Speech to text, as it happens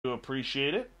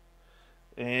appreciate it.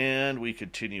 And we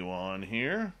continue on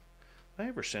here. Did I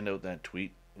ever send out that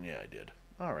tweet? Yeah, I did.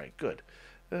 All right, good.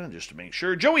 Just to make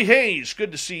sure. Joey Hayes,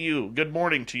 good to see you. Good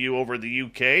morning to you over in the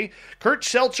UK. Kurt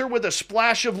Seltzer with a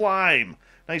splash of lime.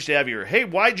 Nice to have you here. Hey,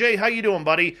 YJ, how you doing,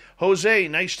 buddy? Jose,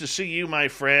 nice to see you, my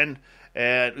friend.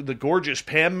 The gorgeous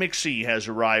Pam McSee has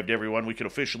arrived, everyone. We can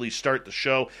officially start the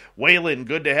show. Waylon,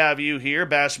 good to have you here.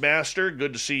 Bassmaster,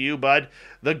 good to see you, bud.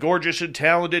 The gorgeous and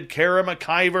talented Kara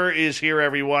McIver is here,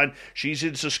 everyone. She's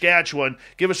in Saskatchewan.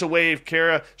 Give us a wave,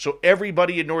 Kara, so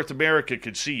everybody in North America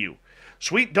can see you.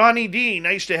 Sweet Donnie D,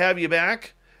 nice to have you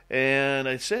back. And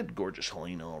I said gorgeous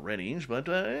Helena already, but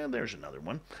there's another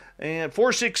one. And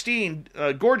 416,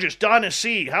 gorgeous Donna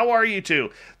C. How are you two?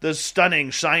 The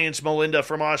stunning Science Melinda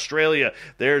from Australia.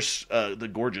 There's the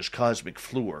gorgeous Cosmic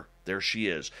Fleur. There she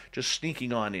is, just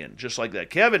sneaking on in, just like that.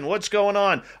 Kevin, what's going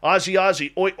on?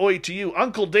 Ozzy, oi, oi to you.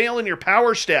 Uncle Dale in your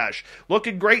power stash.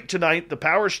 Looking great tonight. The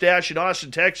power stash in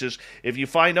Austin, Texas. If you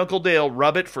find Uncle Dale,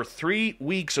 rub it for 3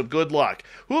 weeks of good luck.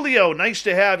 Julio, nice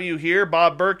to have you here.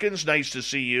 Bob Birkins, nice to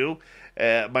see you.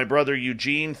 My brother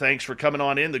Eugene, thanks for coming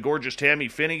on in. The gorgeous Tammy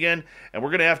Finnegan. And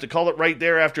we're going to have to call it right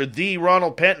there after the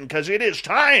Ronald Penton, because it is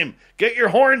time. Get your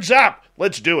horns up.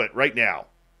 Let's do it right now.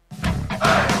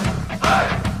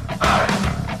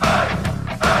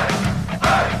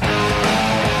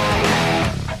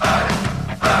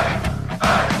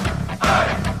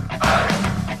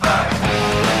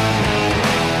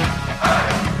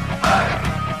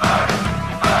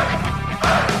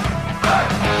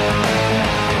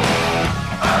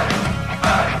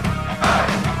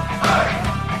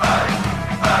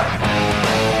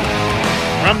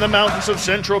 From the mountains of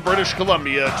central British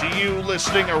Columbia to you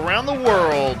listening around the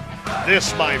world,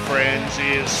 this, my friends,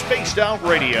 is Spaced Out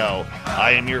Radio.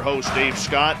 I am your host, Dave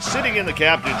Scott, sitting in the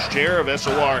captain's chair of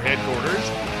SOR headquarters.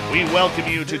 We welcome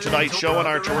you to tonight's show on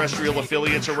our terrestrial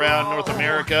affiliates around North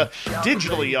America,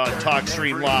 digitally on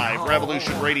TalkStream Live,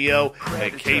 Revolution Radio,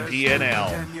 and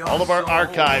KPNL. All of our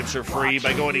archives are free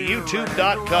by going to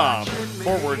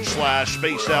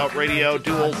youtube.com/Spaced Out Radio.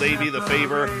 Do old Davey the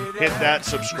favor, hit that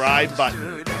subscribe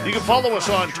button. You can follow us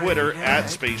on Twitter at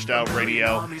Spaced Out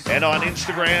Radio and on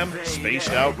Instagram,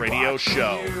 Spaced Out Radio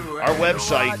Show. Our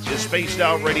website is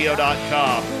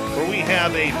spacedoutradio.com, where we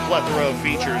have a plethora of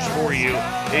features for you,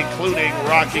 including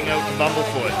rocking out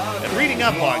Bumblefoot and reading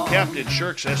up on Captain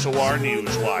Shirk's SOR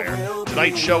Newswire.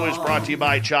 Tonight's show is brought to you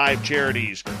by Chive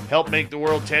Charities. Help make the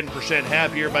world 10%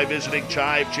 happier by visiting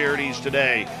Chive Charities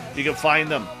today. You can find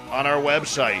them on our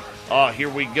website. Here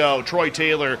we go. Troy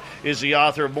Taylor is the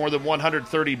author of more than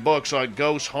 130 books on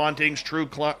ghosts, hauntings, true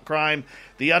crime,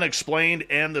 the unexplained,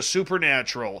 and the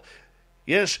supernatural.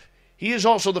 Yes, he is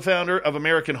also the founder of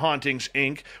American Hauntings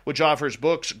Ink, which offers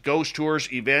books, ghost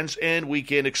tours, events, and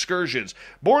weekend excursions.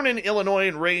 Born in Illinois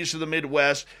and raised in the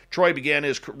Midwest, Troy began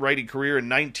his writing career in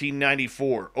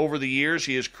 1994. Over the years,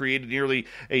 he has created nearly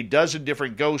a dozen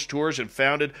different ghost tours and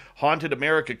founded Haunted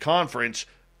America Conference.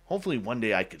 Hopefully one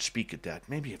day I could speak at that.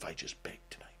 Maybe if I just beg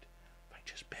tonight. If I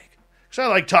just beg. Because I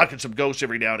like talking some ghosts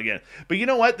every now and again. But you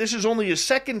know what? This is only his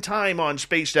second time on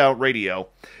Spaced Out Radio.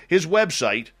 His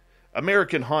website,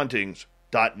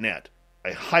 AmericanHauntings.net.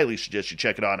 I highly suggest you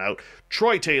check it on out.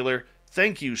 Troy Taylor,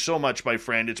 thank you so much, my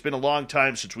friend. It's been a long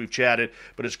time since we've chatted,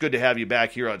 but it's good to have you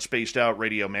back here on Spaced Out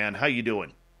Radio, man. How you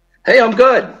doing? Hey, I'm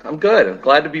good. I'm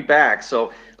glad to be back.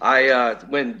 So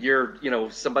when you're,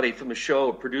 somebody from the show,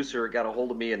 a producer, got a hold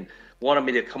of me and wanted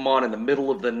me to come on in the middle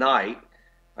of the night,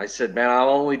 I said, man, I'll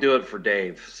only do it for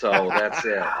Dave. So that's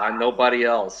it. I'm nobody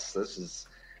else. This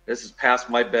is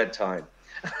past my bedtime.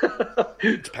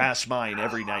 It's past mine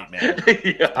every night, man.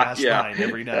 Mine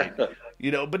every night.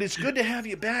 But it's good to have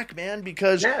you back, man,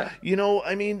 because, I'm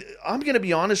going to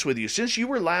be honest with you. Since you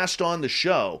were last on the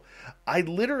show, I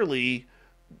literally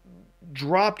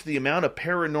dropped the amount of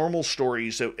paranormal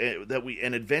stories that we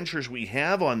and adventures we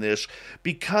have on this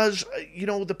because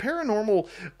the paranormal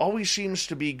always seems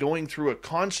to be going through a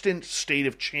constant state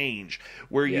of change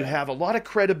where you have a lot of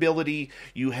credibility,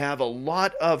 you have a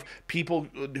lot of people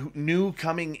new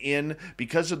coming in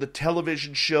because of the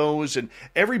television shows, and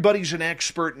everybody's an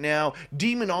expert now.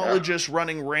 Demonologists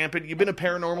running rampant. You've been a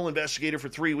paranormal investigator for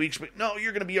 3 weeks, but no,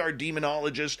 you're going to be our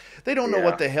demonologist. They don't know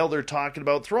what the hell they're talking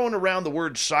about, throwing around the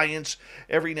word science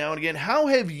every now and again. How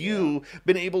have you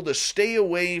been able to stay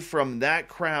away from that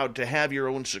crowd to have your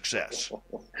own success?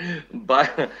 By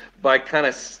kind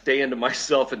of staying to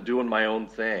myself and doing my own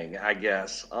thing, I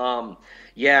guess.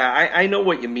 I know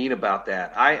what you mean about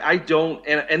that. I don't,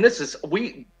 and this is,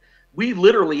 we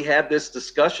literally had this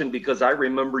discussion because I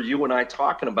remember you and I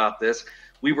talking about this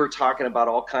we were talking about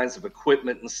all kinds of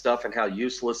equipment and stuff and how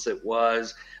useless it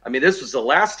was. I mean, this was the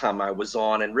last time I was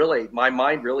on, and really, my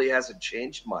mind really hasn't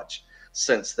changed much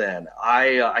since then.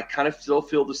 I kind of still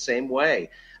feel the same way.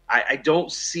 I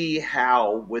don't see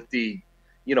how, with the,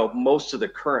 most of the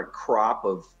current crop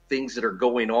of things that are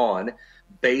going on,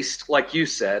 based, like you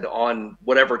said, on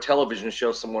whatever television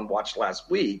show someone watched last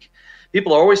week,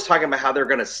 people are always talking about how they're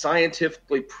going to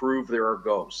scientifically prove there are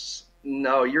ghosts.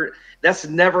 No, that's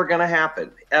never going to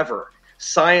happen, ever.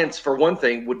 Science, for one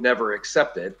thing, would never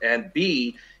accept it. And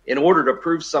B, in order to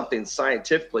prove something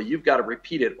scientifically, you've got to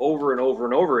repeat it over and over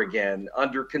and over again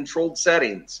under controlled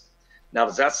settings. Now,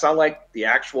 does that sound like the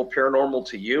actual paranormal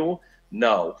to you?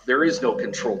 No, there is no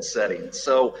controlled setting.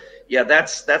 So, yeah,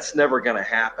 that's never going to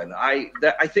happen. I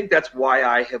think that's why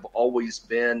I have always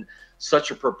been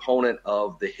such a proponent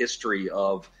of the history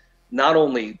of, not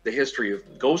only the history of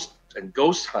ghost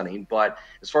hunting, but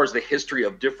as far as the history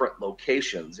of different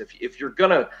locations. If you're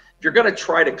gonna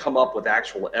try to come up with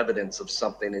actual evidence of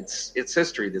something, it's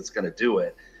history that's going to do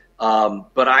it.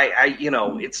 But I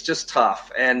it's just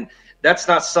tough, and that's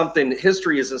not something.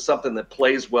 History isn't something that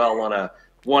plays well on a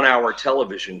 1-hour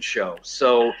television show.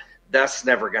 So that's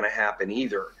never going to happen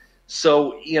either.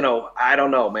 So, I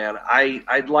don't know, man.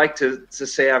 I'd like to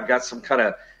say I've got some kind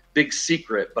of big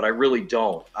secret, but I really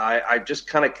don't. I just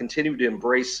kind of continue to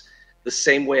embrace the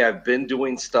same way I've been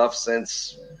doing stuff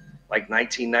since like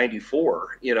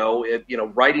 1994,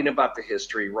 writing about the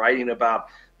history, writing about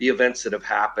the events that have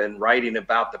happened, writing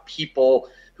about the people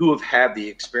who have had the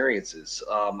experiences.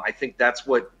 I think that's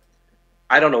what,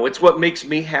 I don't know, it's what makes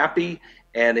me happy.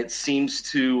 And it seems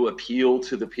to appeal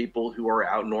to the people who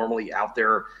are normally out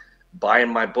there buying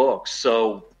my books.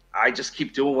 So I just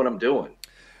keep doing what I'm doing.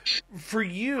 For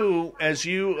you, as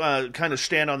you kind of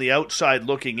stand on the outside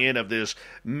looking in of this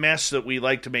mess that we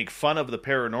like to make fun of, the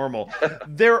paranormal,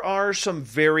 there are some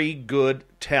very good,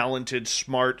 talented,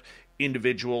 smart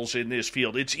individuals in this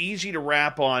field. It's easy to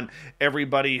rap on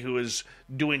everybody who is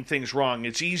doing things wrong.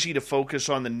 It's easy to focus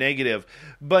on the negative,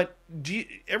 but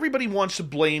everybody wants to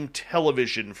blame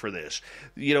television for this.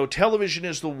 Television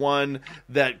is the one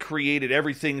that created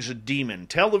everything's a demon.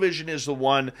 Television is the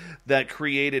one that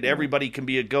created everybody can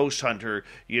be a ghost hunter,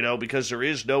 because there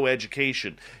is no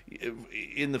education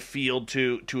in the field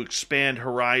to expand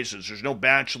horizons. There's no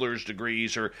bachelor's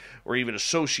degrees or even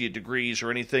associate degrees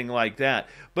or anything like that.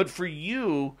 But for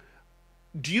you,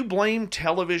 do you blame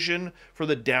television for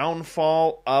the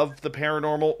downfall of the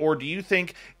paranormal, or do you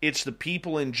think it's the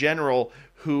people in general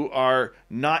who are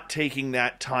not taking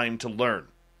that time to learn?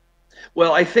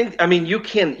 Well, you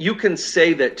can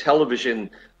say that television,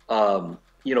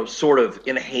 sort of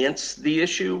enhanced the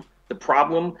issue, the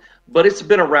problem, but it's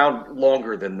been around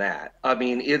longer than that. I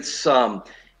mean, it's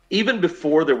even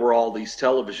before there were all these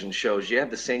television shows, you had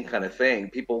the same kind of thing.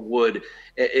 People would,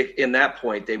 in that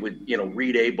point, they would,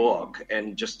 read a book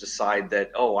and just decide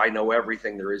that, oh, I know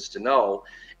everything there is to know,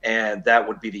 and that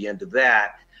would be the end of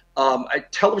that.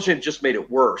 Television just made it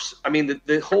worse. I mean,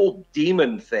 the whole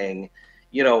demon thing,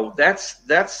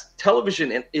 that's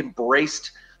television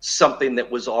embraced something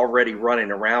that was already running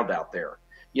around out there.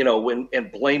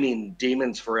 And blaming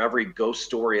demons for every ghost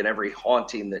story and every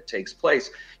haunting that takes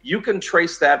place. You can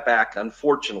trace that back,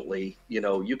 unfortunately,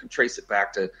 you can trace it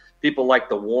back to people like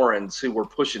the Warrens who were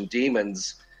pushing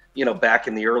demons, back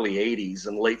in the early 80s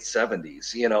and late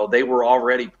 70s. They were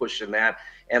already pushing that.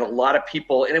 And a lot of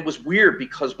people, and it was weird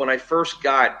because when I first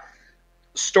got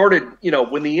started,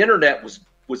 when the internet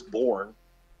was born,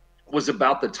 was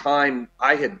about the time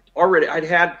I'd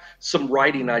had some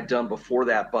writing I'd done before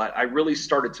that, but I really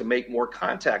started to make more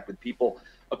contact with people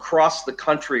across the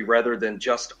country rather than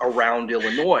just around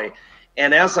Illinois.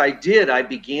 And as I did, I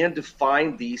began to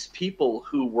find these people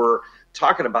who were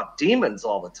talking about demons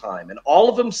all the time, and all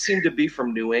of them seemed to be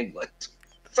from New England.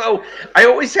 So I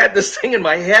always had this thing in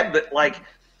my head that, like,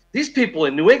 these people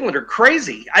in New England are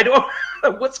crazy. I don't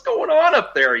know what's going on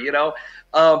up there,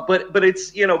 But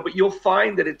it's, but you'll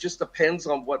find that it just depends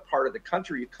on what part of the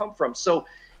country you come from. So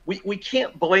we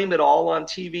can't blame it all on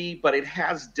TV, but it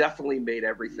has definitely made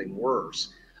everything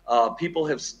worse. People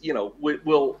have,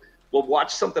 will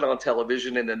watch something on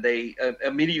television and then they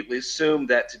immediately assume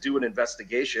that to do an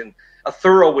investigation, a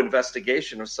thorough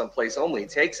investigation of someplace only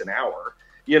takes an hour.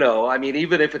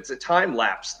 Even if it's a time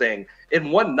lapse thing, in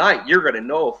one night, you're going to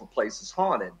know if a place is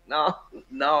haunted.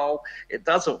 No, it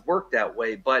doesn't work that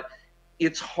way. But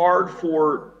it's hard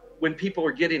for when people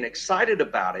are getting excited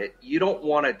about it, you don't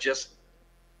want to just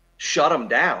shut them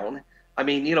down.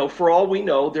 For all we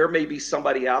know, there may be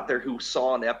somebody out there who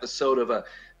saw an episode of a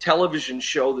television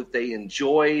show that they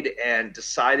enjoyed and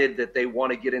decided that they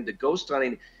want to get into ghost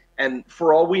hunting. And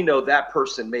for all we know, that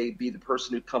person may be the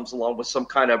person who comes along with some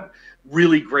kind of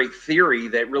really great theory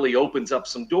that really opens up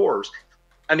some doors.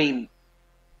 I mean,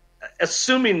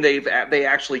 assuming they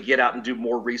actually get out and do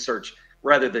more research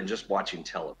rather than just watching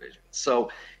television. So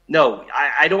no,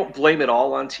 I don't blame it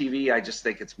all on TV. I just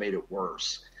think it's made it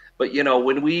worse. But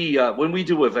when we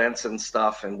do events and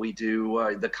stuff, and we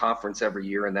do the conference every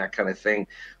year and that kind of thing,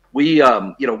 we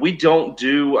don't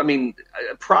do. I mean,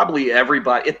 probably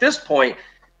everybody at this point.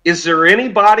 Is there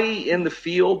anybody in the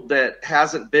field that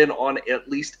hasn't been on at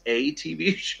least a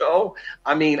TV show?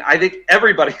 I mean, I think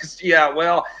everybody's. Yeah,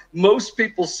 well, most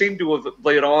people seem to have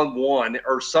been on one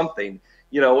or something.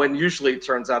 And usually it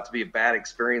turns out to be a bad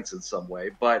experience in some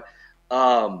way. But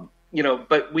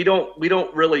but we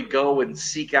don't really go and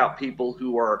seek out people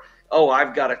who are, oh,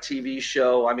 I've got a TV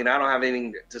show. I mean, I don't have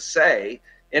anything to say,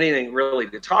 anything really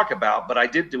to talk about, but I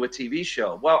did do a TV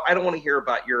show. Well, I don't want to hear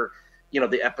about your,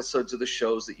 the episodes of the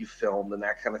shows that you filmed and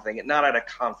that kind of thing. And not at a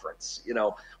conference.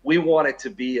 We want it to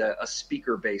be a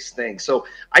speaker-based thing. So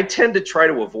I tend to try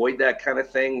to avoid that kind of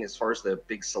thing as far as the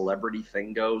big celebrity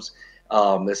thing goes.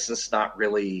 It's just not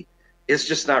really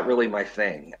my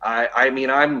thing.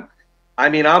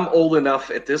 I'm old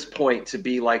enough at this point to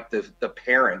be like the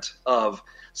parent of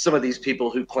some of these people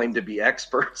who claim to be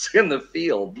experts in the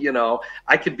field.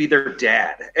 I could be their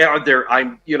dad.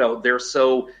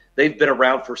 They've been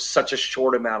around for such a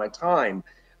short amount of time.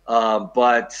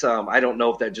 But I don't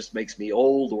know if that just makes me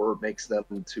old or makes them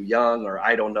too young, or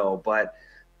I don't know. But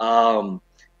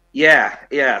yeah.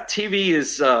 TV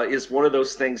is one of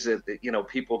those things that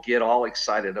people get all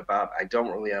excited about. I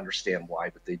don't really understand why,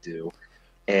 but they do.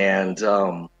 And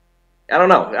I don't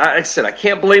know. Like I said, I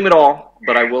can't blame it all,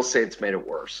 but I will say it's made it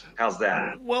worse. How's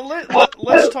that? Well,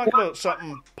 let's talk about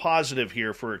something positive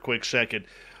here for a quick second.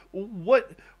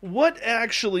 What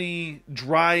actually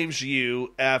drives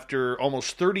you after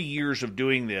almost 30 years of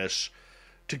doing this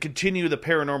to continue the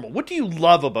paranormal? What do you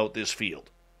love about this field?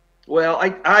 Well,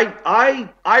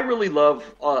 I really love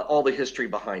all the history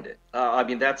behind it. I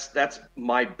mean, that's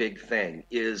my big thing.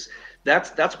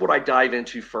 That's what I dive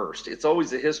into first. It's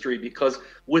always the history, because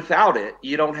without it,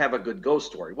 you don't have a good ghost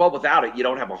story. Well, without it, you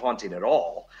don't have a haunting at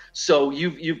all. So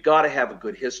you've got to have a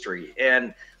good history.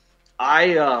 And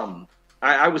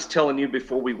I was telling you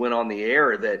before we went on the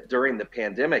air that during the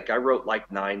pandemic, I wrote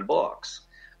like 9 books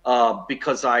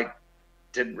because I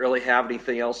didn't really have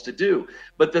anything else to do.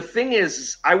 But the thing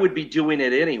is, I would be doing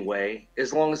it anyway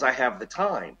as long as I have the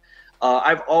time.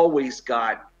 I've always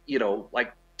got,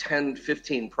 like 10,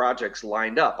 15 projects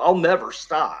lined up. I'll never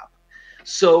stop.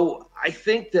 So I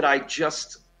think that I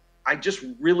just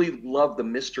really love the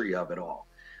mystery of it all.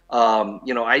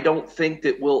 I don't think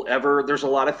that there's a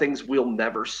lot of things we'll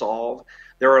never solve.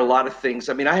 There are a lot of things.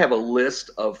 I mean, I have a list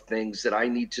of things that I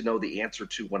need to know the answer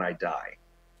to when I die.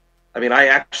 I mean, I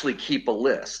actually keep a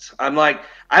list. I'm like,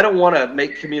 I don't want to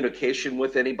make communication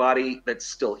with anybody that's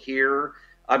still here.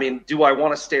 I mean, do I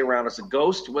want to stay around as a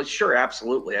ghost? Well, sure,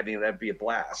 absolutely. I mean, that'd be a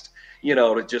blast,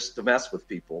 to mess with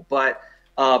people. But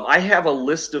I have a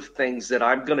list of things that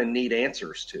I'm going to need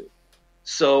answers to.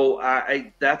 So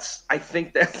I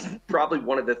think that's probably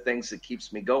one of the things that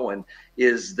keeps me going,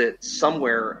 is that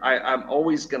somewhere I'm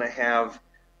always going to have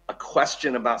a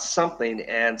question about something,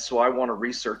 and so I want to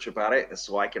research about it, and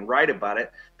so I can write about it,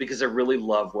 because I really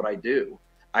love what I do.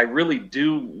 I really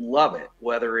do love it,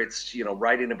 whether it's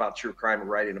writing about true crime or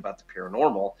writing about the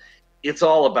paranormal. It's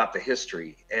all about the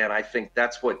history, and I think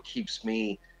that's what keeps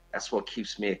me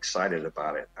excited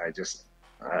about it.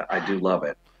 I do love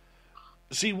it.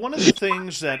 See, one of the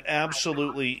things that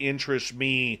absolutely interests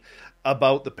me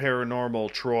about the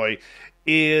paranormal, Troy,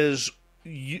 is,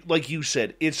 like you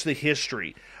said, it's the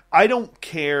history. I don't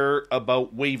care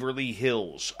about Waverly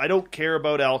Hills. I don't care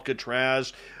about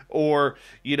Alcatraz, or,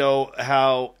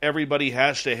 how everybody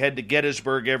has to head to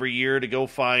Gettysburg every year to go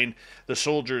find the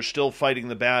soldiers still fighting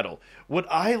the battle. What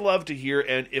I love to hear,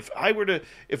 and if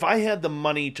I had the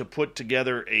money to put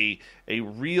together a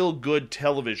real good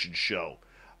television show,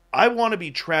 I want to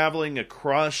be traveling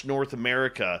across North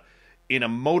America in a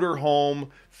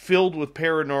motorhome filled with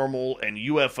paranormal and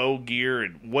UFO gear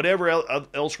and whatever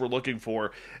else we're looking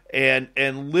for,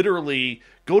 and literally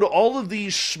go to all of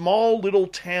these small little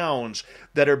towns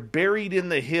that are buried in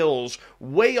the hills,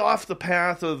 way off the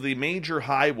path of the major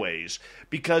highways,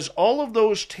 because all of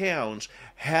those towns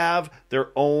have their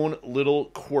own little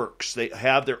quirks. They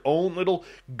have their own little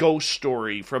ghost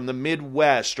story from the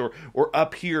Midwest or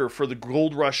up here for the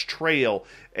Gold Rush Trail.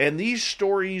 And these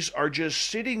stories are just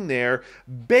sitting there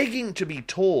begging to be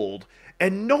told,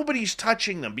 and nobody's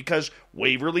touching them because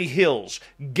Waverly Hills,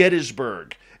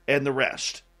 Gettysburg, and the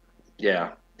rest.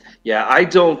 Yeah. Yeah, I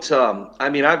don't. I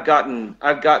mean, I've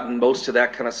gotten most of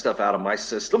that kind of stuff out of my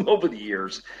system over the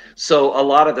years. So a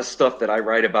lot of the stuff that I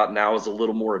write about now is a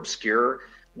little more obscure,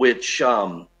 which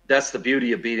that's the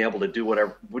beauty of being able to do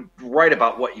whatever, write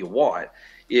about what you want.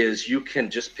 Is you can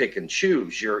just pick and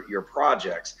choose your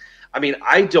projects. I mean,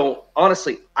 I don't want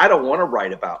to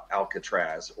write about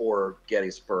Alcatraz or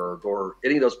Gettysburg or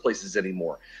any of those places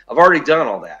anymore. I've already done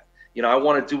all that. I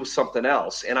want to do something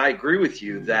else. And I agree with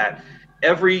you that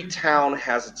every town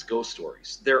has its ghost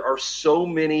stories. There are so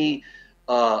many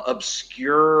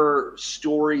obscure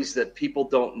stories that people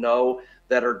don't know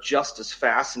that are just as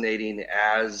fascinating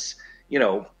as,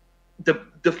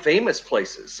 the famous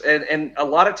places, and a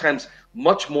lot of times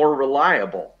much more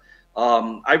reliable.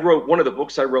 One of the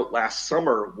books I wrote last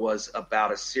summer was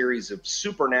about a series of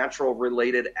supernatural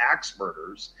related axe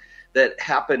murders that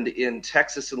happened in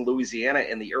Texas and Louisiana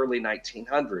in the early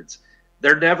 1900s.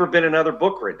 There'd never been another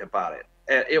book written about it.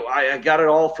 I got it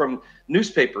all from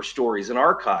newspaper stories and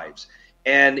archives.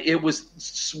 And it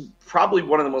was probably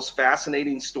one of the most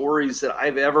fascinating stories that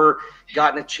I've ever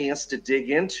gotten a chance to dig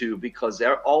into, because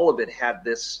all of it had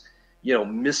this,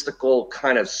 mystical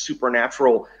kind of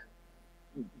supernatural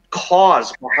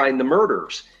cause behind the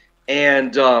murders.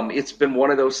 And it's been one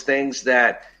of those things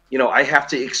that, I have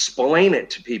to explain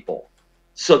it to people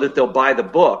so that they'll buy the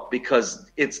book, because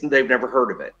they've never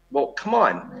heard of it. Well, come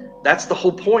on. That's the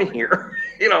whole point here.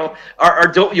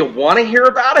 Don't you want to hear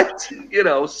about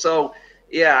it? So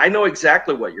yeah, I know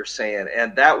exactly what you're saying.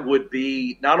 And that would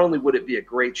be, not only would it be a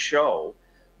great show,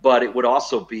 but it would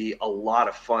also be a lot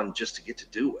of fun just to get to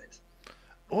do it.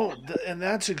 Oh, and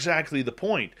that's exactly the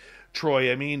point,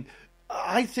 Troy. I mean,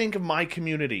 I think of my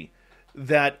community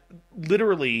that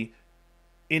literally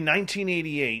in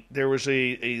 1988, there was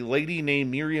a lady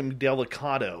named Miriam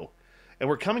Delicato, and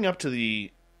we're coming up to the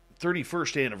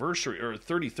 31st anniversary or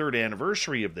 33rd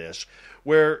anniversary of this,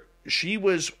 where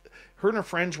her and her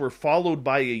friends were followed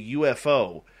by a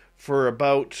UFO for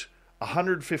about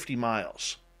 150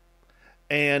 miles.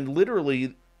 And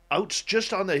literally,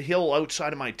 just on the hill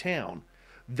outside of my town,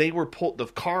 the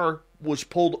car was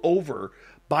pulled over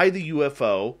by the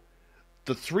UFO.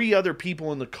 The 3 other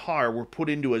people in the car were put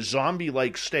into a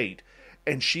zombie-like state,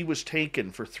 and she was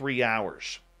taken for 3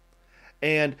 hours.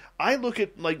 And I look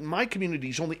at, my community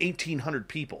is only 1,800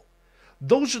 people.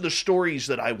 Those are the stories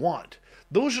that I want.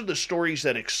 Those are the stories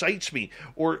that excites me.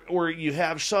 Or you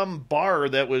have some bar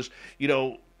that was,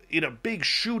 in a big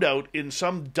shootout in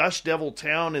some dust devil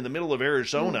town in the middle of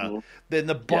Arizona. Mm-hmm. Then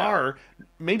the bar,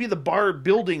 maybe the bar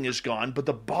building is gone, but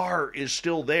the bar is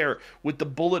still there with the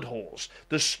bullet holes.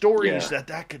 The stories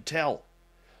that could tell.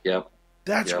 Yep.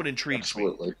 That's what intrigues me.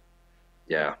 Absolutely.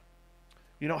 Yeah.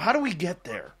 How do we get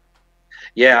there?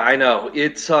 Yeah, I know.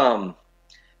 It's I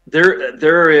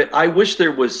wish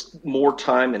there was more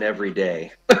time in every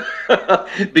day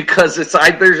because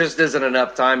there just isn't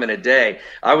enough time in a day.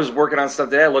 I was working on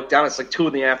stuff today. I looked down, it's like 2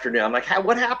 PM. I'm like,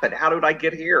 what happened? How did I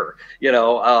get here?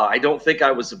 I don't think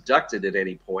I was abducted at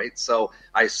any point. So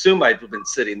I assume I've been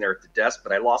sitting there at the desk,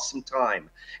 but I lost some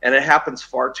time, and it happens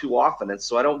far too often. And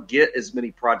so I don't get as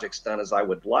many projects done as I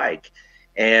would like.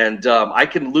 And I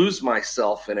can lose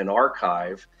myself in an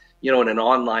archive, in an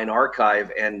online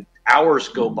archive, and hours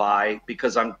go by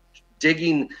because I'm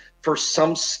digging for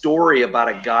some story about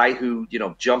a guy who,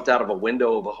 jumped out of a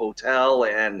window of a hotel,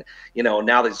 and,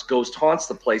 now this ghost haunts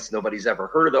the place. Nobody's ever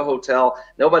heard of the hotel.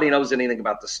 Nobody knows anything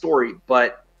about the story,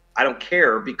 but I don't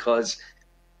care because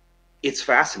it's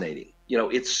fascinating.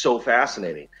 It's so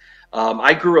fascinating.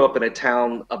 I grew up in a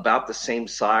town about the same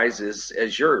size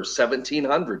as yours,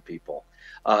 1,700 people.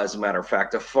 As a matter of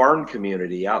fact, a farm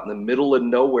community out in the middle of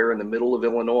nowhere in the middle of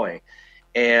Illinois.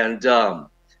 And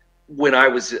when I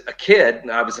was a kid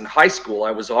and I was in high school,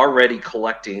 I was already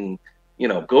collecting,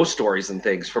 ghost stories and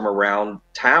things from around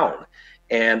town.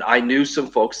 And I knew some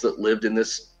folks that lived in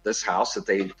this house that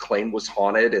they claimed was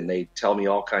haunted, and they tell me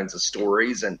all kinds of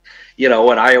stories. And, and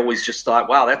I always just thought,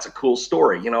 wow, that's a cool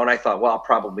story, and I thought, well, I'll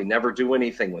probably never do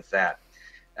anything with that.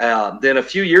 Then a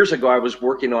few years ago, I was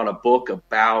working on a book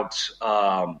about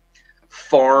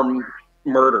farm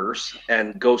murders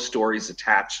and ghost stories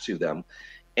attached to them.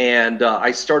 And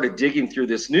I started digging through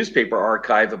this newspaper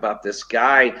archive about this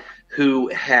guy who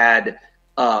had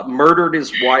murdered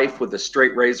his wife with a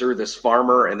straight razor, this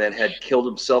farmer, and then had killed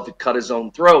himself, had cut his own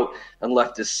throat, and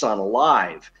left his son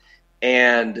alive.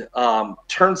 And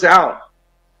turns out,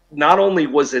 not only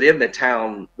was it in the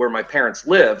town where my parents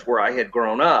lived, where I had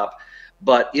grown up,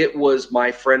 but it was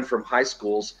my friend from high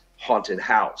school's haunted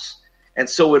house. And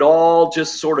so it all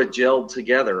just sort of gelled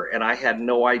together, and I had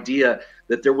no idea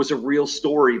that there was a real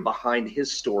story behind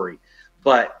his story.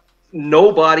 But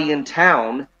nobody in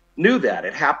town knew that.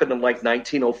 It happened in like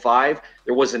 1905.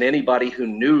 There wasn't anybody who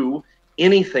knew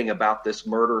anything about this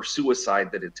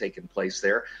murder-suicide that had taken place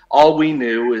there. All we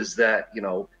knew is that,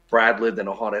 Brad lived in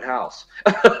a haunted house.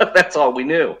 That's all we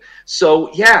knew.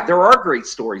 So, yeah, there are great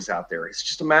stories out there. It's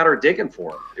just a matter of digging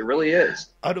for them. It really is.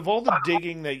 Out of all the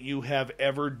digging that you have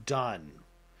ever done,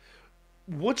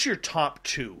 what's your top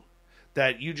two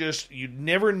that you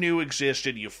never knew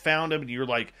existed? You found them and you're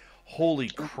like, holy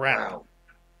crap. Wow.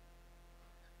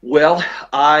 Well,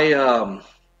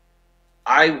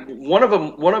 one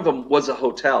of them was a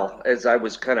hotel. As I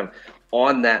was kind of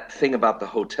on that thing about the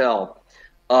hotel,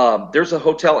 there's a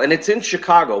hotel, and it's in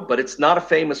Chicago, but it's not a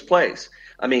famous place.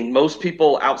 I mean, most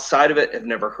people outside of it have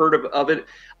never heard of it.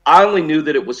 I only knew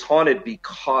that it was haunted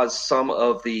because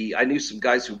I knew some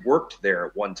guys who worked there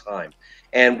at one time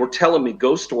and were telling me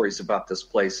ghost stories about this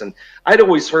place. And I'd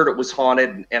always heard it was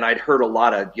haunted, and I'd heard a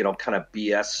lot of, kind of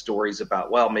BS stories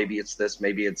about, well, maybe it's this,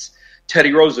 maybe it's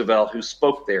Teddy Roosevelt who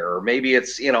spoke there, or maybe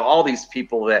it's, all these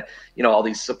people that, all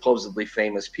these supposedly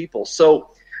famous people.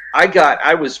 So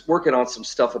I was working on some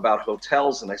stuff about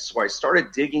hotels, and so I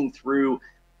started digging through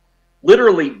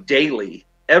literally daily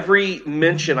every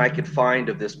mention I could find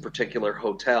of this particular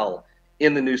hotel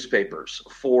in the newspapers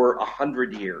for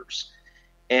 100 years.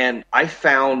 And I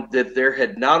found that there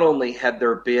had not only had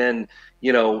there been,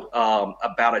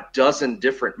 about a dozen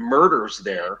different murders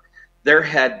there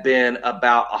had been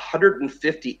about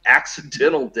 150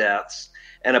 accidental deaths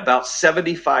and about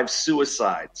 75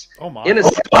 suicides in a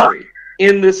century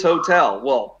in this hotel.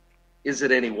 Well, is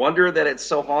it any wonder that it's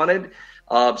so haunted?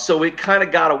 So it kind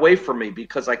of got away from me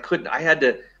because I had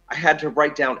to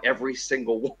write down every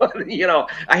single one.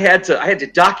 I had to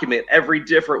document every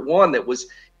different one that was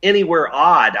anywhere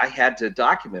odd. I had to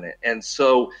document it. And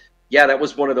so, yeah, that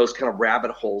was one of those kind of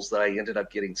rabbit holes that I ended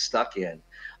up getting stuck in.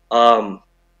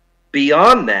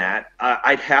 Beyond that,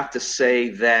 I'd have to say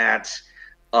that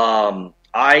it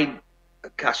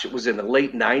was in the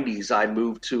late 90s, I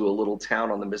moved to a little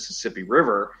town on the Mississippi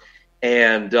River.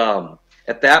 And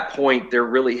at that point, there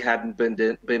really hadn't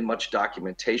been much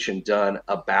documentation done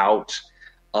about,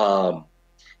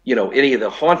 any of the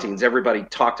hauntings. Everybody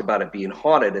talked about it being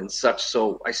haunted and such.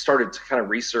 So I started to kind of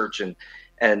research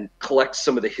and collect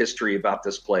some of the history about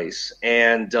this place.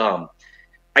 And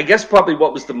I guess probably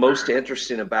what was the most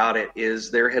interesting about it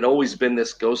is there had always been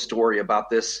this ghost story about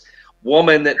this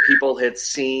woman that people had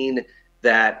seen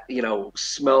that,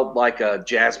 smelled like a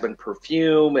jasmine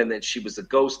perfume, and that she was a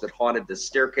ghost that haunted this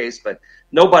staircase, but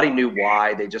nobody knew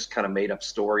why. They just kind of made up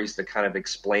stories to kind of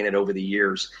explain it over the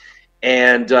years.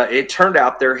 And it turned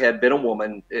out there had been a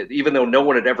woman, even though no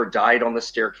one had ever died on the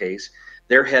staircase,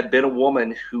 there had been a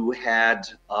woman who had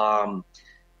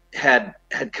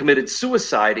committed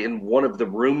suicide in one of the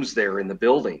rooms there in the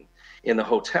building, in the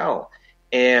hotel.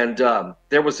 And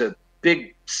there was a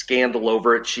big scandal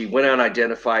over it. She went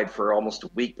unidentified for almost a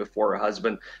week before her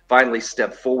husband finally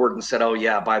stepped forward and said, "Oh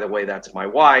yeah, by the way, that's my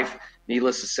wife."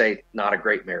 Needless to say, not a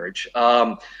great marriage.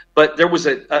 But there was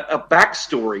a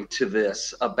backstory to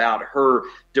this about her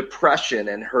depression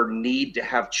and her need to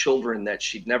have children that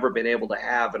she'd never been able to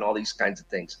have, and all these kinds of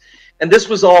things. And this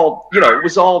was all, it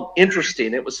was all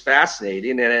interesting. It was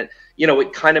fascinating, and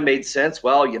it kind of made sense.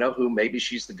 Well, maybe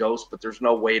she's the ghost, but there's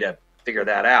no way to figure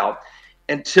that out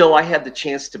until I had the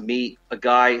chance to meet a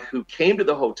guy who came to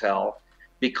the hotel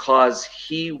because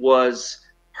he was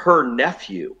her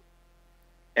nephew.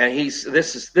 And this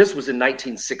was in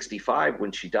 1965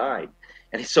 when she died.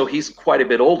 And so he's quite a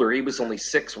bit older. He was only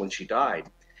 6 when she died.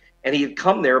 And he had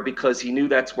come there because he knew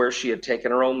that's where she had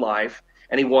taken her own life,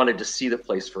 and he wanted to see the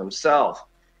place for himself.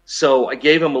 So I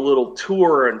gave him a little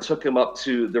tour and took him up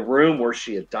to the room where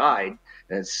she had died,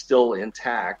 and it's still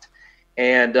intact.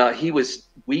 And he was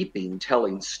weeping,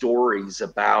 telling stories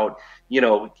about,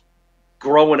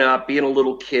 growing up, being a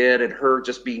little kid, and her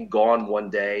just being gone one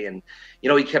day. And,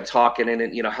 he kept talking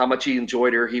and how much he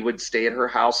enjoyed her. He would stay at her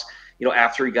house,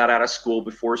 after he got out of school,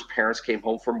 before his parents came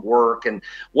home from work. And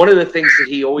one of the things that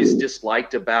he always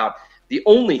the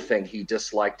only thing he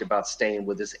disliked about staying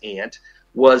with his aunt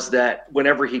was that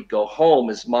whenever he'd go home,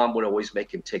 his mom would always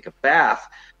make him take a bath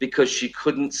because she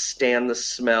couldn't stand the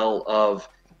smell of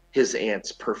his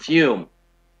aunt's perfume,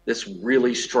 this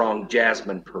really strong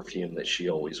jasmine perfume that she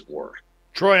always wore.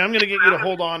 Troy, I'm going to get you to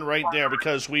hold on right there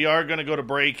because we are going to go to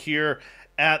break here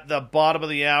at the bottom of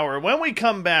the hour. When we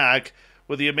come back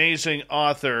with the amazing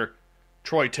author,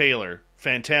 Troy Taylor,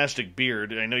 fantastic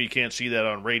beard. I know you can't see that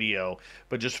on radio,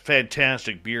 but just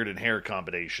fantastic beard and hair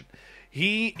combination.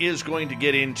 He is going to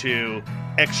get into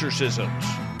exorcisms.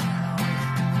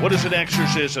 What is an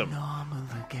exorcism?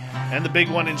 And the big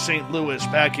one in St. Louis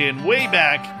way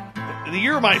back the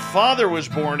year my father was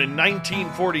born in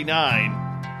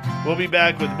 1949. We'll be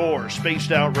back with more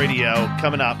Spaced Out Radio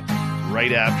coming up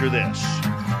right after this.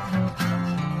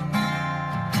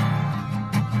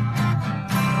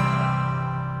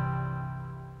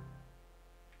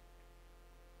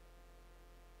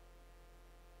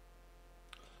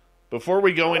 Before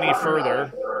we go any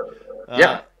further,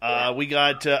 we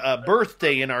got a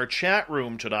birthday in our chat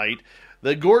room tonight.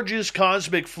 The gorgeous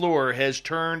Cosmic Floor has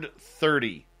turned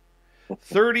 30.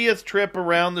 30th trip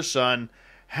around the sun.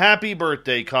 Happy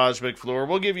birthday, Cosmic Floor.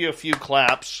 We'll give you a few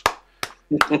claps.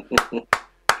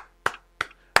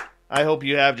 I hope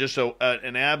you have just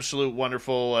an absolute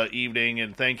wonderful evening,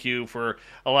 and thank you for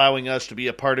allowing us to be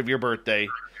a part of your birthday.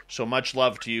 So much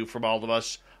love to you from all of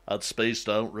us at Spaced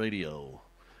Out Radio.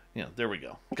 Yeah, there we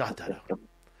go. Got that out.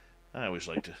 I always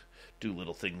like to do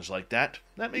little things like that.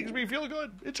 That makes me feel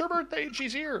good. It's her birthday and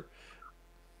she's here.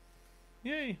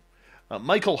 Yay.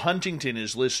 Michael Huntington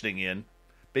is listening in.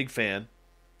 Big fan.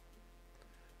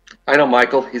 I know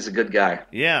Michael. He's a good guy.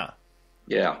 Yeah.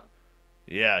 Yeah.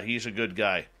 Yeah, he's a good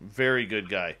guy. Very good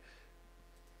guy.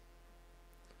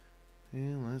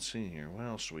 Yeah, let's see here. What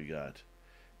else do we got?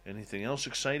 Anything else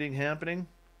exciting happening?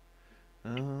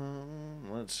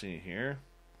 Let's see here.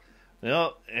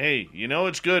 Well, hey, you know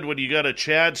it's good when you got a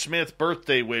Chad Smith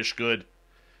birthday wish good.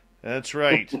 That's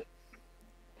right.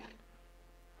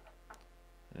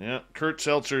 Yeah, Kurt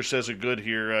Seltzer says it good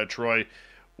here, Troy.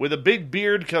 With a big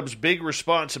beard comes big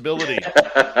responsibility.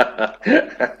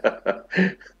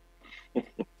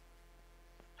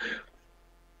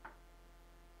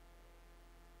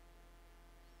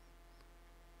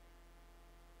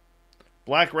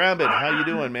 Black Rabbit, how you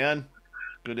doing, man?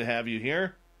 Good to have you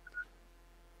here.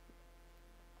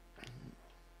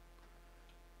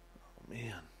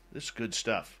 Man, this is good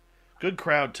stuff. Good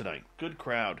crowd tonight. Good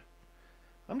crowd.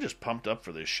 I'm just pumped up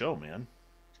for this show, man.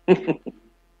 Are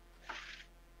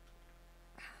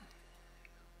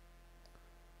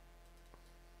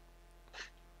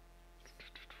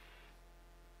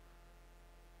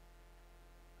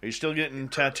you still getting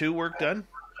tattoo work done?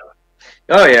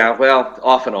 Oh, yeah. Well,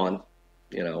 off and on.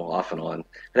 Off and on.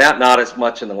 Not as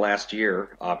much in the last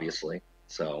year, obviously.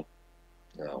 So,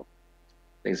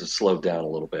 things have slowed down a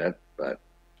little bit, but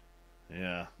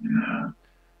yeah.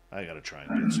 I gotta try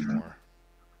and get some more.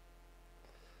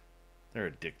 They're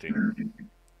addicting.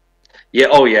 Yeah.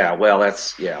 Oh, yeah. Well,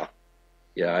 that's yeah.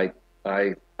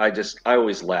 I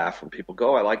always laugh when people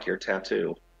go, "I like your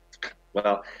tattoo."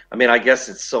 Well, I mean, I guess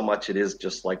it's so much. It is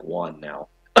just like one now.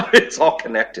 It's all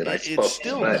connected. I suppose. It's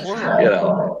still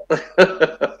plural.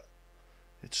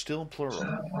 It's still plural.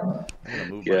 I'm gonna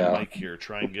move my mic here.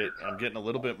 I'm getting a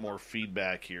little bit more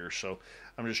feedback here, so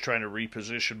I'm just trying to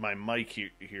reposition my mic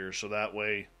here so that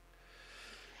way.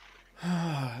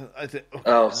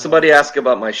 Somebody asked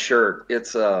about my shirt.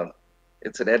 It's an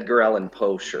Edgar Allan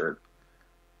Poe shirt.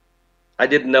 I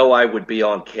didn't know I would be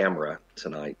on camera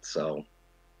tonight, so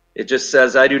it just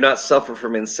says, "I do not suffer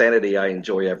from insanity. I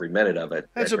enjoy every minute of it."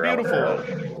 That's Edgar a beautiful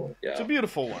Allan one. Yeah. It's a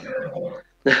beautiful one.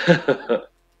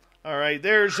 All right,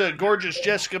 there's gorgeous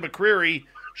Jessica McCreary.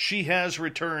 She has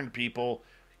returned, people.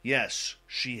 Yes,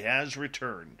 she has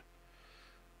returned.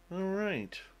 All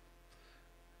right.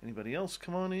 Anybody else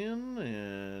come on in?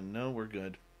 And no, we're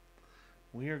good.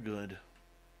 We are good.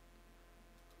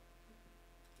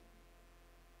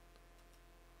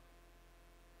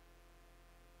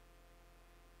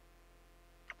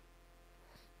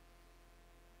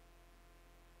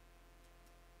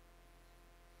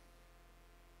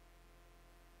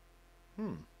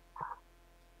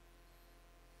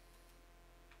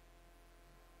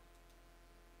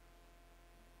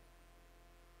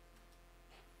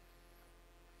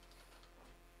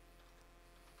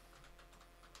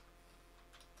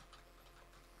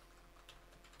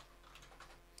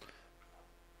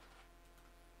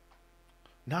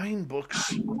 Nine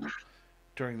books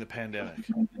during the pandemic.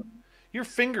 Your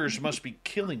fingers must be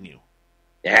killing you.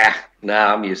 Yeah,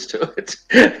 I'm used to it.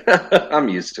 I'm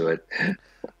used to it.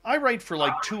 I write for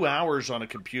like 2 hours on a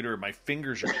computer. My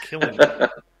fingers are killing me.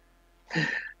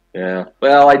 Yeah.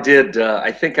 Well, I did.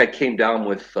 I think I came down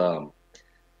with.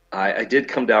 I did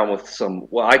come down with some.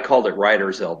 Well, I called it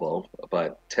writer's elbow,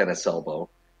 but tennis elbow,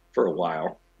 for a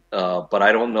while. But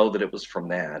I don't know that it was from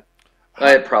that.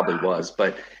 It probably was, but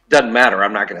it doesn't matter.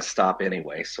 I'm not going to stop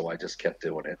anyway, so I just kept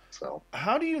doing it. So.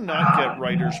 How do you not get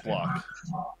writer's block?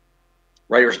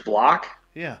 Writer's block?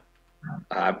 Yeah.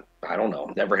 I don't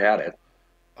know. Never had it.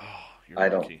 Oh, you're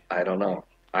lucky. I don't know.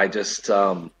 I just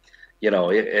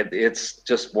it's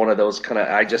just one of those kind of.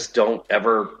 I just don't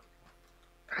ever.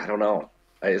 I don't know.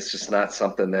 It's just not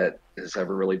something that has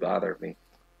ever really bothered me.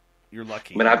 You're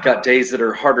lucky. I mean, I've got days that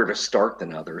are harder to start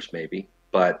than others, maybe,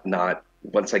 but not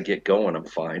once I get going, I'm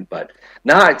fine. But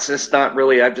no, it's just not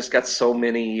really. I've just got so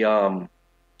many, I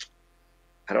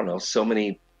don't know, so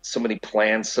many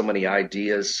plans, so many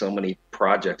ideas, so many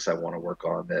projects I want to work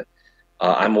on that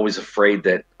I'm always afraid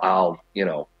that I'll,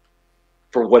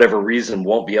 for whatever reason,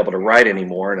 won't be able to write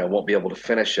anymore, and I won't be able to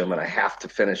finish them, and I have to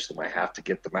finish them. I have to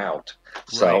get them out.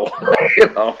 So, right.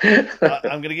 I'm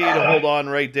going to get you to hold on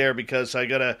right there, because I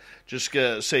got to just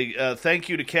say thank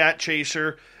you to Cat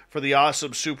Chaser for the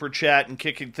awesome Super Chat and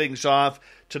kicking things off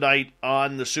tonight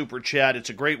on the Super Chat. It's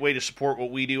a great way to support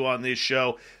what we do on this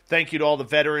show. Thank you to all the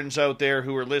veterans out there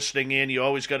who are listening in. You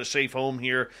always got a safe home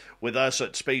here with us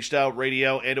at Spaced Out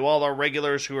Radio. And to all our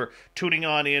regulars who are tuning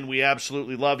on in, we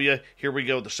absolutely love you. Here we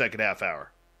go, the second half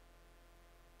hour.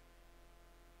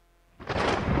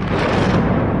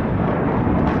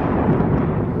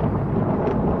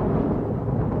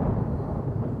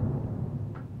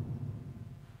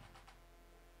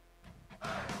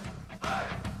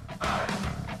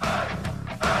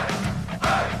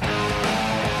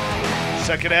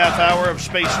 Second half hour of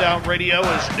Spaced Out Radio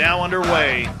is now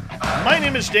underway. My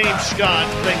name is Dave Scott.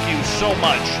 Thank you so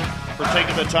much for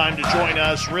taking the time to join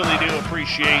us. Really do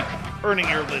appreciate earning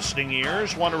your listening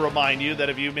ears. Want to remind you that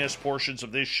if you missed portions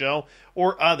of this show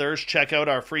or others, check out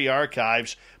our free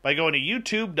archives by going to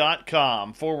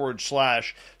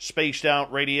youtube.com/Spaced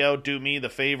Out Radio. Do me the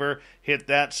favor, hit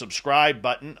that subscribe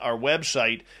button. Our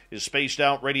website is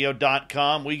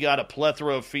spacedoutradio.com. We got a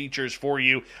plethora of features for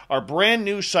you. Our brand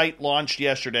new site launched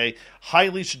yesterday.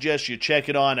 Highly suggest you check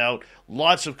it on out.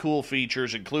 Lots of cool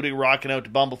features, including rocking out to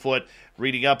Bumblefoot,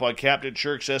 reading up on Captain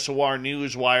Shirk's SOR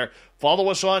Newswire. Follow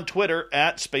us on Twitter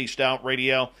at Spaced Out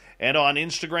Radio, and on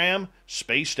Instagram,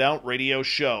 Spaced Out Radio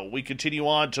Show. We continue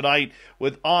on tonight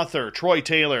with author Troy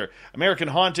Taylor.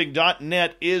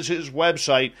 AmericanHaunting.net is his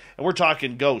website, and we're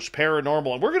talking ghosts,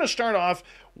 paranormal, and we're going to start off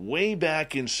way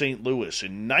back in St. Louis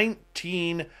in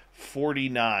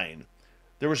 1949.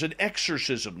 There was an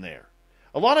exorcism there.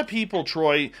 A lot of people,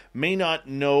 Troy, may not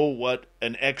know what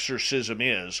an exorcism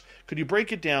is. Could you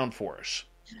break it down for us?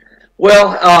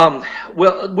 Well,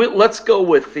 let's go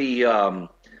with the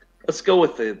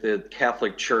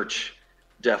Catholic Church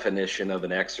definition of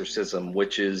an exorcism,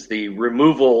 which is the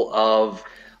removal of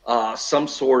some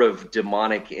sort of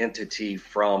demonic entity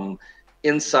from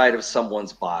inside of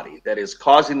someone's body that is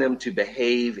causing them to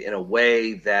behave in a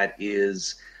way that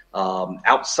is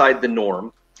outside the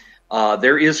norm.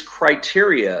 There is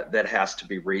criteria that has to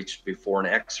be reached before an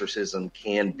exorcism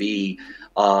can be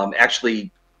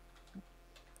actually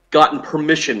gotten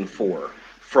permission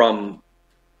from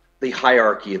the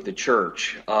hierarchy of the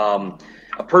church. A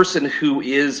person who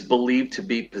is believed to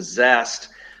be possessed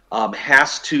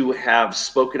has to have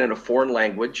spoken in a foreign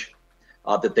language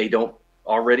that they don't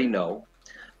already know.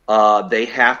 They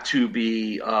have to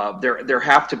be there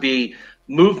have to be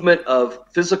movement of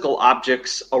physical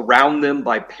objects around them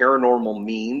by paranormal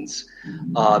means.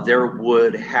 There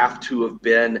would have to have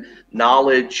been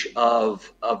knowledge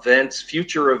of events,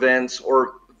 future events,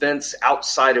 or events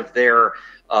outside of their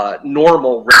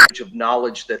normal range of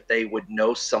knowledge that they would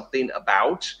know something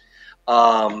about.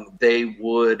 They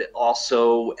would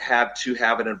also have to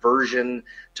have an aversion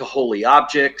to holy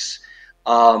objects.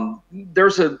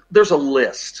 There's a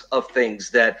list of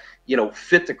things that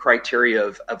fit the criteria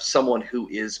of someone who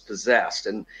is possessed.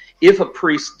 And if a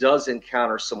priest does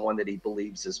encounter someone that he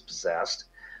believes is possessed,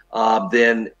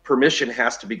 then permission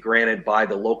has to be granted by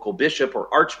the local bishop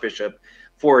or archbishop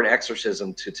for an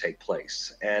exorcism to take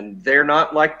place. And they're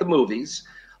not like the movies.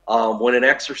 When an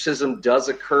exorcism does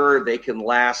occur, they can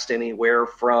last anywhere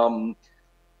from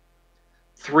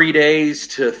 3 days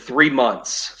to 3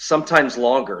 months, sometimes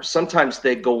longer. Sometimes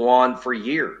they go on for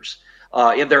years.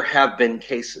 And there have been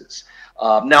cases.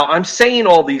 Now, I'm saying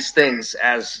all these things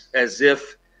as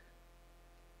if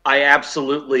I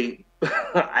absolutely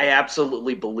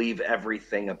believe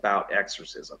everything about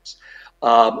exorcisms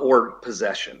or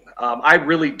possession. I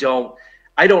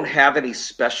don't have any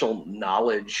special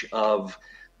knowledge of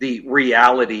the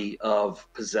reality of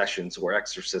possessions or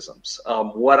exorcisms.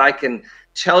 What I can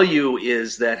tell you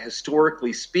is that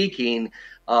historically speaking,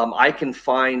 I can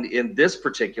find in this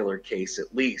particular case,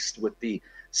 at least with the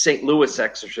St. Louis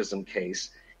exorcism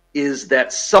case, is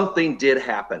that something did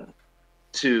happen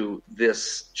to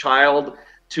this child,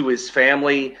 to his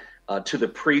family, to the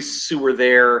priests who were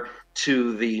there,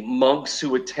 to the monks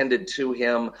who attended to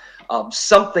him.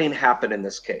 Something happened in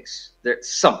this case. There's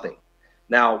something.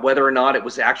 Now, whether or not it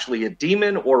was actually a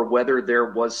demon or whether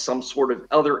there was some sort of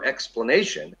other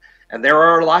explanation, and there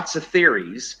are lots of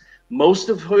theories, most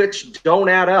of which don't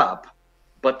add up,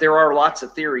 but there are lots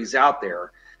of theories out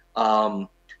there.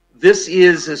 This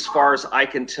is, as far as I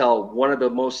can tell, one of the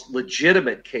most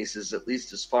legitimate cases, at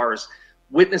least as far as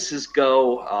witnesses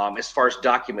go, as far as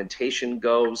documentation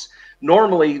goes.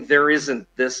 Normally, there isn't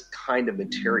this kind of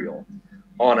material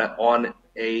on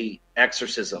a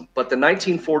exorcism, but the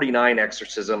 1949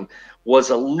 exorcism was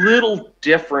a little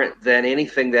different than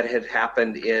anything that had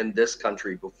happened in this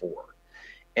country before.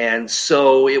 And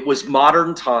so it was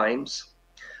modern times.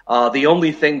 The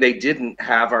only thing they didn't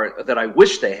have, or that I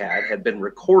wish they had been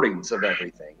recordings of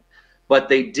everything. But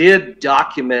they did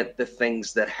document the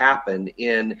things that happened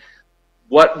in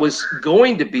what was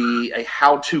going to be a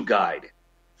how-to guide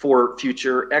for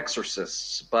future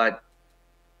exorcists. But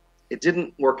it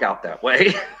didn't work out that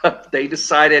way. They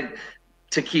decided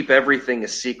to keep everything a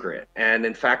secret. And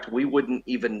in fact, we wouldn't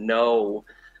even know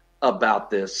about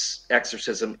this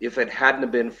exorcism if it hadn't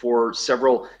been for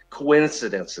several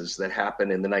coincidences that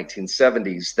happened in the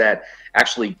 1970s that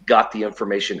actually got the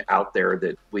information out there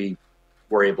that we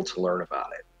were able to learn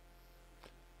about it.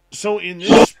 So in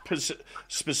this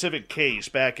specific case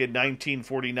back in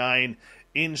 1949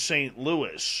 in St.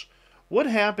 Louis, what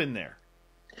happened there?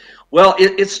 Well,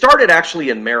 it started actually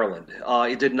in Maryland.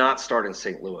 It did not start in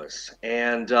St. Louis.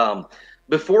 And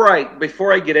before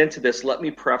I get into this, let me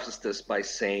preface this by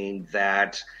saying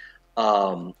that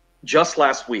just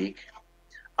last week,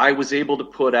 I was able to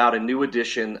put out a new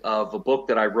edition of a book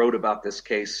that I wrote about this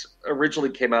case. Originally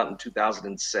came out in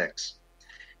 2006.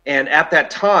 And at that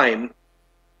time,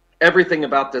 everything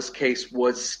about this case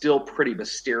was still pretty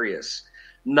mysterious.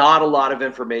 Not a lot of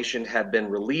information had been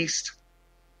released.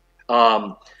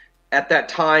 At that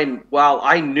time, while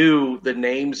I knew the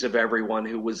names of everyone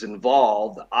who was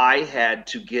involved, I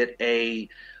gave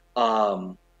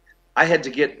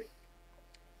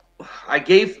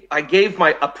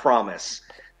a promise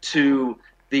to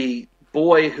the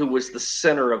boy who was the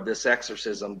center of this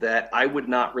exorcism that I would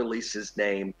not release his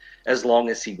name as long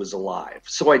as he was alive.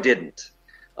 So I didn't.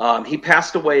 He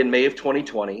passed away in May of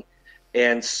 2020.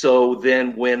 And so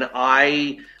then when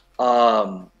I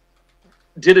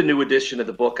did a new edition of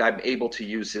the book, I'm able to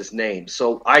use his name.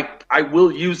 So I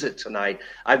will use it tonight.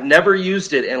 I've never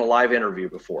used it in a live interview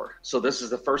before. So this is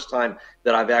the first time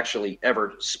that I've actually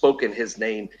ever spoken his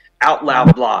name out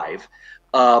loud live.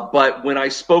 But when I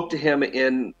spoke to him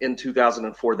in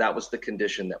 2004, that was the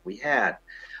condition that we had.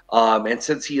 And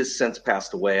since he has since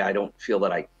passed away, I don't feel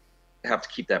that I have to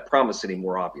keep that promise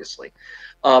anymore, obviously.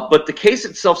 But the case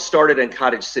itself started in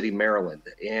Cottage City, Maryland.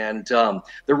 And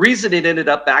the reason it ended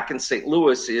up back in St.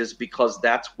 Louis is because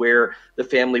that's where the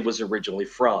family was originally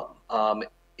from.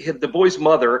 The boy's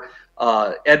mother,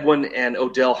 Edwin and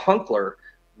Odell Hunkler,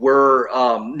 were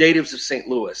natives of St.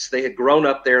 Louis. They had grown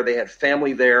up there. They had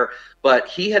family there. But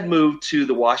he had moved to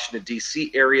the Washington,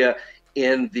 D.C. area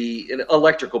in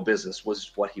electrical business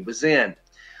was what he was in.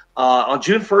 On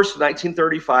June 1st,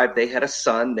 1935, they had a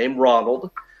son named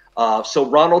Ronald. So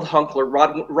Ronald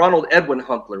Edwin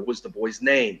Hunkler was the boy's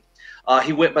name.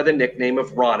 He went by the nickname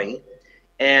of Ronnie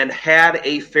and had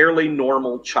a fairly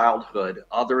normal childhood,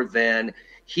 other than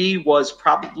he was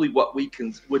probably what we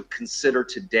would consider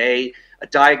today a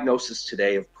diagnosis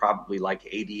today of probably like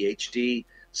ADHD,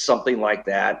 something like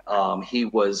that. He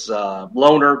was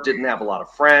loner, didn't have a lot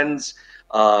of friends,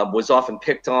 was often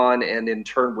picked on, and in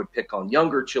turn would pick on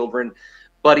younger children.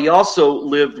 But he also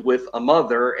lived with a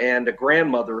mother and a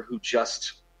grandmother who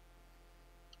just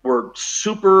were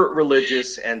super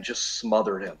religious and just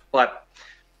smothered him. But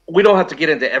we don't have to get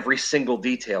into every single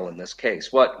detail in this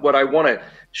case. What I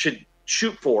should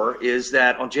shoot for is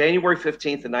that on January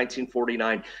 15th of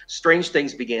 1949, strange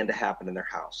things began to happen in their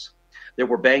house. There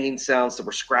were banging sounds, there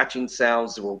were scratching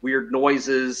sounds, there were weird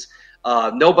noises.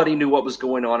 Nobody knew what was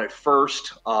going on at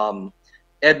first.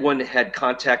 Edwin had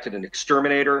contacted an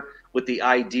exterminator with the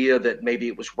idea that maybe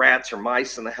it was rats or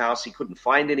mice in the house. He couldn't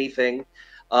find anything.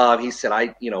 He said,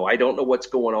 I don't know what's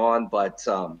going on, but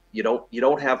you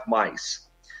don't have mice.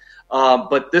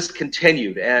 But this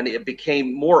continued, and it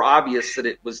became more obvious that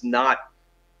it was not,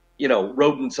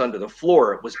 rodents under the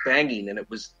floor. It was banging and it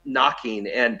was knocking,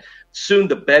 and soon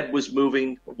the bed was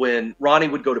moving. When Ronnie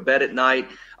would go to bed at night,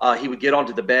 he would get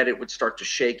onto the bed. It would start to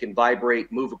shake and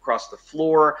vibrate, move across the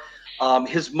floor.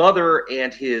 His mother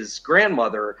and his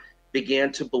grandmother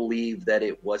began to believe that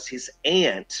it was his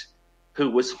aunt who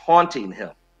was haunting him.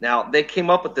 Now, they came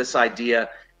up with this idea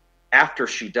after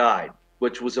she died,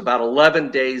 which was about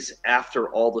 11 days after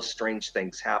all the strange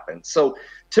things happened. So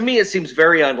to me, it seems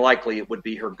very unlikely it would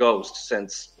be her ghost,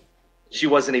 since she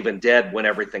wasn't even dead when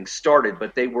everything started,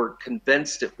 but they were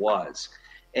convinced it was.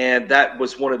 And that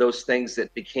was one of those things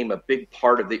that became a big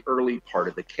part of the early part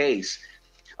of the case.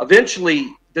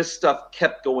 Eventually, this stuff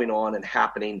kept going on and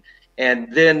happening,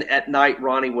 And then at night,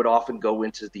 Ronnie would often go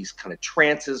into these kind of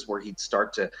trances where he'd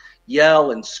start to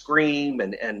yell and scream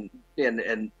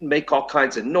and make all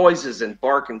kinds of noises and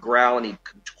bark and growl, and he'd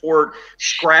contort.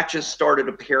 Scratches started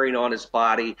appearing on his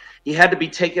body. He had to be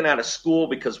taken out of school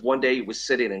because one day he was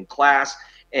sitting in class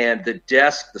and the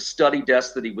study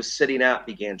desk that he was sitting at,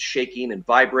 began shaking and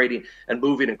vibrating and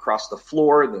moving across the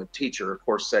floor. And the teacher, of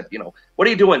course, said, what are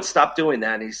you doing? Stop doing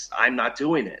that. And I'm not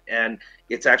doing it. And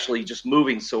it's actually just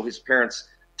moving. So his parents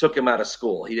took him out of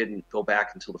school. He didn't go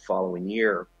back until the following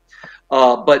year.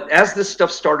 But as this stuff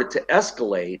started to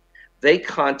escalate, they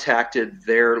contacted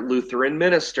their Lutheran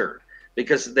minister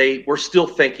because they were still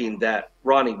thinking that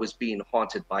Ronnie was being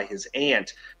haunted by his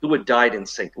aunt who had died in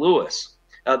St. Louis.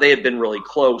 They had been really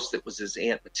close. It was his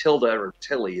Aunt Matilda, or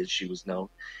Tilly as she was known.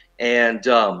 And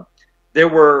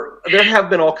there have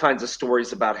been all kinds of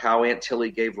stories about how Aunt Tilly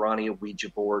gave Ronnie a Ouija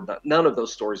board. None of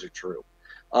those stories are true.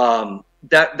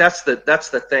 That's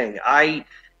the thing.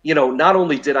 Not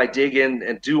only did I dig in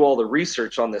and do all the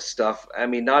research on this stuff, I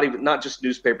mean, not just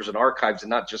newspapers and archives and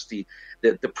not just the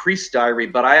priest diary,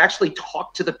 but I actually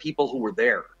talked to the people who were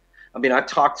there. I mean, I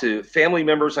talked to family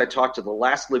members. I talked to the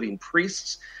last living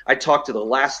priests. I talked to the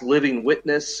last living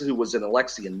witness who was an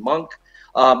Alexian monk.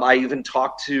 I even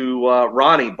talked to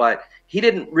Ronnie, but he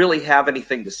didn't really have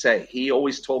anything to say. He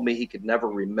always told me he could never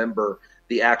remember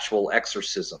the actual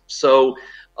exorcism. So,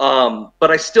 but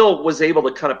I still was able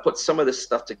to kind of put some of this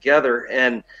stuff together,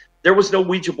 and there was no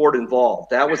Ouija board involved.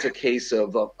 That was a case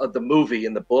of the movie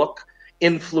and the book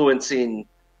influencing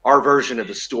our version of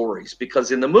the stories,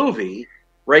 because in the movie,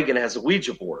 Reagan has a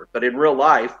Ouija board, but in real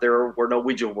life, there were no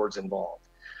Ouija boards involved.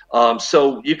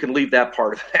 So you can leave that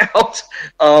part of it out.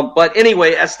 But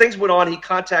anyway, as things went on, he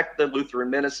contacted the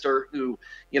Lutheran minister who,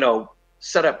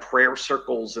 set up prayer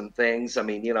circles and things. I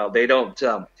mean, they don't,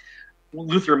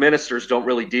 Lutheran ministers don't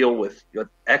really deal with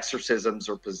exorcisms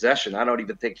or possession. I don't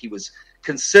even think he was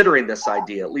considering this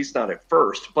idea, at least not at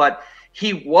first. But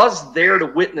he was there to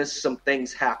witness some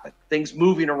things happen, things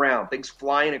moving around, things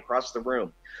flying across the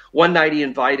room. One night he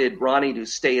invited Ronnie to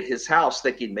stay at his house,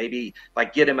 thinking maybe if I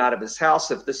get him out of his house,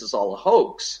 if this is all a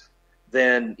hoax,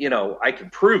 then, I can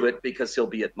prove it because he'll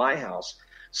be at my house.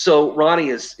 So Ronnie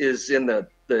is in a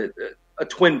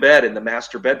twin bed in the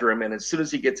master bedroom. And as soon as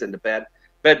he gets into bed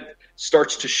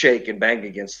starts to shake and bang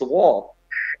against the wall.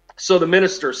 So the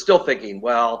minister is still thinking,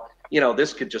 well,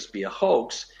 this could just be a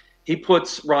hoax. He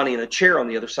puts Ronnie in a chair on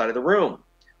the other side of the room.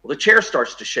 Well, the chair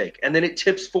starts to shake, and then it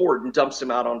tips forward and dumps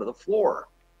him out onto the floor.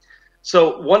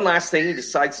 So one last thing, he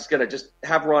decides he's going to just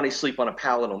have Ronnie sleep on a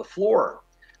pallet on the floor.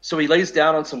 So he lays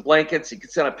down on some blankets. He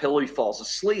gets on a pillow. He falls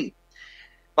asleep.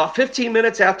 About 15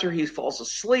 minutes after he falls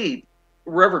asleep,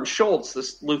 Reverend Schultz,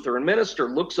 this Lutheran minister,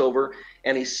 looks over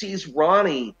and he sees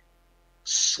Ronnie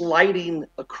sliding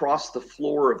across the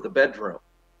floor of the bedroom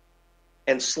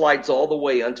and slides all the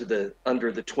way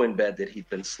under the twin bed that he'd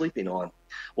been sleeping on.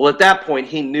 Well, at that point,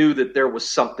 he knew that there was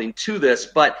something to this,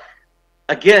 but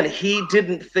again, he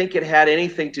didn't think it had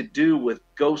anything to do with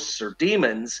ghosts or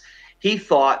demons. He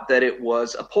thought that it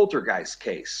was a poltergeist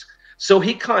case. So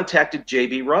he contacted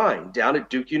J.B. Rhine down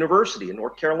at Duke University in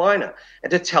North Carolina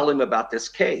and to tell him about this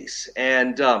case.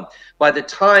 And by the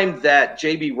time that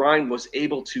J.B. Rhine was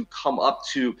able to come up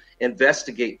to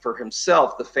investigate for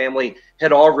himself, the family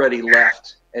had already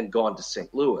left and gone to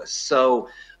St. Louis. So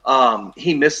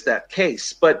he missed that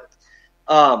case. But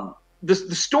the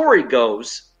story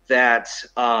goes that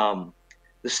the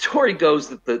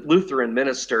Lutheran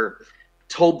minister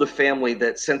told the family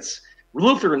that since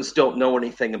Lutherans don't know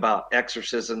anything about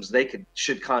exorcisms, they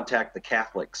should contact the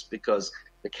Catholics because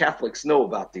the Catholics know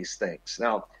about these things.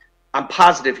 Now, I'm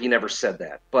positive he never said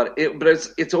that, but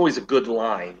it's always a good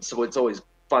line, so it's always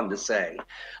fun to say.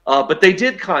 But they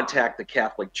did contact the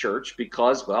Catholic Church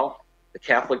because, well, the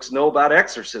Catholics know about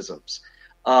exorcisms.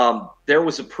 There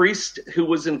was a priest who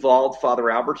was involved, Father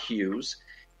Albert Hughes,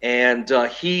 and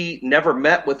he never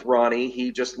met with Ronnie.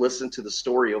 He just listened to the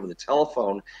story over the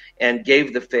telephone and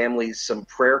gave the family some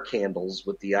prayer candles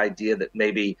with the idea that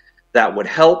maybe that would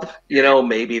help.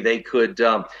 Maybe they could,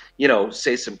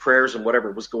 say some prayers and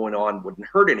whatever was going on wouldn't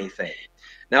hurt anything.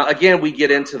 Now, again, we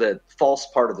get into the false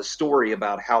part of the story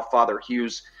about how Father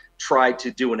Hughes tried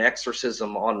to do an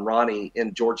exorcism on Ronnie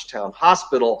in Georgetown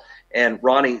Hospital, and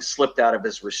Ronnie slipped out of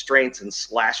his restraints and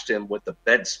slashed him with the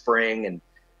bed spring and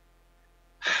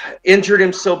injured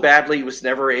him so badly he was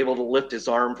never able to lift his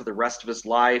arm for the rest of his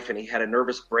life, and he had a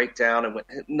nervous breakdown. And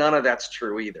none of that's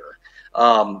true either.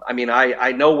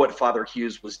 I know what Father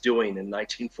Hughes was doing in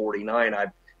 1949.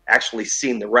 I've actually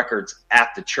seen the records at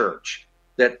the church.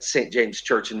 that St. James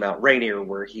Church in Mount Rainier,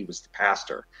 where he was the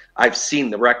pastor. I've seen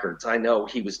the records. I know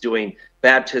he was doing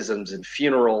baptisms and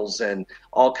funerals and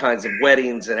all kinds of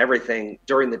weddings and everything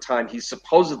during the time he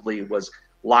supposedly was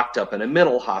locked up in a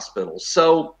mental hospital.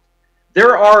 So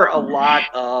there are a lot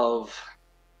of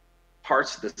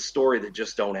parts of the story that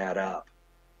just don't add up.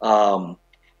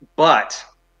 But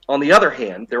on the other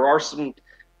hand, there are some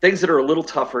things that are a little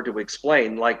tougher to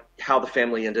explain, like how the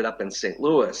family ended up in St.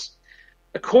 Louis.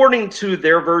 According to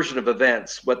their version of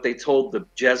events, what they told the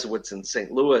Jesuits in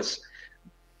St. Louis,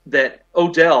 that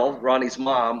Odell, Ronnie's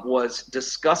mom, was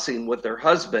discussing with her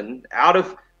husband out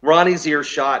of Ronnie's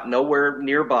earshot, nowhere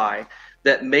nearby,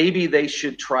 that maybe they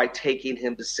should try taking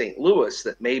him to St. Louis,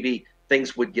 that maybe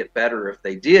things would get better if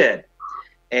they did.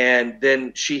 And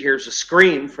then she hears a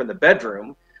scream from the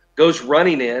bedroom, goes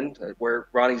running in where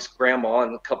Ronnie's grandma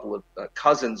and a couple of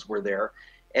cousins were there.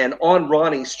 And on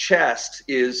Ronnie's chest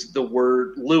is the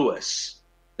word Lewis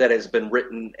that has been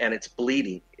written, and it's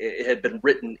bleeding. It had been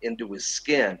written into his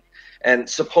skin. And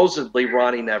supposedly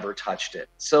Ronnie never touched it.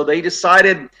 So they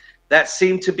decided that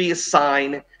seemed to be a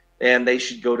sign, and they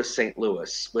should go to St.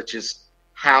 Louis, which is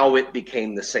how it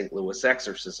became the St. Louis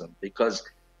exorcism, because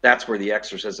that's where the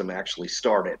exorcism actually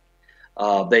started.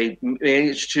 They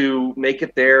managed to make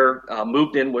it there,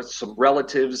 moved in with some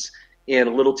relatives in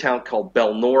a little town called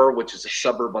Belnor, which is a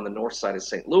suburb on the north side of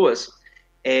St. Louis.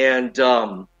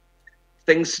 And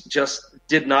things just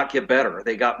did not get better.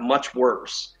 They got much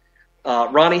worse.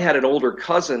 Ronnie had an older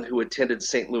cousin who attended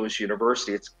St. Louis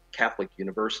University. It's a Catholic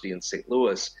university in St.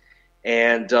 Louis.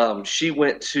 And she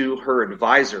went to her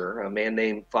advisor, a man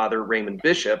named Father Raymond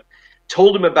Bishop,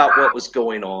 told him about what was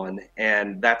going on,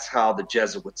 and that's how the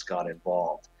Jesuits got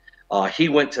involved. He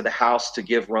went to the house to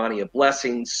give Ronnie a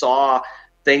blessing, saw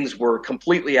things were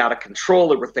completely out of control.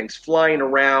 There were things flying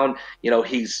around.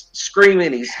 He's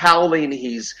screaming, he's howling,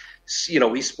 he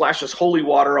splashes holy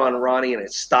water on Ronnie and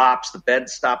it stops. The bed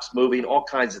stops moving, all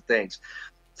kinds of things.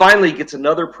 Finally, gets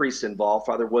another priest involved,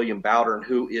 Father William Bowdern,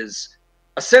 who is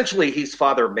essentially, he's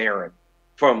Father Marin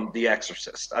from The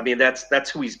Exorcist. I mean, that's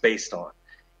who he's based on.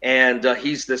 And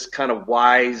he's this kind of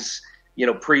wise,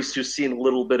 priest who's seen a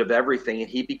little bit of everything, and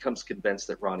he becomes convinced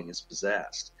that Ronnie is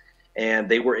possessed. And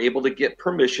they were able to get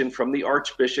permission from the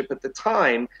archbishop at the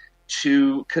time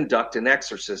to conduct an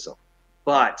exorcism.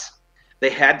 But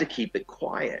they had to keep it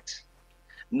quiet.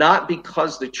 Not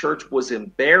because the church was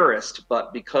embarrassed,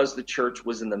 but because the church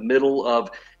was in the middle of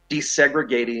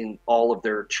desegregating all of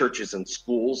their churches and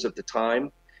schools at the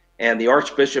time. And the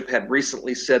archbishop had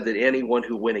recently said that anyone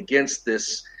who went against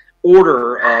this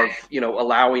order of,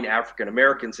 allowing African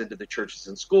Americans into the churches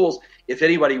and schools, if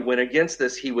anybody went against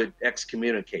this, he would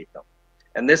excommunicate them.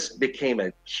 And this became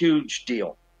a huge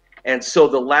deal. And so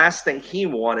the last thing he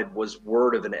wanted was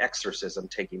word of an exorcism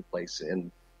taking place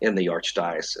in the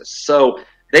archdiocese. So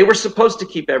they were supposed to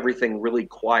keep everything really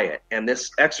quiet. And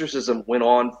this exorcism went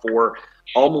on for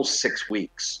almost 6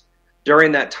 weeks.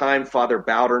 During that time, Father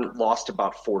Bowdern lost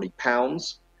about 40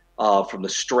 pounds from the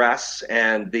stress,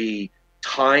 and the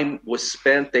time was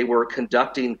spent. They were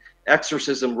conducting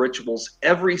exorcism rituals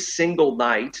every single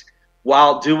night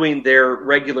while doing their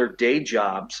regular day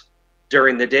jobs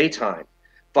during the daytime.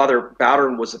 Father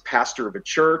Bowdern was a pastor of a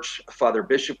church. Father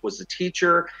Bishop was a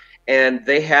teacher, and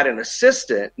they had an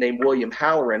assistant named William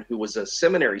Halloran, who was a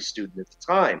seminary student at the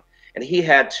time, and he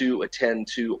had to attend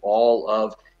to all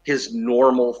of his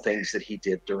normal things that he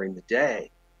did during the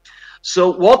day. So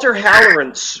Walter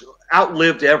Halloran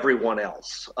outlived everyone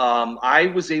else.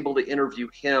 I was able to interview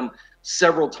him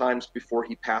several times before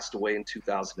he passed away in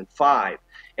 2005,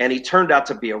 and he turned out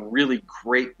to be a really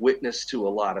great witness to a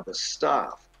lot of the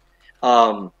stuff.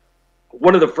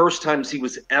 One of the first times he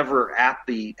was ever at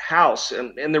the house,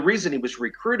 and the reason he was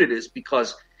recruited is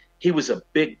because he was a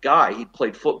big guy. He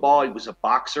played football. He was a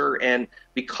boxer. And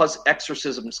because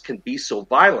exorcisms can be so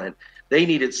violent, they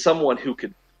needed someone who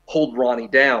could hold Ronnie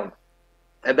down.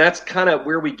 And that's kind of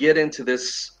where we get into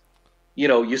this,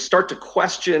 you start to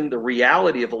question the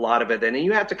reality of a lot of it. And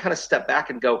you have to kind of step back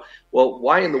and go, well,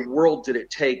 why in the world did it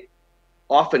take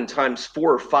oftentimes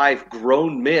 4 or 5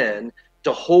 grown men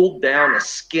to hold down a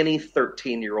skinny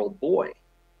 13-year-old boy?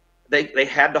 They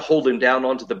had to hold him down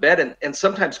onto the bed and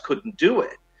sometimes couldn't do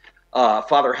it.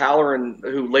 Father Halloran,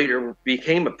 who later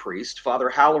became a priest, Father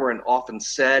Halloran often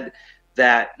said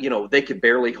that, they could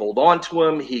barely hold on to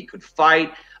him. He could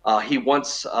fight. He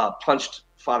once punched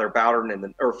Father Halloran in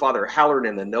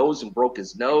the nose and broke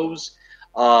his nose.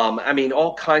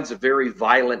 All kinds of very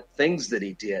violent things that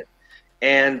he did.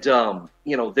 And,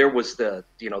 there was the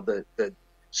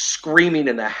screaming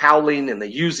and the howling and the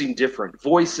using different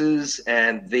voices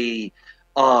and the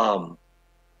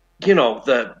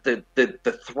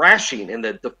the thrashing and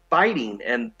the fighting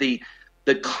and the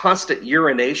constant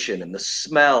urination and the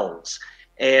smells.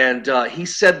 And he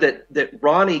said that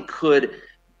Ronnie could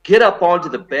get up onto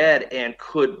the bed and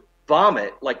could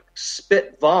vomit, like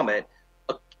spit vomit,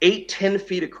 8-10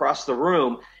 feet across the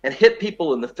room and hit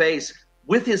people in the face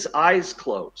with his eyes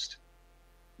closed.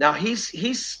 Now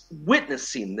he's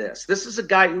witnessing this. This is a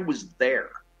guy who was there.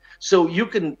 So you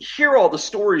can hear all the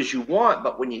stories you want,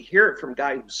 but when you hear it from a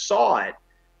guy who saw it,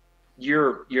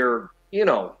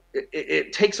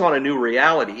 it takes on a new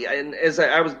reality. And as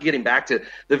I was getting back to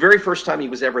the very first time he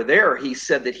was ever there, he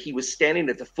said that he was standing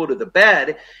at the foot of the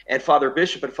bed, and Father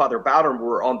Bishop and Father Bowden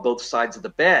were on both sides of the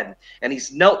bed. And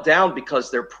he's knelt down because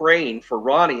they're praying for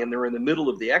Ronnie, and they're in the middle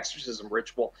of the exorcism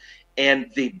ritual.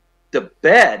 And the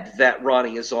bed that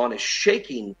Ronnie is on is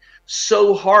shaking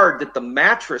so hard that the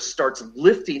mattress starts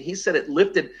lifting. He said it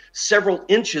lifted several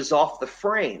inches off the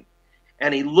frame.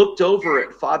 And he looked over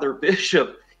at Father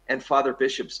Bishop, and Father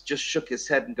Bishop just shook his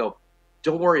head and go,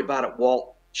 "Don't worry about it,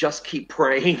 Walt. Just keep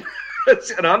praying."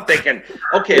 And I'm thinking,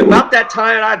 okay, about that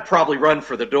time, I'd probably run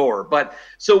for the door. But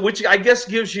so, which I guess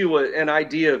gives you an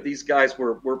idea of these guys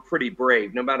were pretty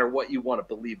brave, no matter what you want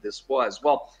to believe this was.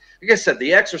 Well, like I said,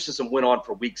 the exorcism went on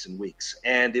for weeks and weeks,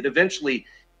 and it eventually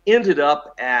ended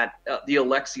up at the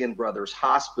Alexian Brothers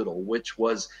Hospital, which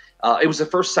was it was the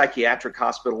first psychiatric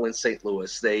hospital in St.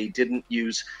 Louis. They didn't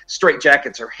use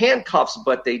straitjackets or handcuffs,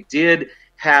 but they did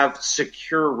have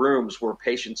secure rooms where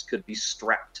patients could be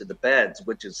strapped to the beds,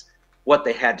 which is what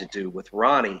they had to do with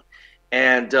Ronnie.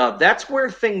 And that's where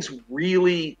things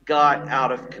really got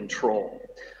out of control.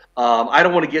 I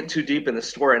don't want to get too deep in the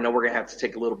story. I know we're going to have to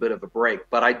take a little bit of a break,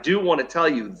 but I do want to tell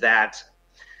you that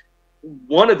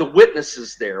one of the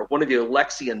witnesses there, one of the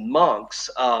Alexian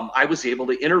monks, I was able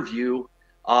to interview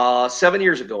 7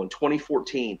 years ago in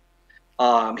 2014.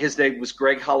 His name was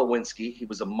Greg Holowinski. He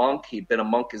was a monk. He'd been a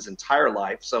monk his entire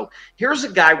life. So here's a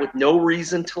guy with no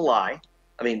reason to lie.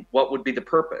 I mean, what would be the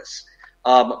purpose?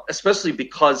 Especially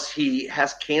because he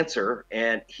has cancer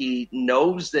and he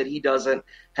knows that he doesn't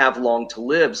have long to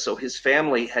live. So his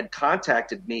family had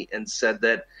contacted me and said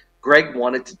that Greg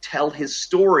wanted to tell his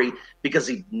story because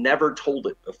he'd never told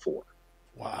it before.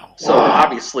 Wow. So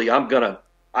obviously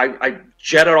I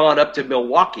jetted on up to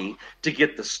Milwaukee to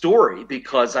get the story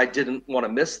because I didn't want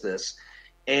to miss this.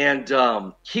 And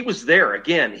he was there.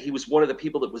 Again, he was one of the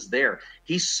people that was there.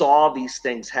 He saw these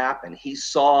things happen. He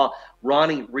saw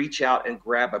Ronnie reach out and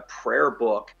grab a prayer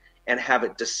book and have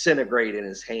it disintegrate in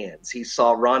his hands. He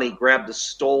saw Ronnie grab the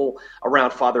stole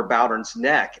around Father Bowden's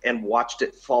neck and watched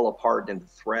it fall apart into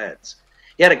threads.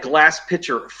 He had a glass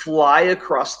pitcher fly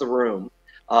across the room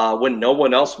when no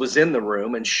one else was in the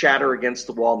room and shatter against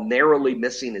the wall, narrowly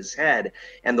missing his head.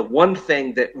 And the one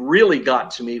thing that really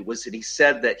got to me was that he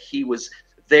said that he was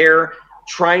there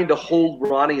trying to hold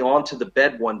Ronnie onto the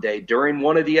bed one day during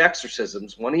one of the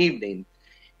exorcisms one evening,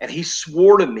 and he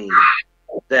swore to me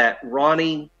that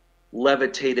Ronnie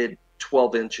levitated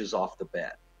 12 inches off the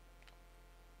bed.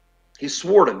 He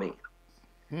swore to me.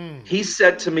 He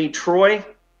said to me, "Troy,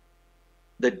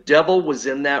 the devil was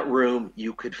in that room.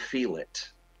 You could feel it."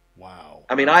 Wow.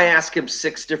 I mean, I asked him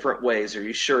 6 different ways, "Are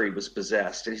you sure he was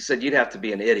possessed?" And he said, "You'd have to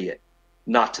be an idiot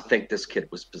not to think this kid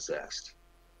was possessed."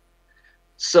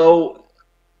 So,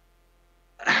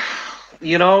 I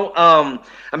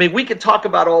mean, we could talk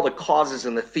about all the causes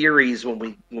and the theories when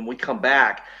we come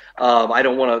back. I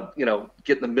don't want to,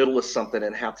 get in the middle of something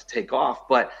and have to take off.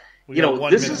 But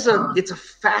it's a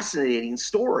fascinating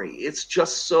story. It's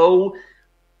just so.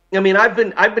 I mean, I've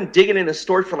been digging in this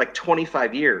story for like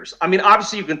 25 years. I mean,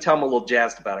 obviously you can tell I'm a little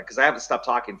jazzed about it because I haven't stopped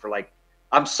talking for like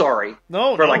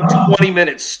 20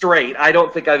 minutes straight. I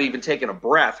don't think I've even taken a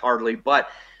breath hardly, but.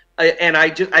 And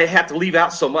I have to leave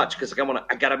out so much because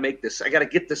I got to make this. I got to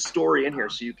get this story in here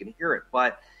so you can hear it.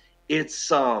 But it's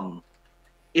one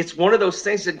of those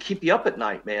things that can keep you up at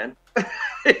night, man.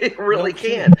 It really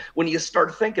can when you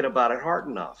start thinking about it hard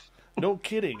enough. No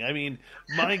kidding. I mean,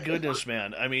 my goodness,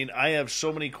 man. I mean, I have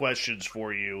so many questions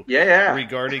for you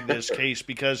regarding this case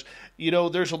because,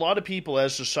 there's a lot of people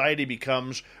as society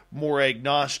becomes more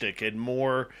agnostic and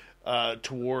more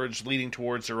leading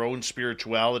towards their own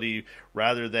spirituality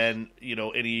rather than,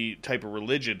 any type of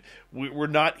religion. We're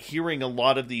not hearing a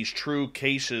lot of these true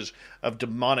cases of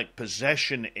demonic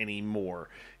possession anymore.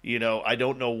 I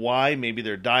don't know why. Maybe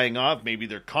they're dying off. Maybe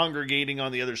they're congregating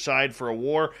on the other side for a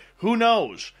war. Who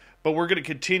knows? But we're going to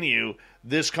continue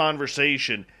this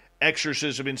conversation.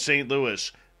 Exorcism in St.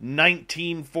 Louis,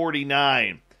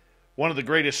 1949. One of the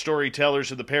greatest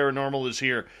storytellers of the paranormal is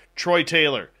here. Troy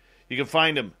Taylor. You can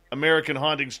find him.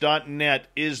 AmericanHauntings.net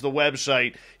is the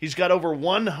website. He's got over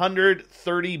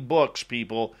 130 books,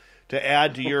 people, to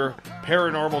add to your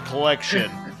paranormal collection.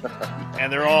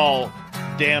 And they're all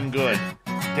damn good.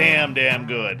 Damn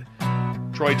good.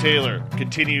 Troy Taylor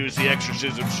continues the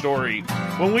exorcism story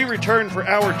when we return for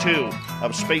hour 2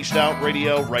 of Spaced Out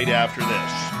Radio right after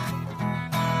this.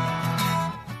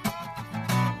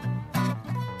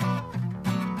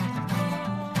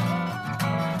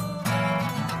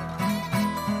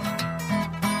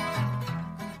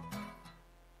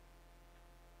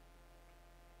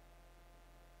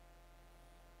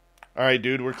 All right,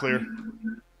 dude, we're clear.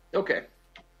 Okay,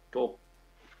 cool.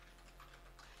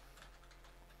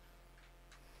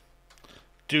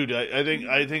 Dude, I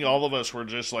think all of us were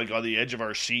just like on the edge of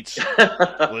our seats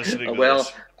listening to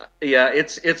this. Yeah,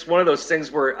 it's one of those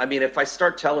things where, I mean, if I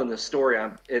start telling the story,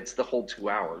 it's the whole 2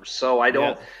 hours. So I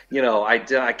don't,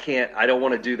 I can't, I don't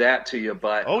want to do that to you.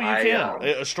 But you can.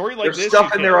 A story like there's this,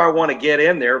 stuff in there I want to get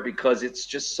in there because it's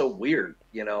just so weird,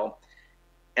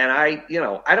 And I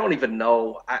don't even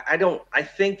know. I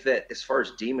think that as far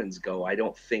as demons go, I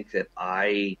think that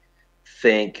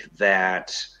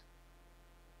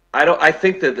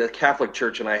the Catholic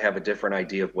Church and I have a different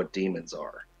idea of what demons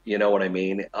are. You know what I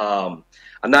mean? I'm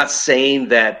not saying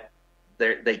that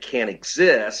they can't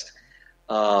exist.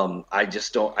 I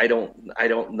just don't. I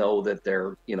don't know that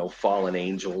they're fallen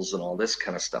angels and all this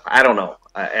kind of stuff. I don't know.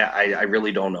 I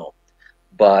really don't know.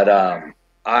 But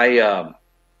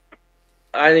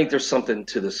I think there's something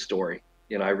to this story.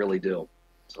 I really do.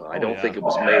 So I don't think it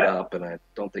was made up, and I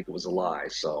don't think it was a lie.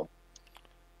 So.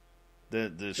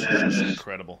 This is just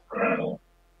incredible.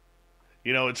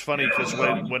 It's funny because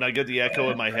when I get the echo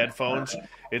in my headphones,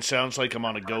 it sounds like I'm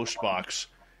on a ghost box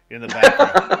in the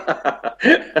background.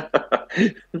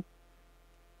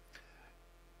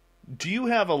 Do you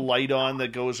have a light on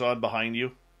that goes on behind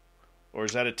you? Or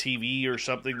is that a TV or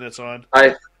something that's on?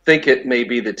 I think it may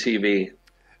be the TV.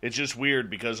 It's just weird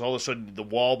because all of a sudden the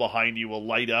wall behind you will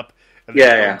light up. And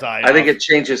then it'll die I think it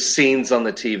changes scenes on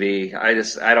the TV. I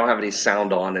don't have any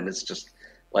sound on, and it's just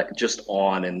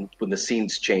on. And when the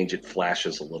scenes change, it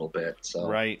flashes a little bit. So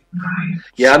right.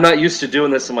 Yeah, I'm not used to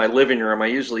doing this in my living room. I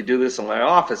usually do this in my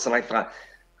office, and I thought,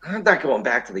 I'm not going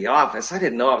back to the office. I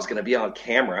didn't know I was going to be on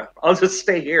camera. I'll just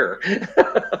stay here. Hey,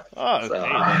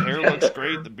 the hair looks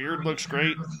great. The beard looks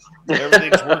great.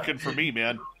 Everything's working for me,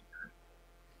 man.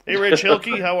 Hey, Rich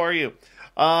Hilke, how are you?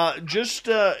 Just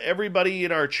everybody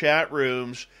in our chat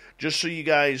rooms, just so you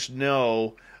guys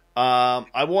know,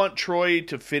 I want Troy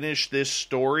to finish this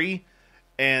story,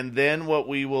 and then what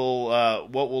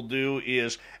we'll do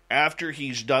is after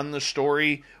he's done the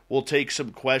story, we'll take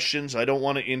some questions. I don't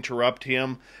want to interrupt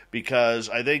him because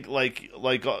I think like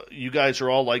you guys are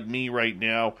all like me right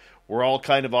now. We're all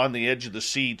kind of on the edge of the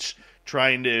seats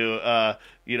trying to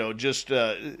just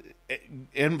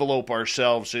envelope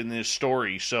ourselves in this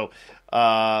story. So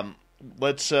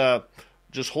let's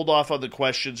just hold off on the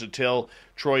questions until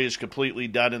Troy is completely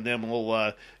done, and then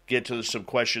we'll get to some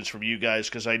questions from you guys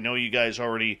because I know you guys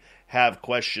already have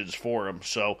questions for him.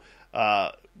 So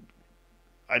I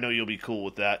know you'll be cool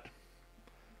with that.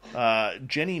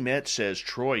 Jenny Met says,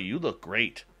 Troy, you look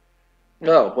great.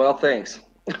 Oh, well, thanks.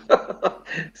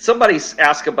 Somebody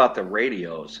asked about the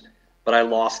radios, but I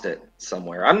lost it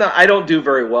somewhere. I don't do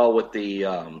very well with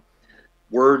the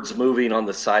words moving on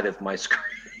the side of my screen.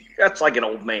 That's like an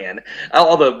old man.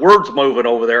 All the words moving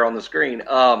over there on the screen.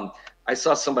 I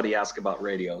saw somebody ask about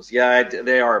radios. Yeah,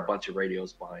 they are a bunch of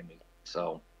radios behind me.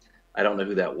 So I don't know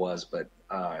who that was, but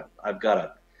I've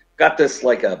got this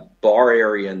like a bar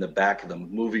area in the back of the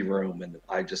movie room, and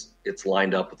it's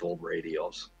lined up with old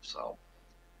radios. So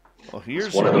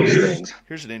here's one of those things.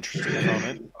 Here's an interesting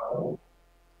comment.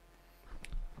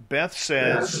 Beth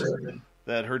says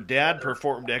that her dad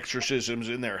performed exorcisms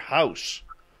in their house.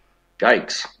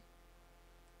 Yikes.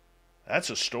 That's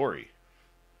a story.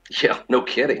 Yeah, no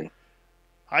kidding.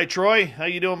 Hi, Troy. How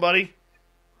you doing, buddy?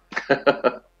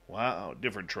 Wow,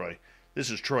 different Troy. This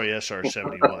is Troy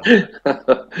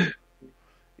SR71.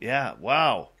 Yeah,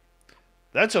 wow.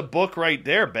 That's a book right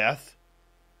there, Beth.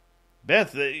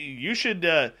 Beth, you should,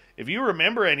 if you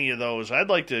remember any of those, I'd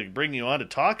like to bring you on to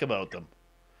talk about them.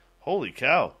 Holy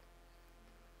cow.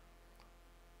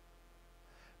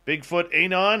 Bigfoot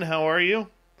Anon, how are you?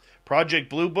 Project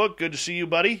Blue Book, good to see you,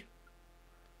 buddy.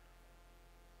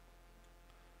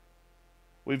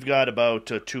 We've got about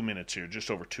 2 minutes here,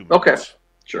 just over 2 minutes. Okay,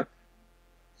 sure.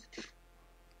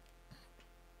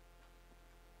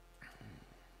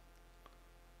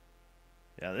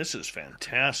 Yeah, this is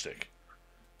fantastic.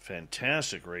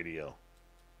 Fantastic radio.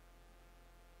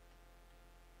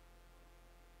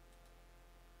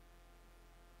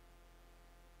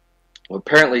 Well,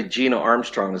 apparently Gina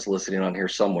Armstrong is listening on here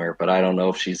somewhere, but I don't know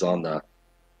if she's in the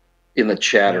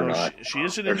chat or not. She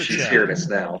isn't or in the she's chat. Hearing us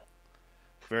now.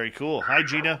 Very cool. Hi,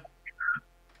 Gina.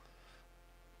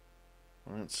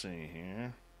 Let's see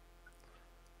here.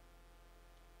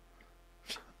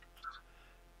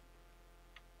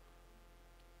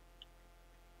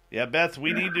 Yeah, Beth,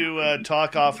 we need to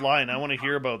talk offline. I want to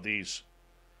hear about these.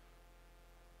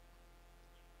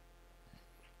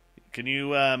 Can you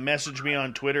message me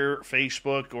on Twitter,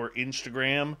 Facebook, or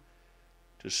Instagram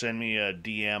to send me a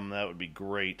DM? That would be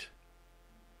great.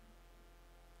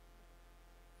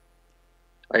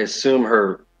 I assume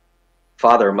her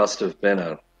father must have been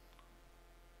a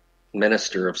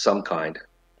minister of some kind.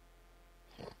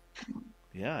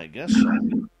 Yeah, I guess so.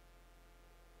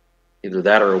 Either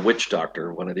that or a witch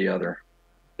doctor, one or the other.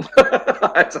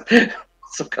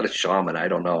 Some kind of shaman, I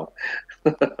don't know.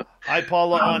 Hi,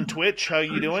 Paula on Twitch. How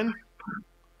you doing?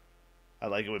 I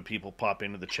like it when people pop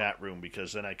into the chat room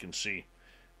because then I can see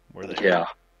where they are.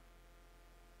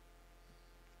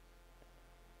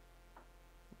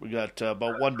 We got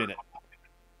about 1 minute.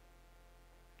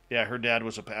 Yeah, her dad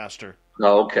was a pastor.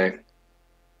 Oh, okay.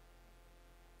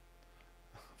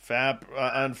 Fab.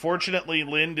 Unfortunately,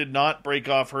 Lynn did not break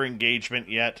off her engagement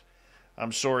yet.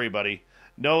 I'm sorry, buddy.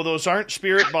 No, those aren't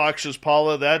spirit boxes,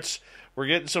 Paula. We're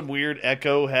getting some weird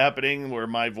echo happening where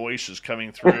my voice is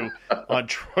coming through on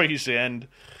Troy's end.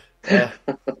 You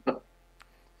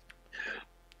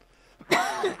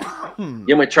want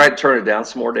me to try to turn it down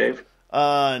some more, Dave?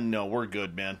 No, we're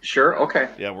good, man. Sure? Okay.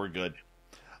 Yeah, we're good.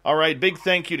 All right, big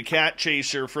thank you to Cat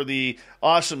Chaser for the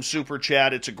awesome super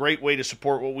chat. It's a great way to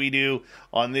support what we do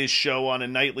on this show on a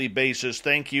nightly basis.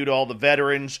 Thank you to all the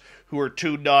veterans who are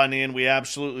tuned on in. We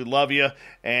absolutely love you,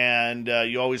 and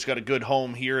you always got a good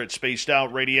home here at Spaced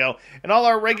Out Radio. And all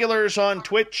our regulars on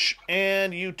Twitch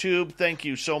and YouTube, thank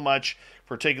you so much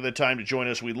for taking the time to join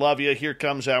us. We love you. Here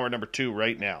comes hour number 2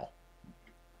 right now.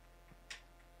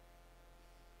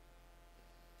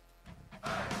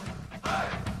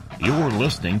 You're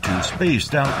listening to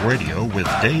Spaced Out Radio with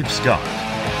Dave Scott.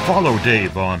 Follow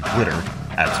Dave on Twitter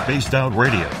at Spaced Out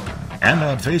Radio and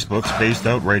on Facebook, Spaced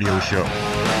Out Radio Show.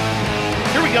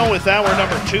 Here we go with hour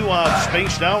number 2 of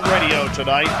Spaced Out Radio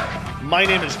tonight. My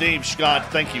name is Dave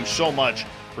Scott. Thank you so much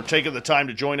for taking the time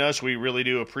to join us. We really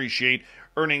do appreciate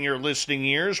earning your listening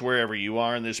ears wherever you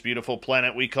are in this beautiful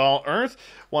planet we call Earth.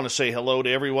 Want to say hello to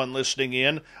everyone listening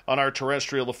in on our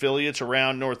terrestrial affiliates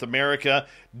around North America,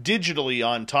 digitally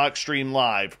on TalkStream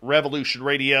Live, Revolution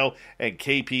Radio, and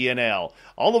KPNL.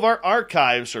 All of our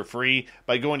archives are free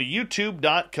by going to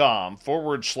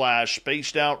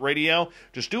youtube.com/Spaced Out Radio.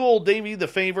 Just do old Davey the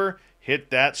favor, hit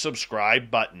that subscribe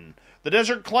button. The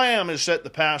Desert Clam is set the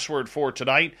password for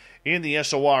tonight in the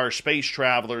SOR Space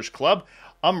Travelers Club.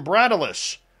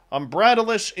 Umbradalus.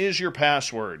 Umbradalus is your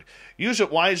password. Use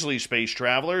it wisely, Space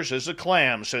Travelers, as the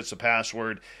Clam sets the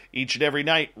password each and every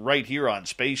night right here on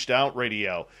Spaced Out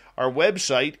Radio. Our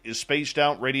website is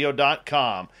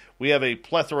spacedoutradio.com. We have a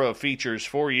plethora of features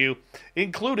for you,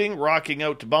 including rocking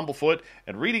out to Bumblefoot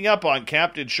and reading up on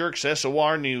Captain Shirk's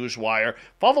SOR Newswire.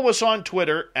 Follow us on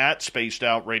Twitter at Spaced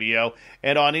Out Radio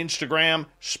and on Instagram,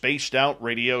 Spaced Out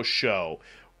Radio Show.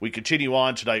 We continue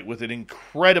on tonight with an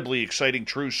incredibly exciting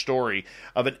true story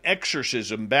of an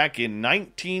exorcism back in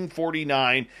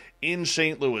 1949 in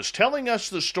St. Louis. Telling us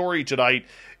the story tonight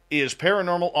is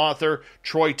paranormal author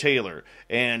Troy Taylor.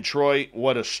 And Troy,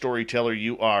 what a storyteller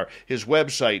you are. His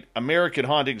website,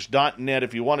 AmericanHauntings.net,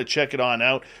 if you want to check it on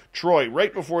out. Troy,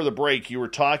 right before the break, you were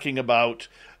talking about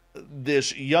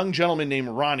this young gentleman named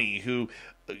Ronnie who...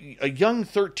 a young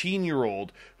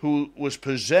 13-year-old who was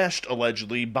possessed,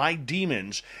 allegedly, by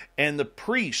demons, and the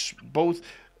priests, both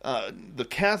the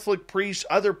Catholic priests,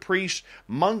 other priests,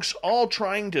 monks, all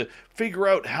trying to figure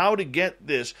out how to get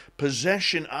this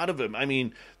possession out of him. I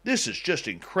mean, this is just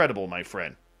incredible, my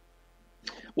friend.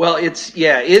 Well, it's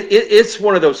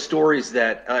one of those stories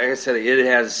that, like I said, it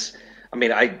has,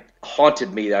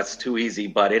 haunted me, that's too easy,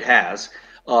 but it has.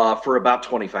 For about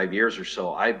 25 years or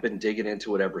so. I've been digging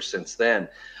into it ever since then.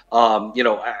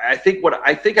 I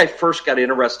think I first got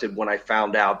interested when I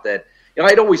found out that,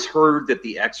 I'd always heard that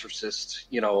The Exorcist,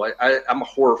 I'm a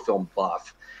horror film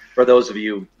buff. For those of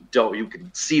you you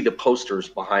can see the posters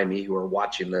behind me who are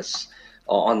watching this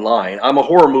online. I'm a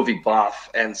horror movie buff,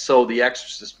 and so The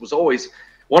Exorcist was always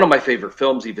one of my favorite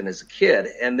films, even as a kid.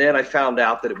 And then I found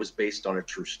out that it was based on a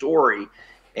true story,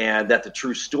 and that the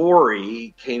true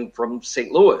story came from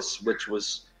St. Louis, which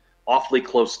was awfully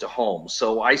close to home.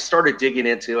 So I started digging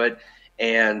into it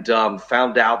and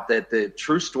found out that the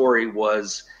true story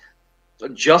was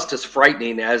just as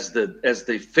frightening as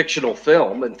the fictional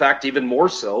film. In fact, even more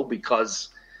so, because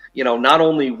not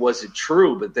only was it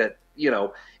true, but that,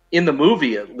 in the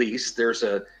movie, at least, there's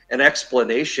an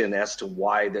explanation as to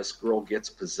why this girl gets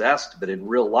possessed. But in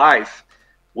real life,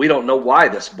 we don't know why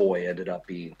this boy ended up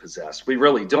being possessed. We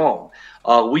really don't.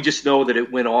 We just know that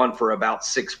it went on for about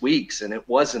 6 weeks, and it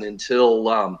wasn't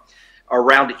until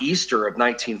around Easter of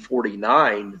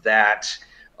 1949 that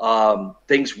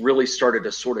things really started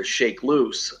to sort of shake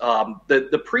loose.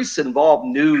 The priests involved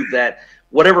knew that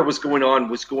whatever was going on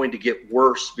was going to get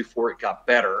worse before it got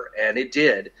better, and it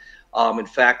did. In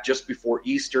fact, just before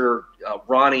Easter,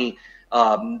 Ronnie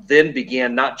then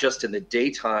began, not just in the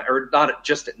daytime, or not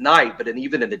just at night, but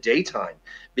even in the daytime,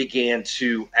 began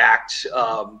to act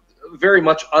very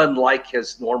much unlike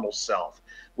his normal self,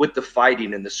 with the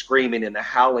fighting and the screaming and the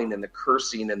howling and the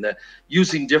cursing and the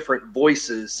using different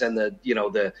voices and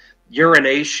the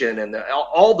urination and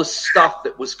all the stuff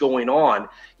that was going on,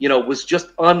 was just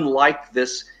unlike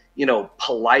this,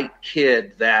 polite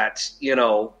kid that,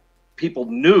 people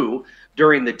knew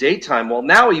during the daytime. Well,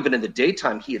 now even in the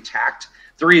daytime, he attacked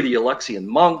 3 of the Alexian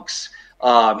monks.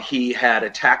 He had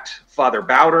attacked Father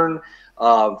Bowdern,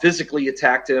 physically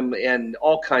attacked him, and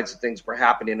all kinds of things were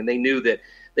happening. And they knew that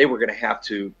they were going to have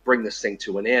to bring this thing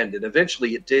to an end. And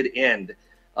eventually it did end.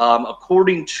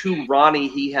 According to Ronnie,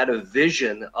 he had a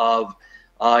vision of,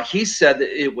 he said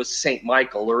that it was St.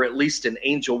 Michael, or at least an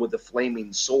angel with a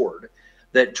flaming sword,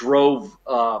 that drove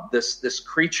this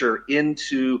creature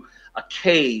into a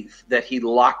cave that he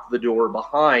locked the door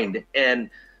behind. And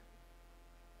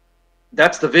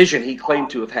that's the vision he claimed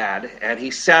to have had. And he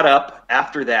sat up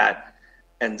after that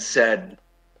and said,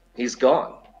 he's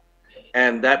gone.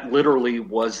 And that literally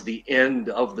was the end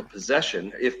of the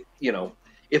possession, if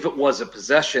it was a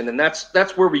possession. And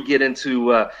that's where we get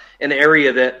into an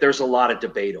area that there's a lot of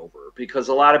debate over, because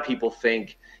a lot of people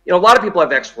think, a lot of people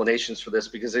have explanations for this,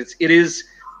 because it is,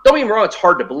 don't get me wrong, it's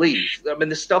hard to believe. I mean,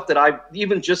 the stuff that I've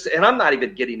even and I'm not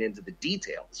even getting into the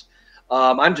details.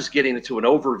 I'm just getting into an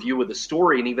overview of the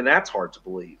story, and even that's hard to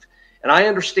believe. And I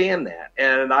understand that.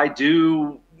 And I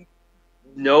do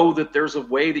know that there's a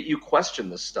way that you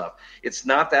question this stuff. It's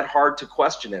not that hard to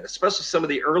question it, especially some of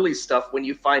the early stuff when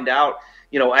you find out,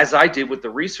 as I did with the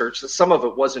research, that some of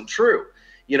it wasn't true.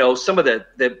 Some of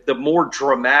the more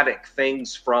dramatic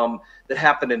things that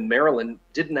happened in Maryland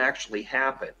didn't actually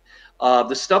happen.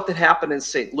 The stuff that happened in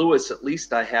St. Louis, at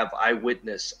least I have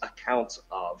eyewitness accounts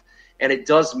of, and it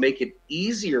does make it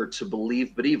easier to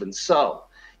believe. But even so,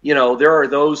 there are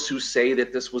those who say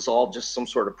that this was all just some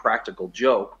sort of practical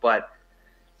joke. But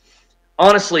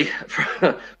honestly,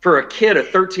 for a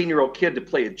 13-year-old kid to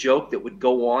play a joke that would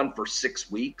go on for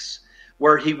 6 weeks,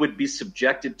 where he would be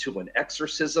subjected to an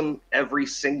exorcism every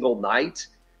single night,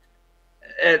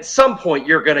 at some point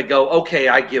you're going to go, okay,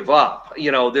 I give up.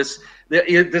 This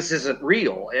isn't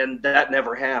real. And that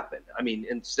never happened. I mean,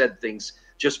 instead things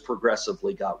just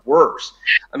progressively got worse.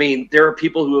 I mean, there are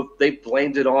people they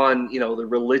blamed it on, the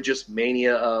religious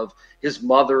mania of his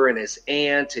mother and his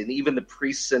aunt, and even the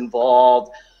priests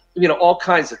involved, all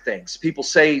kinds of things. People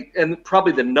say, and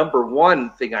probably the number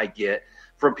one thing I get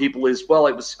from people is, well,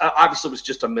 it was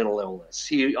just a mental illness.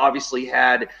 He obviously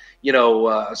had,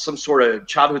 some sort of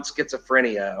childhood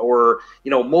schizophrenia, or,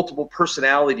 multiple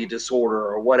personality disorder,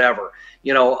 or whatever,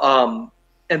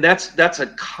 and that's a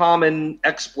common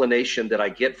explanation that I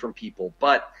get from people.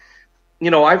 But,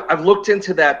 I've looked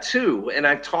into that too. And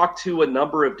I've talked to a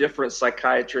number of different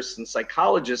psychiatrists and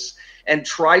psychologists and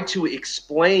tried to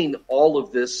explain all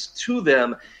of this to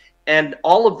them. And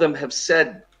all of them have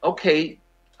said, okay,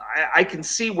 I can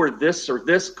see where this or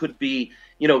this could be,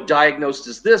 diagnosed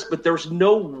as this, but there's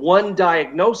no one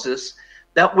diagnosis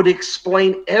that would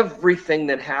explain everything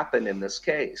that happened in this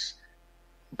case.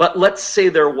 But let's say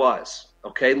there was,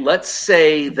 okay? Let's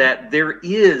say that there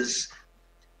is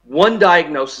one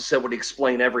diagnosis that would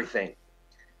explain everything.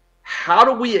 How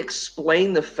do we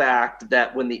explain the fact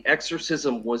that when the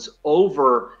exorcism was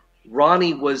over,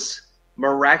 Ronnie was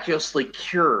miraculously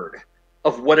cured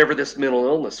of whatever this mental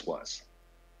illness was?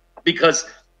 Because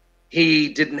he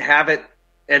didn't have it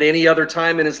at any other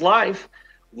time in his life.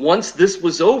 Once this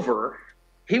was over,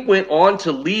 he went on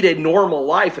to lead a normal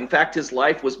life. In fact, his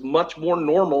life was much more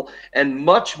normal and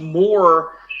much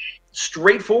more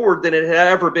straightforward than it had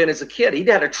ever been as a kid. He'd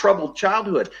had a troubled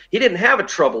childhood. He didn't have a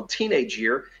troubled teenage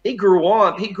year. He grew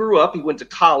up, he went to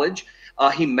college.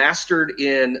 He mastered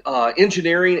in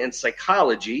engineering and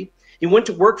psychology. He went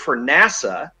to work for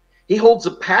NASA. He holds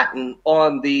a patent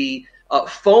on the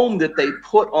foam that they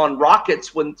put on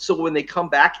rockets when they come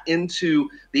back into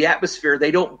the atmosphere,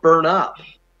 they don't burn up.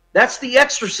 That's the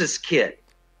Exorcist kid.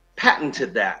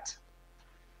 Patented that.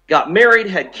 Got married,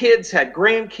 had kids, had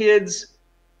grandkids.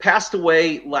 passed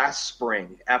away last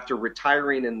spring after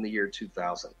retiring in the year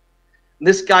 2000. And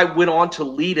this guy went on to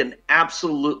lead an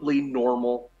absolutely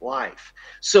normal life.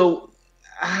 So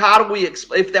how do we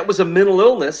explain, if that was a mental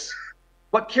illness,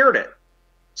 what cured it?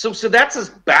 So that's as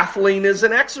baffling as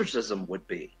an exorcism would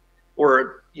be,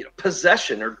 or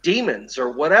possession or demons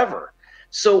or whatever.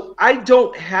 So I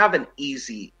don't have an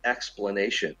easy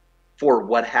explanation for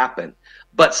what happened,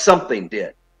 but something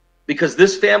did. Because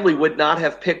this family would not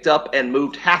have picked up and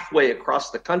moved halfway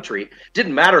across the country.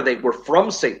 Didn't matter, they were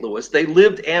from St. Louis. They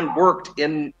lived and worked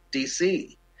in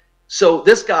D.C. So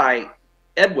this guy,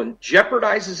 Edwin,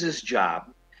 jeopardizes his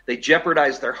job. They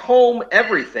jeopardize their home,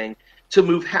 everything, to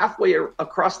move halfway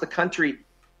across the country,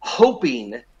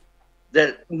 hoping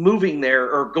that moving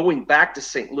there or going back to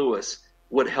St. Louis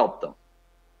would help them.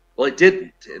 Well, it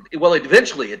didn't. Well,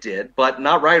 eventually it did, but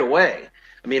not right away.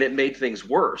 I mean, it made things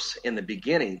worse in the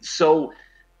beginning. So,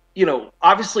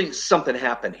 obviously something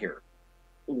happened here.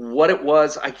 What it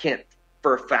was, I can't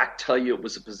for a fact tell you it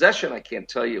was a possession. I can't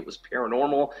tell you it was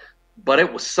paranormal, but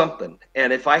it was something.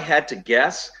 And if I had to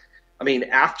guess, I mean,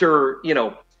 after,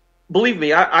 believe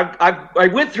me, I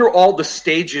went through all the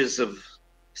stages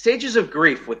of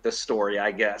grief with this story,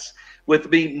 I guess,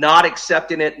 with me not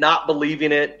accepting it, not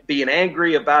believing it, being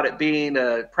angry about it being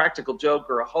a practical joke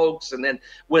or a hoax, and then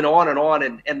went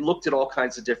on and looked at all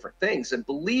kinds of different things. And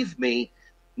believe me,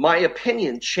 my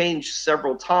opinion changed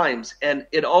several times, and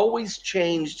it always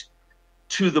changed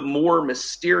to the more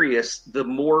mysterious, the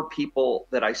more people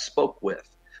that I spoke with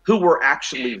who were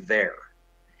actually there.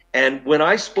 And when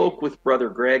I spoke with Brother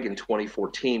Greg in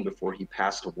 2014 before he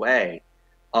passed away,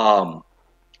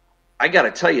 I got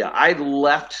to tell you, I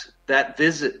left that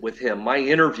visit with him, my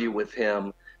interview with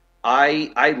him,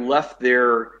 I left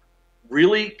there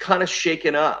really kind of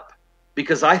shaken up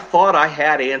because I thought I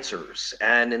had answers.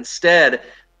 And instead,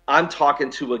 I'm talking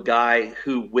to a guy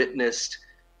who witnessed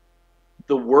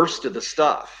the worst of the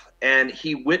stuff. And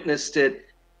he witnessed it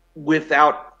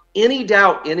without any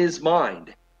doubt in his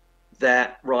mind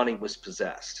that Ronnie was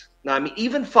possessed. Now, I mean,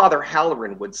 even Father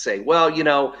Halloran would say, well,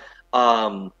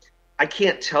 I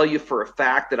can't tell you for a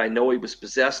fact that I know he was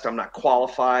possessed. I'm not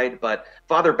qualified, but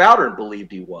Father Bowdern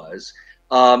believed he was.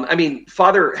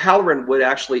 Father Halloran would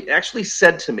actually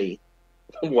said to me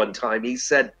one time, he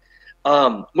said,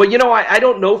 I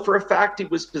don't know for a fact he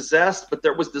was possessed, but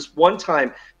there was this one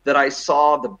time that I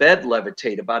saw the bed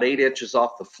levitate about 8 inches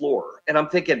off the floor. And I'm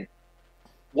thinking,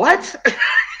 what?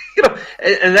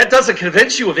 And that doesn't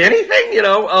convince you of anything,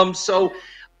 So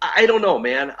I don't know,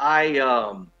 man.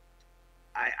 I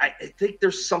think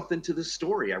there's something to this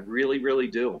story. I really, really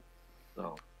do.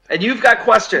 So, and you've got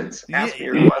questions. Ask me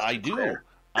your questions.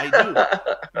 I do.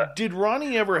 Did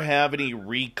Ronnie ever have any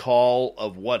recall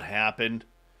of what happened,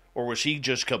 or was he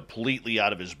just completely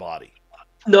out of his body?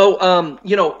 No.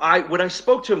 When I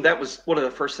spoke to him, that was one of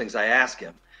the first things I asked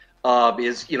him. What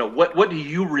do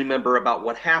you remember about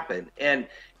what happened? And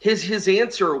his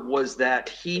answer was that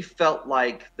he felt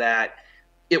like that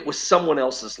it was someone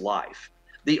else's life.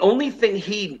 The only thing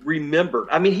he remembered,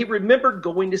 he remembered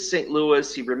going to St.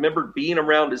 Louis, he remembered being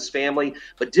around his family,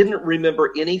 but didn't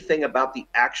remember anything about the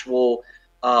actual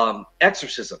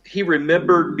exorcism. He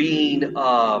remembered being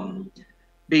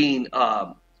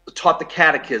taught the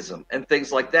catechism and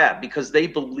things like that because they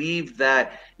believed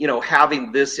that,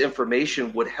 having this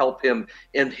information would help him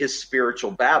in his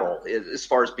spiritual battle as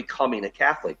far as becoming a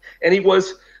Catholic. And he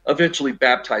was eventually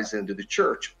baptized into the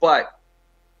church. But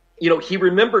he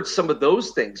remembered some of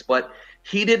those things, but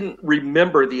he didn't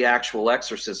remember the actual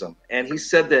exorcism. And he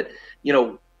said that,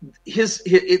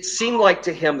 it seemed like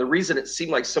to him, the reason it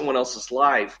seemed like someone else's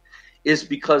life is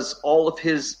because all of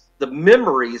the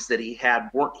memories that he had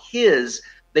weren't his,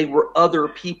 they were other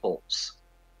people's.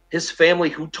 His family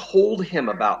who told him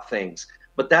about things,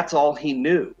 but that's all he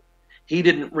knew. He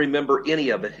didn't remember any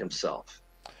of it himself.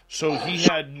 So he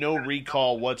had no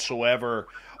recall whatsoever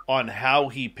on how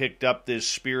he picked up this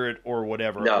spirit or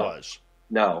whatever it was.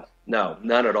 No,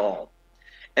 none at all.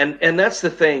 And that's the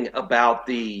thing about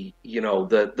the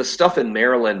stuff in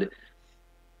Maryland,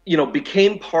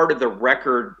 became part of the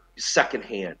record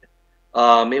secondhand.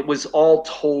 It was all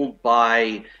told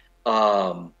by,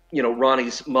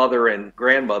 Ronnie's mother and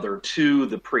grandmother to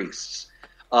the priests.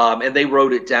 And they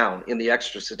wrote it down in the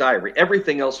Exorcist diary.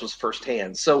 Everything else was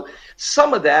firsthand. So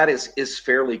some of that is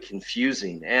fairly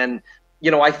confusing. And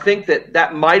I think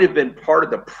that might have been part of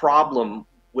the problem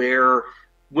where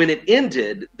when it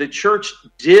ended, the church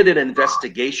did an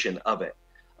investigation of it.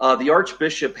 The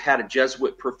Archbishop had a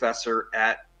Jesuit professor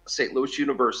at St. Louis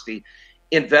University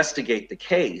investigate the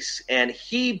case, and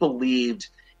he believed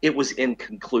it was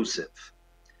inconclusive.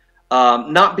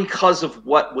 not because of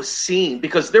what was seen,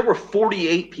 because there were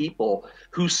 48 people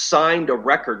who signed a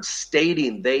record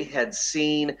stating they had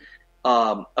seen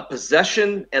a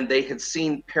possession and they had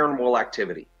seen paranormal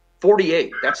activity.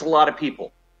 48, that's a lot of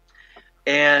people.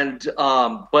 And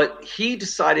but he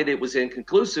decided it was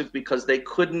inconclusive because they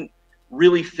couldn't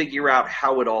really figure out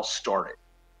how it all started.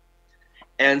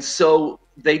 And so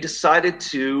they decided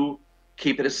to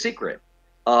keep it a secret.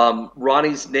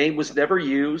 Ronnie's name was never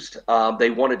used. They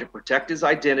wanted to protect his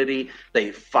identity.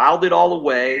 They filed it all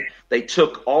away. They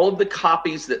took all of the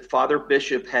copies that Father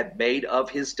Bishop had made of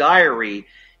his diary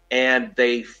and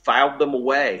they filed them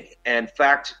away. In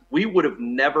fact, we would have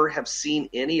never have seen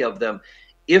any of them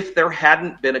if there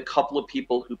hadn't been a couple of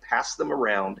people who passed them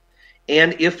around,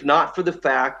 and if not for the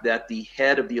fact that the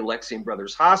head of the Alexian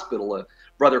Brothers Hospital,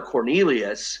 Brother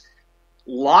Cornelius,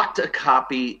 locked a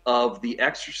copy of the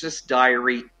exorcist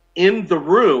diary in the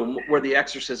room where the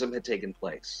exorcism had taken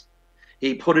place.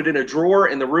 He put it in a drawer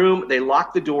in the room, they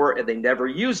locked the door, and they never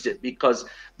used it because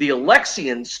the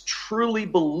Alexians truly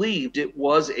believed it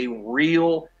was a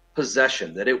real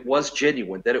possession, that it was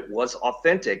genuine, that it was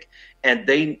authentic, and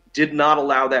they did not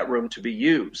allow that room to be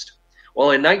used.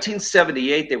 Well, in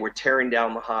 1978, they were tearing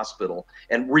down the hospital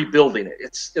and rebuilding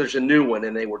it. There's a new one,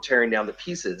 and they were tearing down the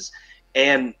pieces.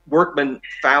 And workmen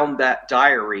found that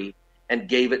diary and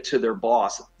gave it to their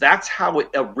boss. That's how it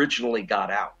originally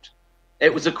got out.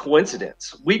 It was a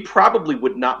coincidence. We probably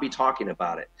would not be talking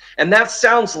about it. And that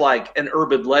sounds like an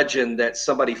urban legend that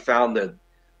somebody found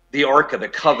the Ark of the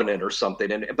Covenant or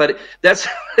something. But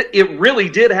it really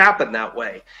did happen that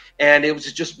way. And it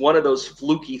was just one of those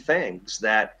fluky things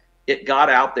that it got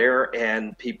out there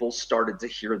and people started to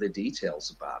hear the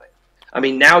details about it. I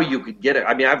mean, now you could get it.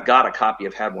 I mean, I've got a copy.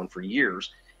 I've had one for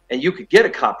years. And you could get a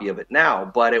copy of it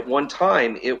now. But at one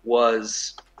time, it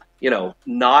was,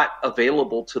 not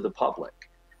available to the public.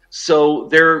 So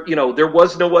there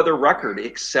was no other record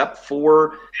except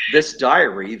for this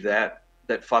diary that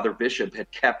Father Bishop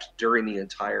had kept during the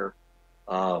entire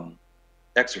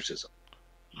exorcism.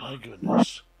 My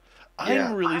goodness. Yeah.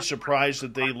 I'm really surprised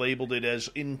that they labeled it as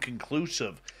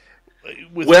inconclusive.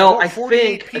 I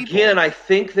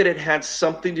think that it had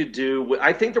something to do with,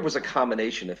 I think there was a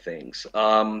combination of things.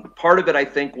 Part of it, I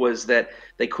think, was that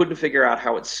they couldn't figure out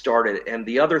how it started. And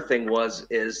the other thing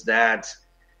is that,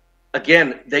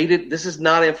 again, this is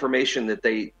not information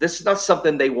this is not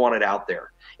something they wanted out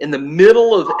there. In the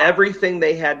middle of everything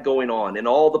they had going on and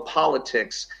all the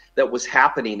politics that was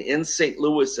happening in St.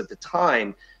 Louis at the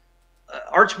time,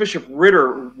 Archbishop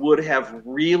Ritter would have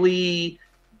really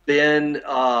been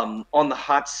on the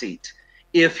hot seat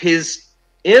if his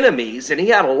enemies, and he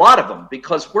had a lot of them,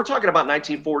 because we're talking about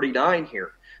 1949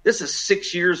 here. This is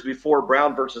 6 years before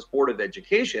Brown versus Board of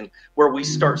Education, where we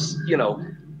start,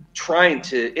 trying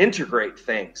to integrate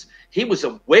things. He was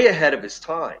way ahead of his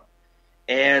time.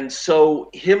 And so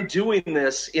him doing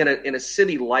this in a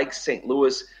city like St.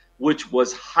 Louis, which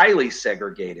was highly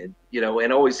segregated,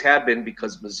 and always had been,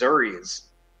 because Missouri is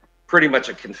pretty much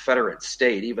a Confederate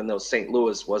state, even though St.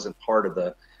 Louis wasn't part of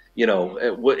the,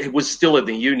 it was still in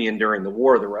the Union during the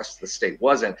war. The rest of the state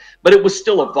wasn't. But it was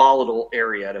still a volatile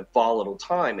area at a volatile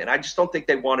time. And I just don't think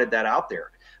they wanted that out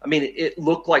there. I mean, it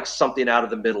looked like something out of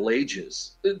the Middle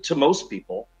Ages to most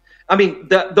people. I mean,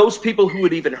 those people who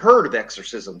had even heard of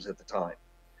exorcisms at the time.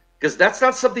 Because that's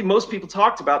not something most people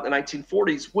talked about in the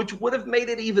 1940s, which would have made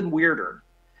it even weirder.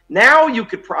 Now you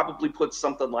could probably put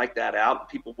something like that out.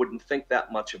 People wouldn't think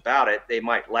that much about it. They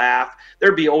might laugh.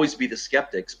 There'd always be the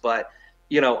skeptics. But,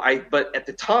 but at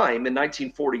the time in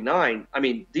 1949, I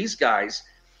mean, these guys,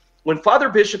 when Father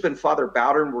Bishop and Father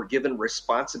Bowden were given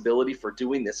responsibility for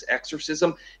doing this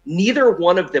exorcism, neither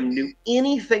one of them knew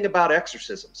anything about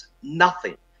exorcisms.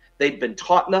 Nothing. They'd been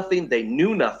taught nothing. They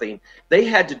knew nothing. They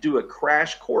had to do a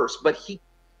crash course. But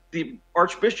the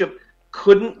Archbishop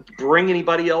couldn't bring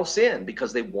anybody else in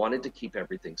because they wanted to keep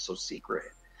everything so secret.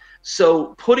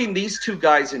 So putting these two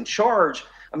guys in charge,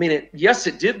 I mean, yes,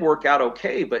 it did work out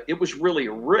okay, but it was really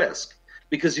a risk,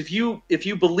 because if you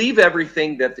believe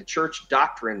everything that the church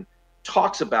doctrine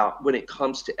talks about when it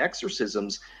comes to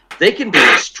exorcisms, they can be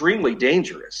extremely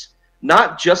dangerous,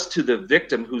 not just to the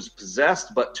victim who's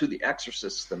possessed, but to the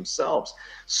exorcists themselves.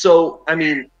 So, I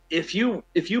mean, if you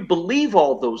believe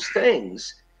all those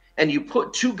things, and you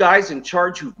put two guys in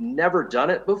charge who've never done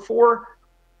it before,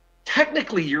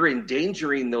 technically you're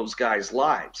endangering those guys'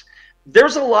 lives.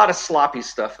 There's a lot of sloppy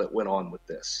stuff that went on with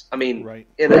this. I mean, right.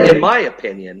 in my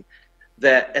opinion,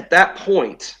 that at that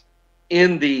point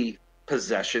in the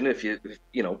possession,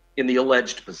 in the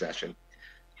alleged possession,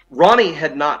 Ronnie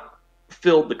had not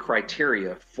filled the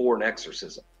criteria for an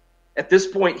exorcism. At this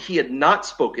point, he had not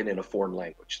spoken in a foreign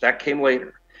language. That came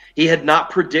later. He had not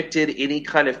predicted any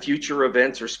kind of future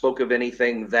events or spoke of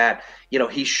anything that,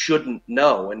 he shouldn't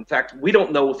know. In fact, we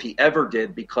don't know if he ever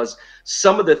did, because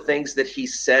some of the things that he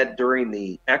said during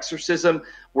the exorcism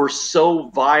were so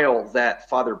vile that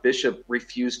Father Bishop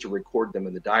refused to record them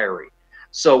in the diary.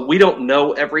 So we don't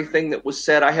know everything that was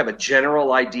said. I have a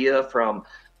general idea from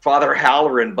Father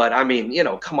Halloran, but I mean,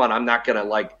 come on, I'm not going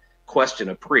to question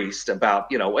a priest about,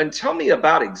 and tell me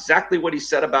about exactly what he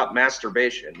said about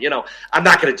masturbation. I'm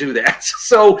not going to do that.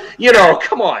 So,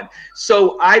 come on.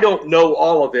 So I don't know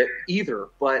all of it either,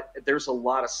 but there's a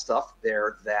lot of stuff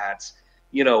there that,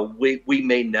 we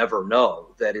may never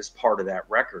know that is part of that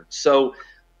record. So,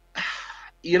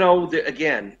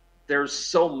 again, there's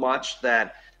so much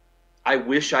that I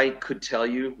wish I could tell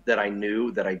you that I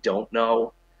knew that I don't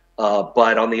know.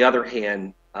 But on the other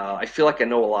hand, I feel like I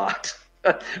know a lot.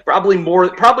 Probably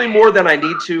more than I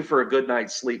need to for a good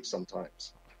night's sleep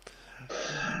sometimes.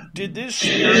 Did this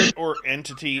spirit or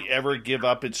entity ever give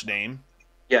up its name?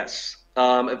 Yes.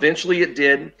 Eventually it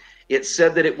did. It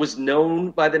said that it was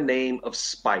known by the name of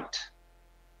Spite.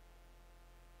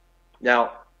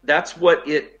 Now, that's what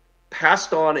it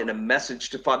passed on in a message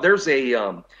to Father.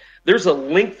 There was a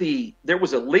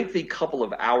lengthy couple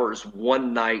of hours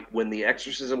one night when the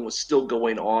exorcism was still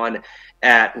going on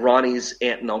at Ronnie's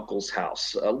aunt and uncle's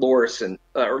house,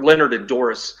 Leonard and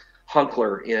Doris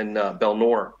Hunkler in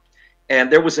Belnor.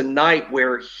 And there was a night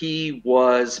where he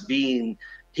was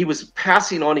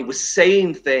passing on, he was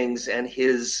saying things, and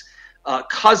his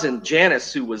cousin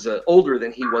Janice, who was older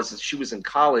than he was, she was in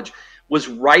college, was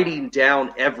writing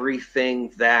down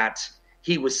everything that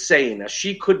he was saying. Now,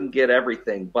 she couldn't get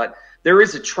everything, but there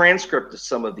is a transcript of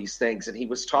some of these things. And he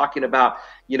was talking about,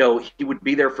 he would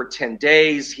be there for 10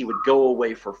 days. He would go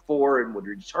away for 4 and would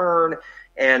return.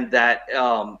 And that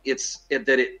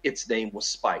its name was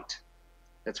Spite.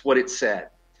 That's what it said.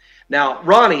 Now,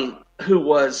 Ronnie, who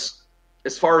was,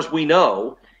 as far as we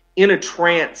know, in a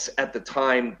trance at the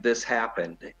time this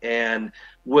happened and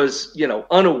was,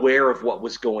 unaware of what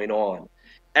was going on.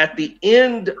 At the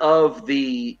end of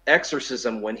the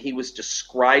exorcism, when he was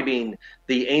describing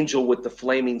the angel with the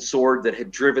flaming sword that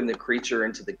had driven the creature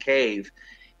into the cave,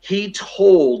 he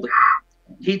told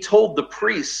the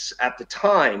priests at the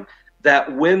time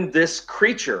that when this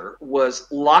creature was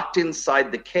locked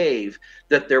inside the cave,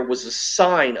 that there was a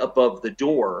sign above the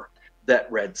door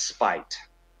that read Spite.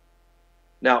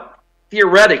 Now,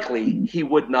 theoretically, he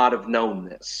would not have known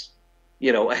this,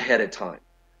 ahead of time.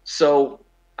 So,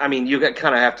 I mean, you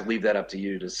kind of have to leave that up to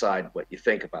you to decide what you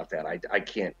think about that. I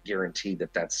can't guarantee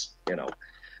that that's,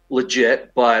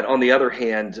 legit. But on the other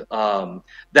hand,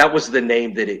 that was the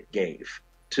name that it gave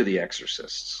to the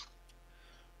exorcists.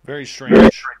 Very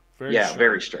strange.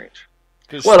 Very strange.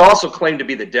 Well, it also claimed to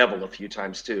be the devil a few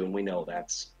times, too. And we know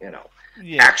that's,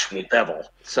 actual devil.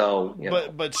 So,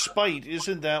 But spite,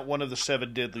 isn't that one of the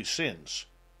 7 deadly sins?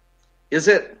 Is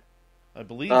it? I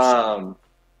believe so.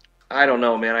 I don't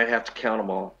know, man. I'd have to count them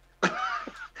all.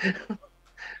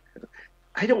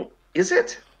 Is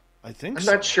it? I think I'm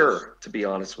so. not sure, to be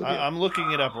honest with you. I'm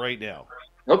looking it up right now.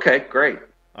 Okay, great.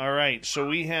 All right, so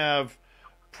we have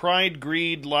pride,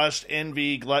 greed, lust,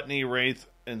 envy, gluttony, wrath,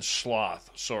 and sloth.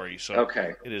 Sorry, so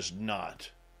okay. It is not.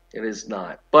 It is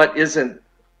not. But is that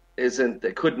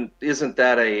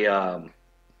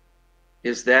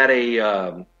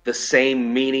the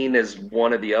same meaning as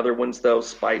one of the other ones though?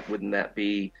 Spite, wouldn't that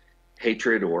be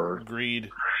hatred or greed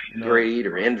or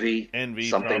envy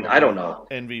something? probably. I don't know.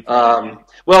 Envy probably.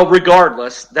 Well,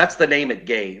 regardless, that's the name it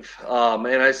gave.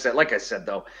 And I said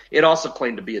though, it also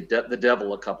claimed to be the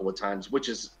devil a couple of times, which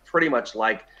is pretty much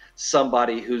like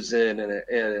somebody who's in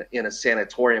a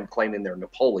sanatorium claiming they're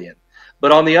Napoleon.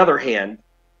 But on the other hand,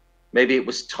 maybe it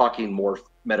was talking more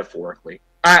metaphorically.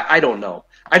 I don't know.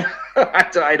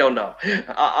 I don't know.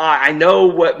 I know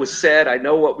what was said. I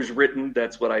know what was written.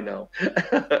 That's what I know.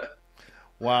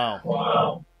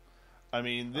 Wow. I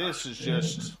mean, this is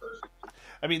just...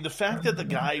 I mean, the fact that the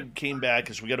guy came back,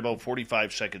 because we got about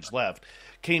 45 seconds left,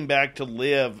 came back to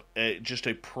live just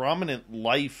a prominent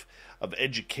life of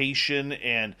education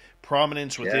and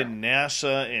prominence within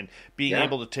NASA and being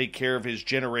able to take care of his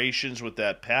generations with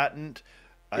that patent.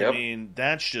 I mean,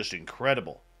 that's just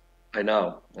incredible. I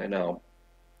know.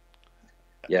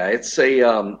 Yeah, it's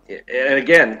and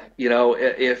again,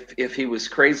 if he was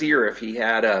crazy or if he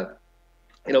had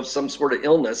some sort of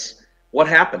illness, what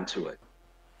happened to it?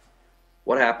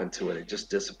 It just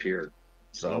disappeared.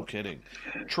 So. No kidding.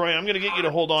 Troy, I'm going to get you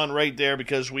to hold on right there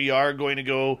because we are going to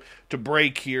go to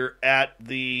break here at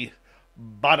the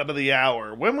bottom of the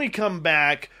hour. When we come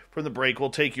back from the break, we'll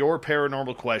take your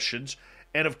paranormal questions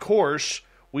And, of course,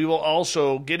 we will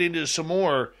also get into some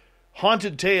more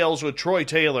haunted tales with Troy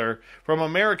Taylor from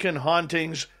American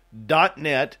Hauntings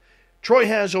 .net. Troy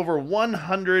has over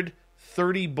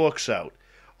 130 books out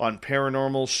on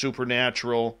paranormal,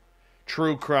 supernatural,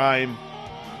 true crime.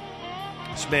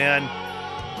 This man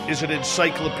is an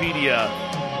encyclopedia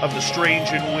of the strange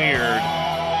and weird,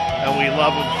 and we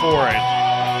love him for it.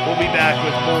 We'll be back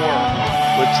with more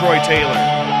with Troy Taylor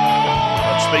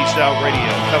on Spaced Out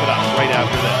Radio coming up right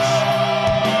after this.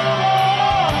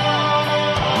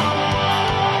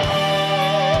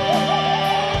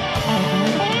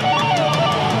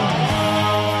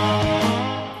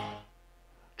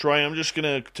 Troy, I'm just going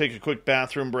to take a quick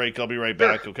bathroom break. I'll be right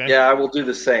back, okay? Yeah, I will do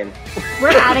the same. We're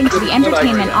adding to the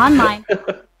entertainment online.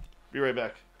 Be right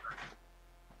back.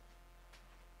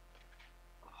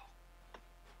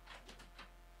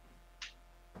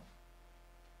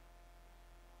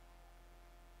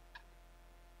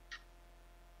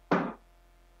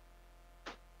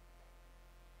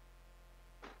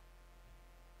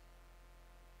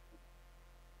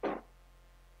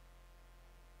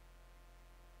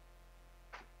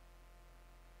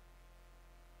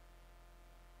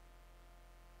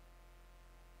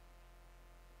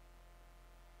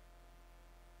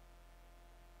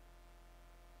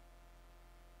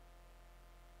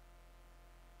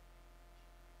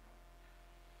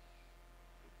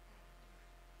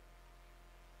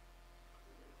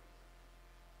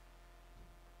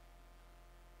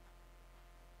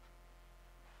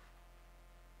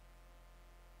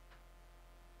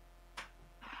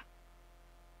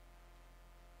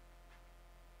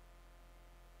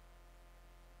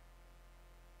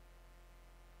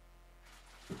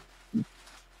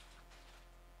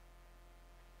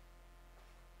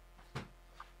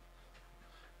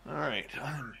 All right,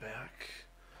 I'm back.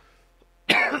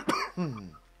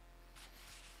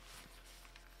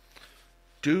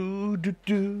 Do do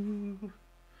do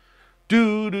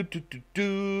do do do do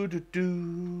do do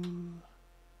do.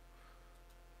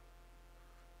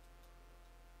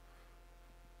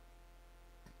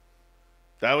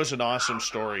 That was an awesome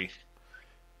story.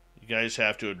 You guys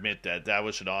have to admit that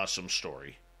was an awesome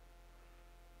story.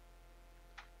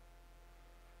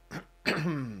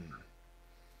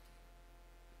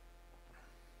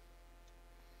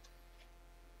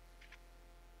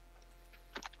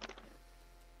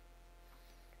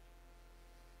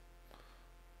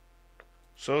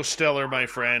 So stellar, my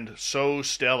friend. So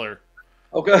stellar.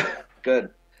 Oh, good.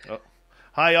 Good. Oh.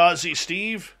 Hi, Aussie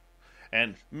Steve.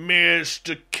 And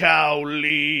Mr.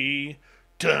 Cowley.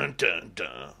 Dun, dun,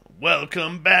 dun.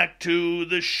 Welcome back to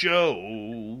the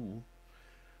show.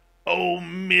 Oh,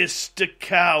 Mr.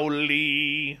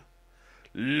 Cowley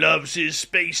loves his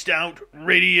spaced out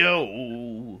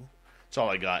radio. That's all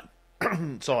I got.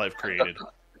 That's all I've created.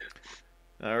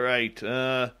 All right.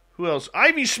 Who else?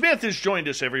 Ivy Smith has joined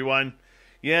us, everyone.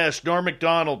 Yes, Norm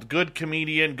MacDonald, good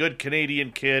comedian, good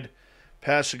Canadian kid,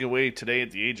 passing away today at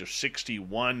the age of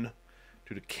 61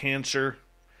 due to cancer.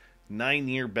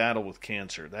 9-year battle with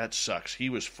cancer. That sucks. He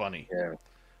was funny. Yeah.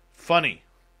 Funny.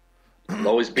 It'll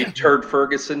always be Turd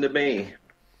Ferguson to me.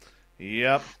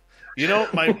 Yep. You know,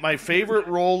 my favorite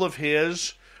role of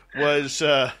his was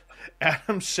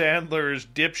Adam Sandler's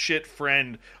dipshit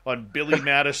friend on Billy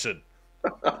Madison.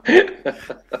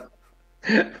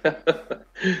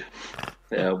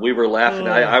 Yeah, we were laughing.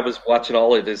 I was watching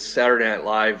all of his Saturday Night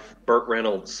Live Burt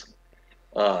Reynolds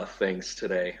things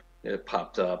today. It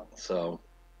popped up, so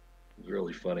it was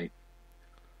really funny.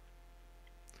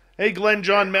 Hey, Glenn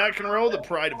John McEnroe, the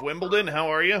pride of Wimbledon. How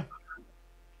are you?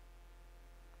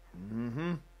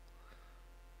 Mm-hmm.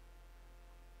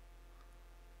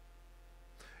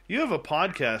 You have a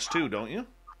podcast, too, don't you?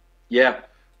 Yeah.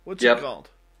 What's it called?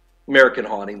 American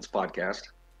Hauntings Podcast.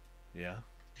 Yeah,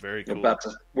 very cool.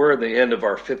 We're at the end of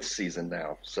our 5th season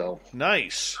now, so.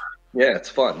 Nice. Yeah, it's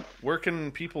fun. Where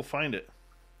can people find it?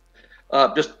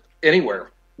 Just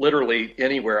anywhere. Literally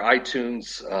anywhere.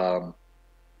 iTunes,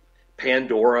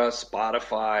 Pandora,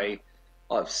 Spotify,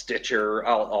 Stitcher,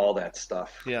 all that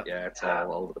stuff. Yeah. Yeah, it's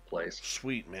all over the place.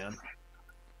 Sweet, man.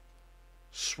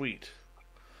 Sweet.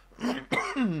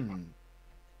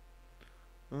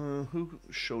 Who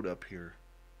showed up here?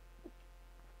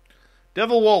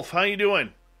 Devil Wolf, how you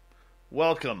doing?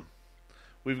 Welcome.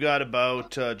 We've got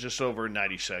about just over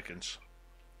 90 seconds.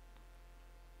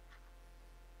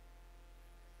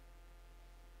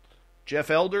 Jeff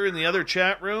Elder in the other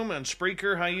chat room and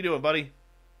Spreaker, how you doing, buddy?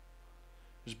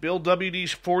 Is Bill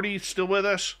WD-40 still with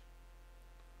us?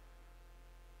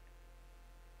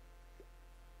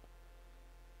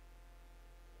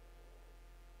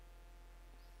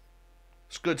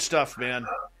 It's good stuff, man.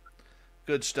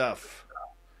 Good stuff.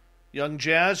 Young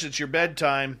Jazz, it's your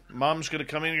bedtime. Mom's going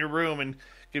to come in your room and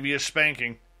give you a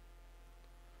spanking.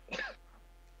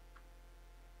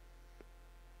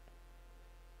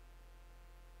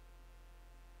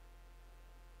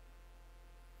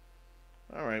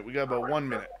 All right, we got about 1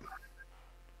 minute.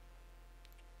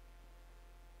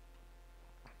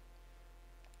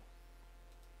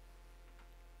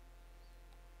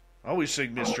 Always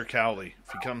sing Mr. Cowley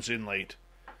if he comes in late.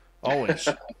 Always.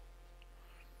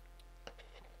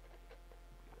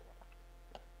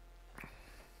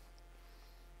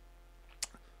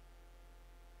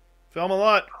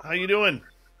 Felmalot, how you doing?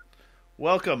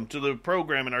 Welcome to the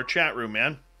program in our chat room,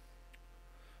 man.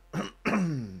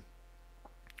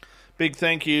 Big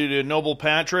thank you to Noble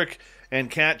Patrick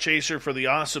and Cat Chaser for the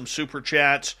awesome super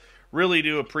chats. Really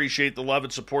do appreciate the love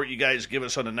and support you guys give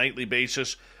us on a nightly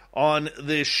basis on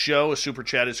this show. A super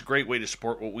chat is a great way to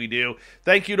support what we do.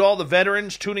 Thank you to all the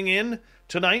veterans tuning in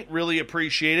tonight. Really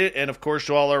appreciate it. And, of course,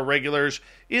 to all our regulars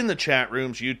in the chat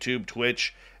rooms, YouTube,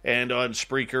 Twitch, and on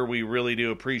Spreaker. We really do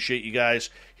appreciate you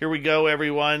guys. Here we go,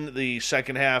 everyone. The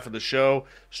second half of the show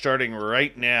starting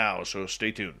right now, so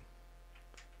stay tuned.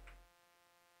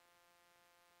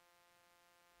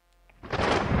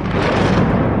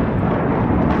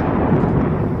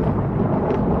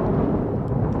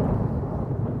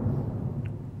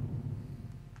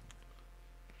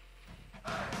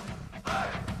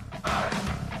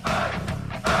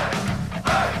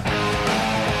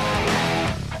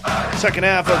 Second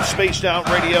half of Spaced Out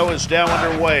Radio is now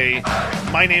underway.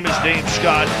 My name is Dave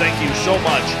Scott. Thank you so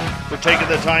much for taking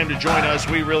the time to join us.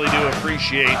 We really do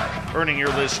appreciate earning your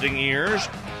listening ears.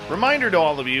 Reminder to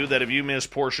all of you that if you miss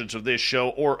portions of this show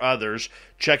or others,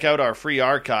 check out our free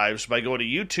archives by going to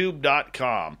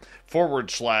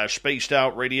youtube.com/Spaced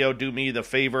Out Radio. Do me the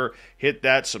favor, hit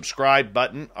that subscribe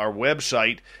button. Our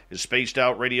website is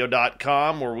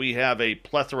spacedoutradio.com, where we have a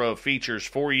plethora of features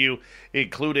for you,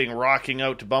 including rocking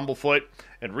out to Bumblefoot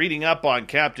and reading up on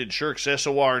Captain Shirk's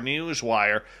SOR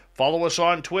Newswire. Follow us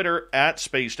on Twitter at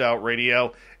Spaced Out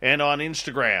Radio and on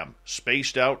Instagram,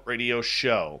 Spaced Out Radio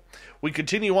Show. We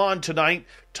continue on tonight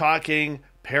talking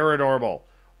paranormal.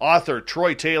 Author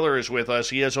Troy Taylor is with us.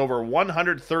 He has over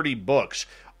 130 books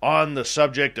on the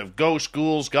subject of ghosts,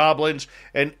 ghouls, goblins,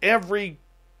 and every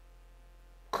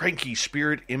cranky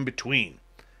spirit in between.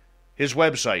 His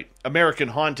website,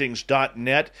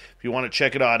 AmericanHauntings.net, if you want to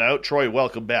check it on out. Troy,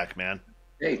 welcome back, man.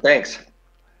 Hey, thanks.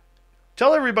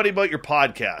 Tell everybody about your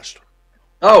podcast.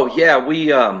 Oh yeah,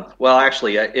 well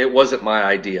actually it wasn't my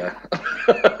idea.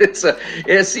 it's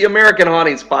the American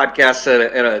Hauntings podcast,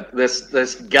 and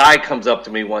this guy comes up to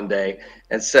me one day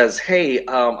and says, "Hey,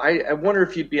 I wonder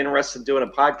if you'd be interested in doing a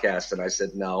podcast." And I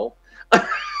said no.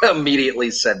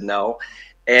 Immediately said no.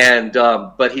 And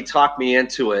but he talked me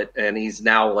into it, and he's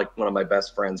now like one of my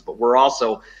best friends. But we're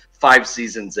also 5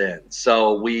 seasons in,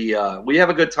 so we have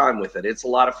a good time with it. It's a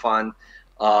lot of fun.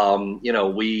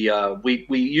 We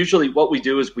usually, what we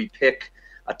do is we pick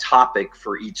a topic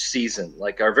for each season.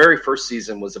 Like our very first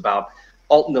season was about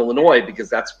Alton, Illinois, because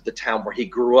that's the town where he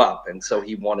grew up. And so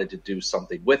he wanted to do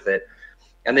something with it.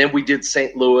 And then we did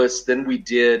St. Louis. Then we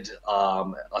did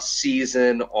a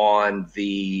season on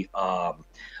the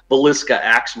Villisca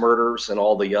axe murders and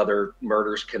all the other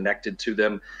murders connected to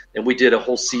them. And we did a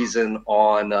whole season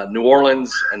on New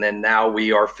Orleans. And then now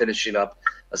we are finishing up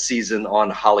a season on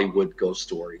Hollywood ghost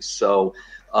stories. So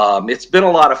it's been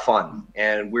a lot of fun,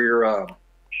 and we're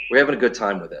having a good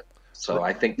time with it. So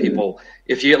I think people,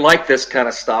 if you like this kind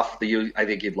of stuff, I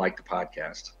think you'd like the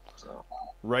podcast. So.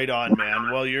 Right on, man.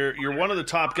 Well, you're one of the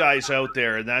top guys out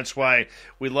there, and that's why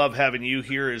we love having you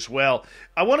here as well.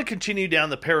 I want to continue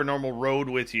down the paranormal road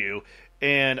with you,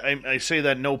 and I say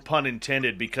that no pun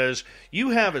intended, because you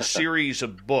have a series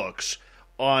of books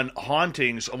on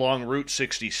hauntings along Route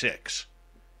 66.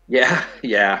 Yeah.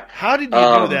 How did you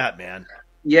do that, man?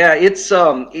 Yeah, it's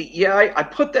I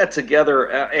put that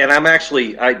together, and I'm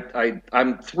actually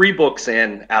I'm 3 books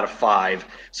in out of 5,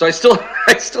 so I still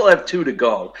have 2 to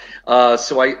go.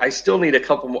 So I still need a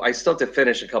couple more. I still have to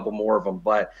finish a couple more of them,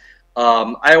 but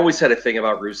I always had a thing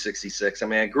about Route 66. I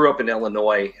mean, I grew up in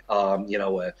Illinois,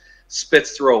 a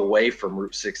spit's throw away from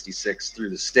Route 66 through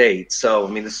the state. So I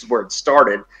mean, this is where it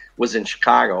started, was in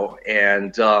Chicago,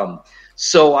 and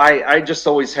so I just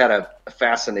always had a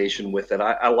fascination with it.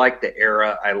 I like the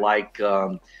era. I like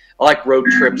road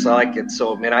trips. I like it.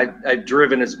 So, man, I've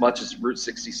driven as much as Route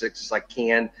 66 as I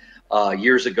can.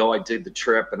 Years ago, I did the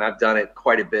trip, and I've done it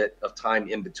quite a bit of time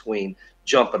in between,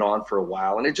 jumping on for a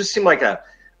while. And it just seemed like a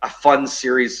fun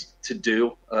series to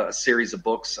do, a series of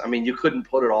books. I mean, you couldn't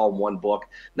put it all in one book,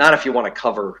 not if you want to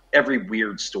cover every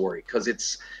weird story, because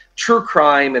it's true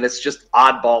crime, and it's just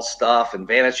oddball stuff and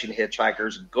vanishing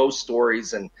hitchhikers, ghost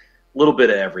stories, and a little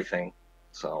bit of everything.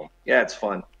 So, yeah, it's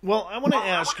fun. Well, I want to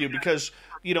ask you because,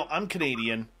 I'm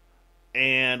Canadian,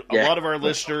 and a lot of our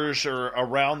listeners are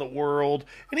around the world,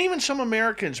 and even some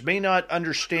Americans may not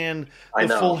understand the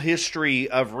full history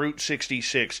of Route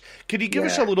 66. Could you give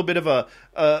us a little bit of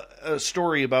a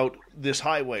story about this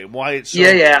highway, why it's so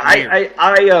weird?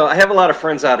 I have a lot of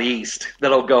friends out east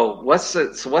that'll go, what's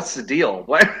the deal?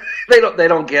 Why they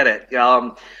don't get it.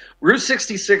 Route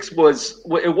 66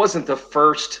 wasn't the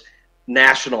first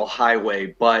national highway,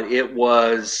 but it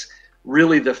was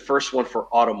really the first one for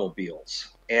automobiles.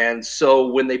 And so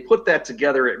when they put that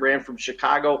together, it ran from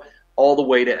Chicago all the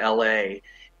way to L.A.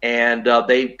 And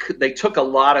they took a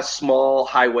lot of small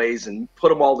highways and put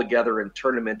them all together and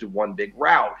turned them into one big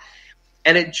route.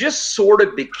 And it just sort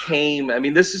of became,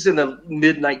 this is in the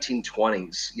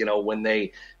mid-1920s, when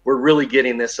they were really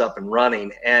getting this up and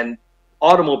running. And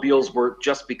automobiles were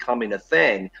just becoming a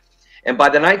thing. And by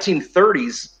the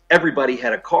 1930s, everybody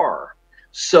had a car.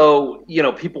 So,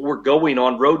 people were going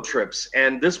on road trips,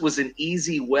 and this was an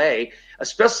easy way,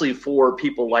 especially for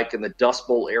people like in the Dust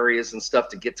Bowl areas and stuff,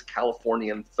 to get to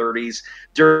California in the 30s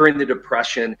during the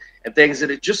Depression and things.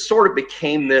 And it just sort of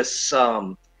became this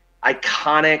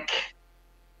iconic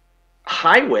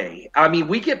highway.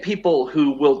 We get people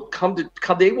who will come to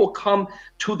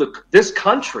this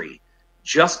country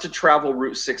just to travel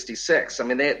Route 66.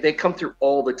 They come through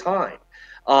all the time.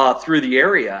 Through the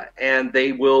area, and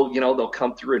they will, they'll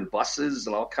come through in buses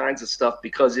and all kinds of stuff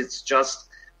because it's just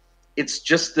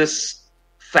this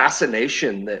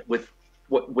fascination that with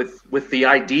the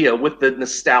idea, with the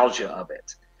nostalgia of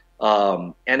it.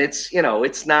 And it's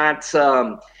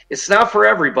not for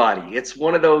everybody. It's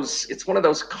one of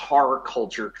those car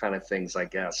culture kind of things, I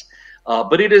guess.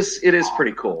 But it is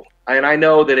pretty cool. And I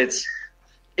know that it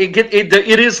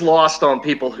is lost on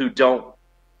people who don't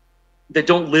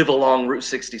live along Route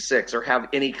 66 or have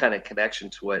any kind of connection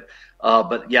to it.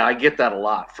 But yeah, I get that a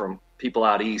lot from people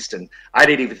out east, and I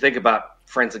didn't even think about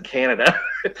friends in Canada.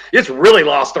 It's really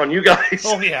lost on you guys.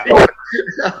 Oh yeah.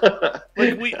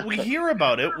 Like we hear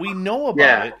about it, we know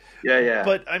about it. Yeah.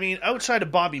 But outside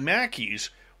of Bobby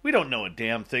Mackey's, we don't know a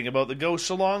damn thing about the ghosts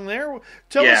along there.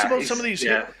 Tell us about some of these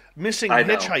missing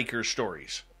hitchhiker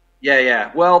stories.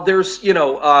 Yeah. Well, there's,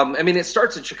 it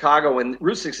starts in Chicago, and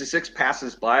Route 66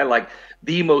 passes by like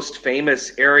the most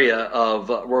famous area of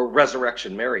where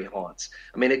Resurrection Mary haunts.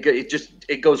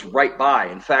 It goes right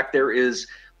by. In fact, there is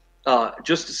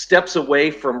just steps away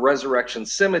from Resurrection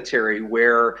Cemetery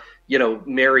where,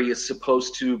 Mary is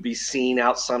supposed to be seen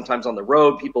out sometimes on the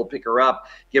road. People pick her up,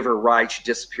 give her a ride. She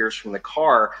disappears from the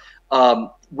car.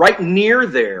 Right near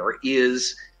there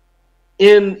is...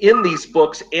 In these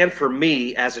books, and for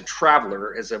me as a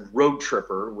traveler, as a road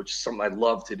tripper, which is something I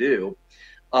love to do,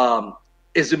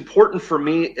 as important for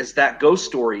me as that ghost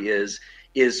story is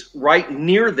right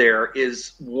near there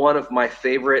is one of my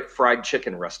favorite fried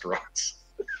chicken restaurants.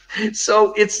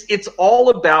 So it's all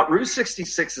about, Route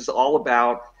 66 is all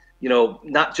about,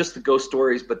 not just the ghost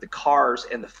stories, but the cars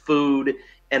and the food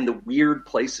and the weird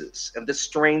places and the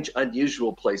strange,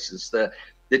 unusual places, the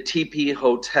TP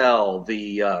Hotel,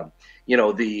 the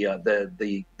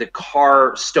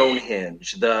car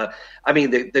Stonehenge,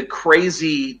 the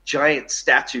crazy giant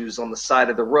statues on the side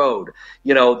of the road.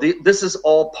 This is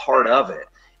all part of it.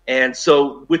 And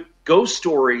so with ghost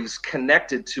stories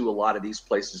connected to a lot of these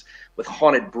places, with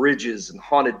haunted bridges and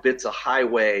haunted bits of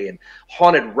highway and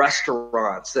haunted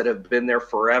restaurants that have been there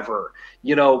forever,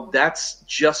 that's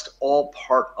just all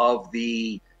part of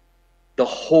the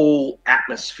whole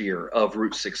atmosphere of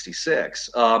Route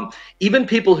 66. Even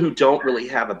people who don't really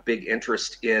have a big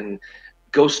interest in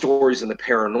ghost stories and the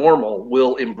paranormal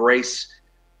will embrace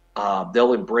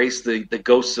the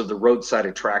ghosts of the roadside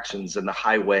attractions and the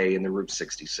highway and the Route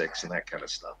 66 and that kind of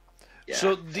stuff. Yeah.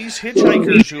 So these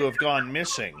hitchhikers who have gone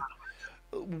missing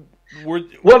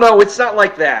well, no, it's not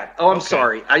like that. Oh, I'm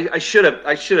sorry. I should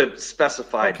have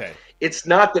specified. Okay. It's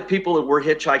not that people that were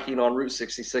hitchhiking on Route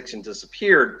 66 and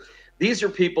disappeared. These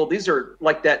are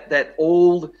like that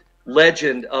old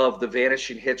legend of the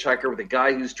vanishing hitchhiker with the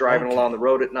guy who's driving along the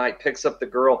road at night, picks up the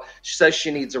girl. She says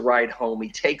she needs a ride home. He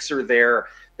takes her there.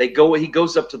 He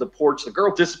goes up to the porch. The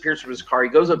girl disappears from his car. He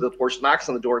goes up to the porch, knocks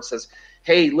on the door, and says,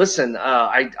 "Hey, listen,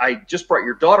 I just brought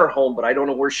your daughter home, but I don't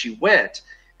know where she went."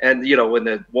 And, when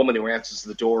the woman who answers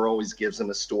the door always gives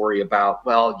him a story about,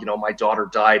 my daughter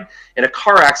died in a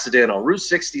car accident on Route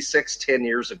 66 10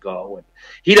 years ago. And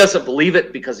he doesn't believe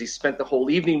it because he spent the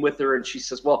whole evening with her. And she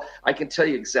says, well, I can tell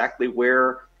you exactly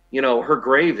where her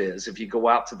grave is if you go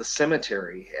out to the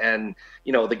cemetery. And,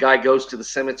 the guy goes to the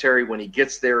cemetery. When he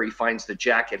gets there, he finds the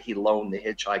jacket he loaned the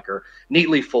hitchhiker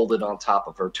neatly folded on top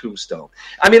of her tombstone.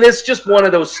 I mean, it's just one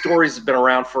of those stories that's been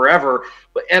around forever,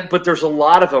 but there's a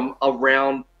lot of them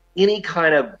around any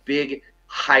kind of big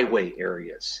highway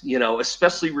areas,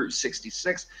 especially Route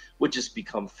 66, which has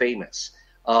become famous.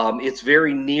 It's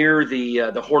very near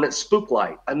the Hornet Spook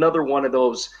Light, another one of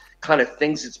those kind of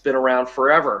things that's been around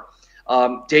forever.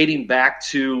 Dating back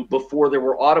to before there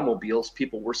were automobiles,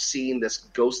 people were seeing this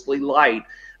ghostly light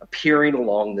appearing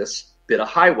along this bit of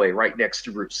highway right next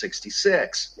to Route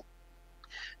 66.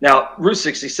 Now, Route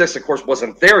 66, of course,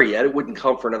 wasn't there yet. It wouldn't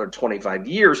come for another 25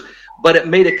 years, but it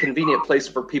made a convenient place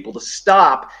for people to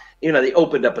stop. They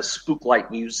opened up a spook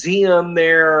light museum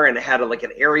there and it had like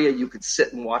an area you could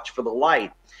sit and watch for the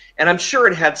light. And I'm sure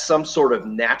it had some sort of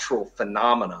natural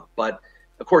phenomena, but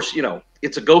of course,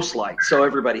 it's a ghost light, so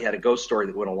everybody had a ghost story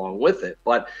that went along with it.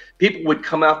 But people would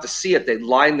come out to see it. They'd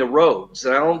line the roads.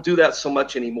 And I don't do that so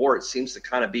much anymore. It seems to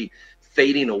kind of be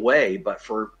fading away. But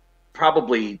for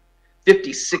probably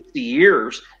 50, 60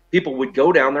 years, people would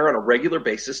go down there on a regular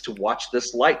basis to watch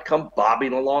this light come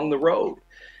bobbing along the road.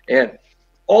 And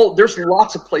there's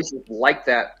lots of places like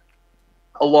that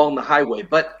along the highway.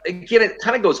 But again, it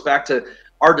kind of goes back to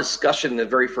our discussion in the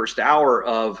very first hour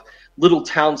of little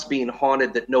towns being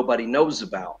haunted that nobody knows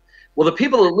about. Well, the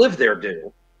people that live there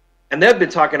do, and they've been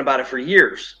talking about it for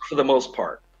years, for the most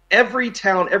part. Every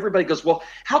town, everybody goes, well,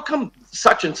 how come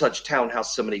such and such town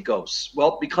has so many ghosts?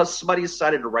 Well, because somebody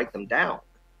decided to write them down.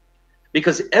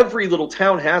 Because every little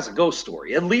town has a ghost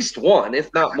story, at least one,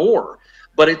 if not more.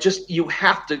 But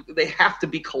they have to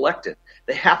be collected.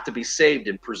 They have to be saved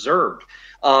and preserved.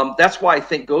 That's why I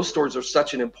think ghost stories are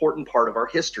such an important part of our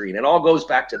history. And it all goes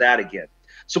back to that again.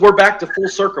 So we're back to full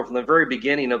circle from the very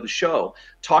beginning of the show,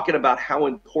 talking about how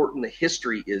important the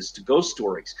history is to ghost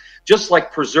stories. Just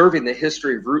like preserving the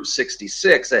history of Route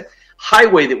 66, a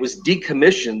highway that was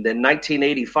decommissioned in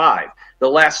 1985, the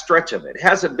last stretch of it. It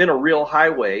hasn't been a real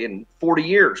highway in 40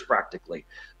 years practically,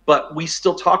 but we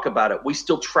still talk about it. We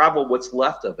still travel what's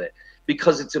left of it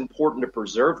because it's important to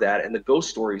preserve that, and the ghost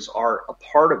stories are a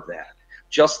part of that,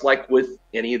 just like with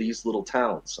any of these little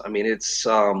towns. I mean, it's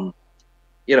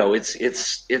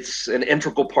it's an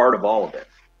integral part of all of it.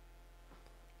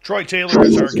 Troy Taylor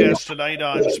is our guest tonight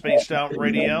on Spaced Out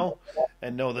Radio.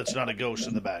 And no, that's not a ghost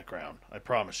in the background. I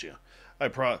promise you.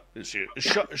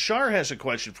 Shar has a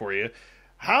question for you.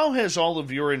 How has all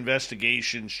of your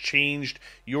investigations changed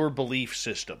your belief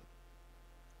system?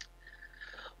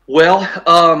 Well,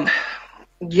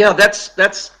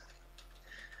 that's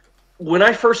when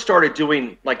I first started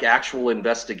doing like actual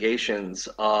investigations.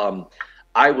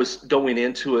 I was going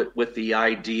into it with the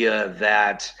idea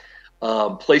that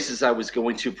places I was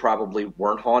going to probably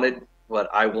weren't haunted, but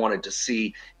I wanted to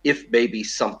see if maybe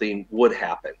something would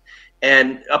happen.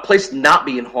 And a place not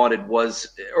being haunted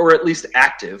was, or at least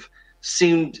active,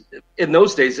 seemed in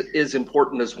those days as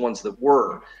important as ones that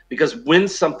were, because when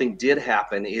something did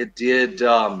happen, it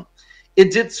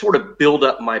did sort of build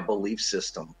up my belief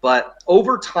system. But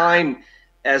over time,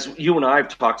 as you and I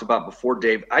have talked about before,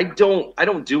 Dave, I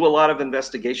don't do a lot of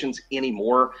investigations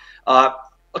anymore. A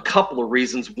couple of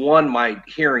reasons. One, my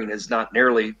hearing is not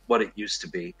nearly what it used to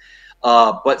be.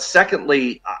 But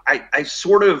secondly, I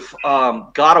sort of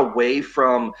got away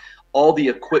from all the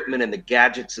equipment and the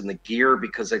gadgets and the gear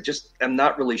because I just am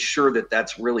not really sure that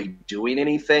that's really doing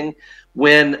anything.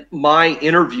 When my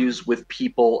interviews with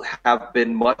people have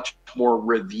been much more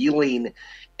revealing,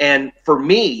 and for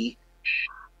me,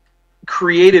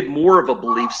 created more of a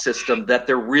belief system that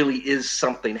there really is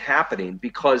something happening.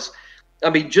 Because, I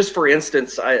mean, just for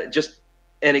instance, just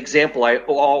an example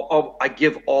I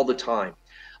give all the time.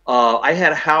 I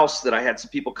had a house that I had some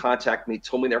people contact me,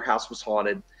 told me their house was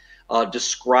haunted,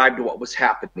 described what was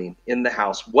happening in the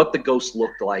house, what the ghost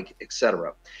looked like,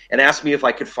 etc., and asked me if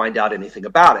I could find out anything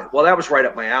about it. Well, that was right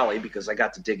up my alley because I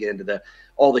got to dig into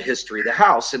all the history of the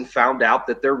house and found out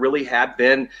that there really had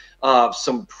been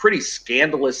some pretty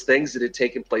scandalous things that had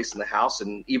taken place in the house.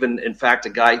 And even, in fact, a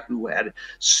guy who had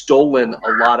stolen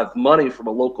a lot of money from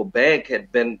a local bank had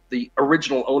been the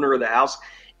original owner of the house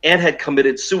and had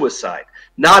committed suicide.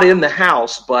 Not in the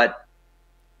house, but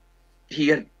he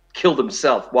had killed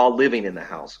himself while living in the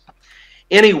house.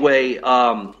 Anyway,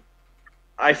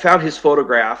 I found his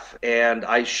photograph, and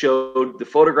I showed the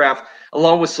photograph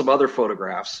along with some other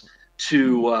photographs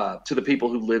to the people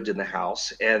who lived in the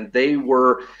house, and they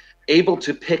were able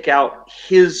to pick out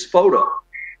his photo,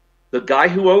 the guy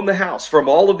who owned the house, from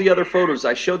all of the other photos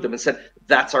I showed them, and said,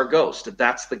 "That's our ghost.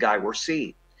 That's the guy we're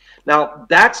seeing." Now,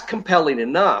 that's compelling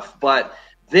enough, but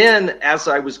Then, as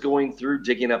I was going through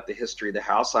digging up the history of the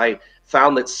house, I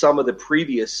found that some of the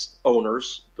previous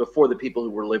owners, before the people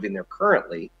who were living there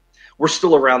currently, were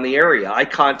still around the area. I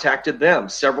contacted them.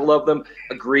 Several of them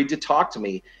agreed to talk to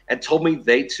me and told me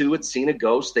they too had seen a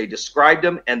ghost. They described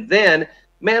him and then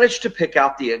managed to pick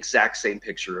out the exact same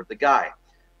picture of the guy.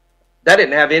 That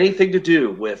didn't have anything to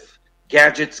do with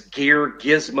gadgets, gear,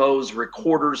 gizmos,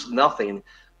 recorders, nothing.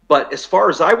 But as far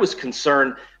as I was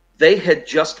concerned, they had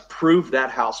just proved that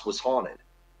house was haunted.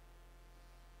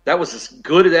 That was as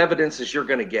good evidence as you're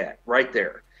going to get right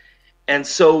there. And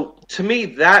so to me,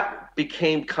 that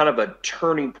became kind of a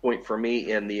turning point for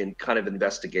me in the kind of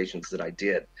investigations that I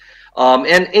did.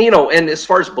 And as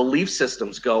far as belief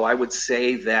systems go, I would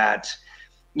say that,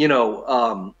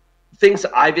 things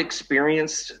I've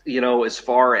experienced, as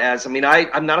far as,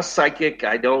 I'm not a psychic.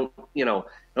 I don't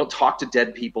talk to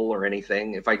dead people or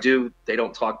anything. If I do, they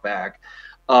don't talk back.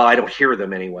 I don't hear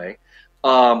them anyway.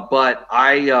 But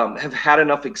I have had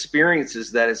enough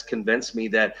experiences that has convinced me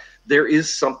that there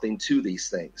is something to these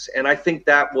things. And I think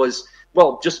that was,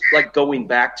 just like going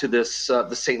back to this,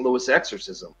 the St. Louis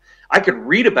exorcism. I could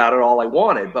read about it all I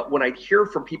wanted, but when I hear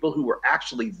from people who were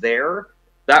actually there,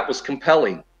 that was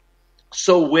compelling.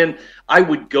 So when I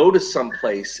would go to some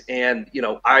place and,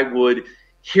 I would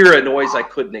hear a noise I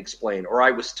couldn't explain, or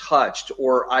I was touched,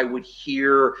 or I would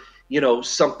hear,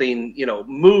 something,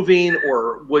 moving,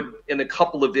 or would, in a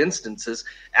couple of instances,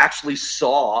 actually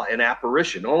saw an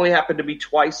apparition. It only happened to me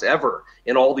twice ever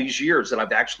in all these years, and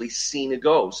I've actually seen a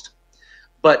ghost.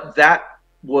 But that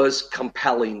was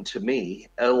compelling to me,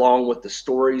 along with the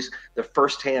stories, the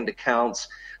firsthand accounts.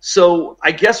 So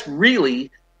I guess really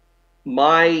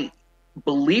my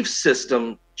belief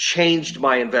system changed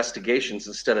my investigations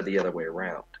instead of the other way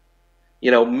around.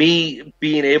 Me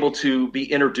being able to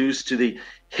be introduced to the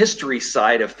history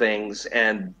side of things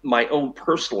and my own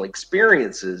personal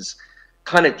experiences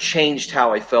kind of changed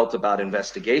how I felt about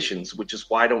investigations, which is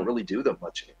why I don't really do them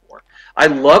much anymore. I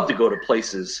love to go to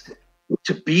places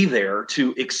to be there,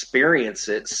 to experience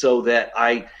it so that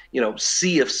I,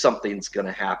 see if something's going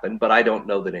to happen, but I don't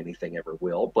know that anything ever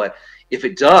will. But if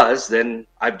it does, then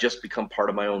I've just become part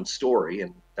of my own story,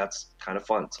 and that's kind of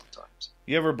fun sometimes.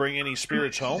 You ever bring any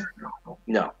spirits home?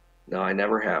 No, I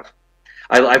never have.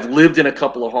 I've lived in a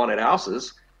couple of haunted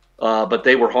houses, but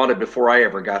they were haunted before I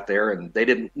ever got there, and they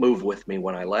didn't move with me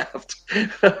when I left.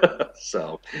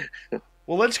 So...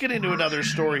 Well, let's get into another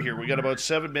story here. We got about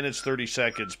 7 minutes, 30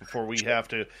 seconds before we have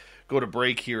to go to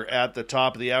break here at the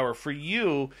top of the hour. For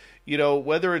you,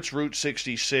 whether it's Route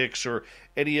 66 or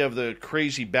any of the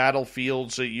crazy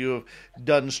battlefields that you have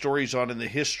done stories on and the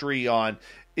history on,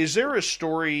 is there a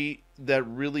story that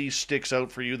really sticks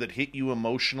out for you that hit you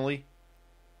emotionally?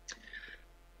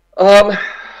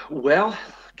 Well,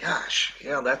 gosh,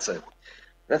 yeah, that's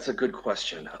a good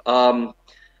question.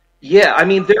 Yeah,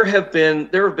 there have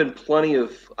been plenty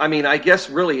of, I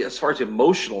guess really as far as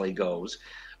emotionally goes,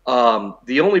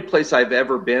 the only place I've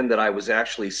ever been that I was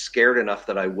actually scared enough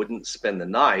that I wouldn't spend the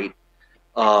night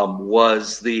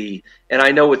was and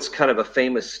I know it's kind of a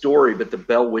famous story, but the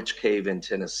Bell Witch Cave in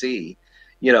Tennessee.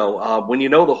 When you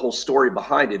know the whole story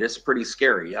behind it, it's pretty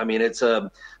scary. It's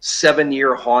a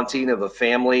 7-year haunting of a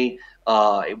family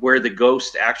where the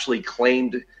ghost actually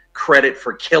claimed credit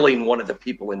for killing one of the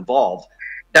people involved.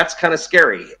 That's kind of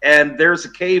scary. And there's a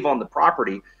cave on the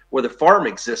property where the farm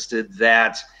existed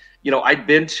that, I'd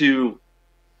been to,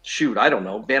 I don't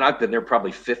know, man, I've been there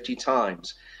probably 50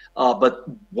 times. But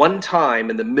one time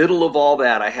in the middle of all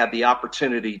that, I had the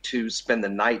opportunity to spend the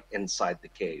night inside the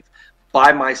cave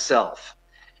by myself.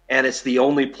 And it's the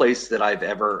only place that I've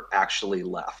ever actually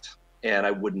left. And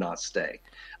I would not stay.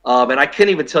 And I can't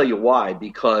even tell you why,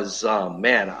 because,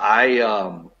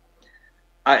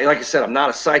 like I said, I'm not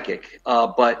a psychic,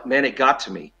 but man, it got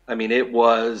to me. It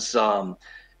was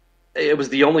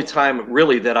the only time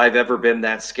really that I've ever been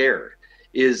that scared,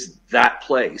 is that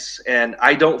place. And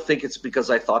I don't think it's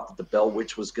because I thought that the Bell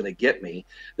Witch was going to get me.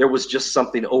 There was just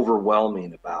something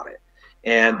overwhelming about it.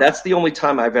 And that's the only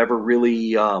time I've ever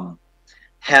really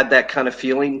had that kind of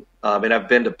feeling. And I've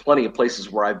been to plenty of places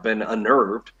where I've been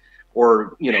unnerved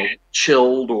or,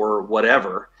 chilled or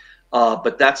whatever.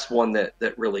 But that's one that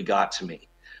really got to me.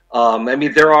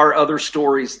 There are other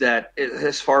stories that,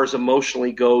 as far as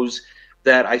emotionally goes,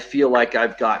 that I feel like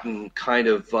I've gotten kind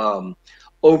of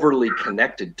overly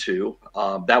connected to.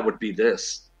 That would be the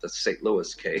St.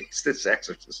 Louis case, this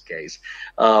Exorcist case.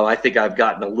 I think I've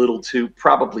gotten a little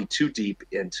probably too deep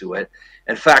into it.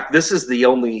 In fact, this is the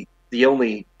only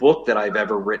book that I've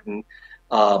ever written.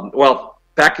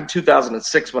 Back in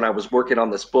 2006 when I was working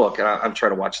on this book, and I'm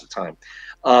trying to watch the time.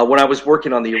 When I was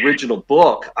working on the original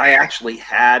book, I actually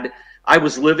had I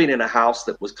was living in a house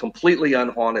that was completely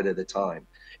unhaunted at the time.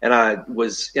 And I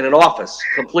was in an office,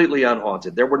 completely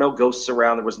unhaunted. There were no ghosts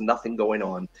around. There was nothing going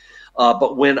on.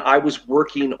 But when I was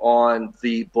working on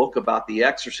the book about the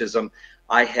exorcism,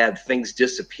 I had things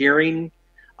disappearing.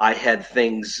 I had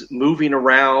things moving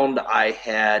around. I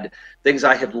had things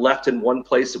I had left in one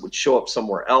place that would show up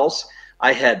somewhere else.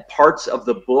 I had parts of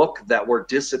the book that were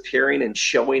disappearing and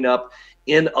showing up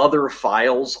in other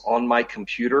files on my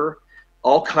computer.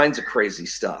 All kinds of crazy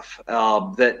stuff,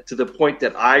 that to the point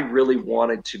that I really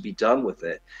wanted to be done with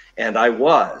it, and I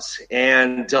was.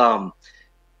 And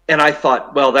I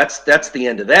thought, well, that's the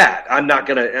end of that. I'm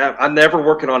never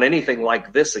working on anything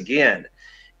like this again.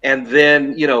 And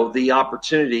then, the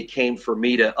opportunity came for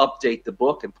me to update the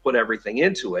book and put everything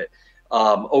into it.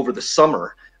 Over the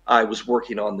summer, I was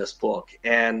working on this book,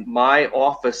 and my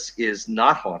office is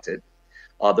not haunted.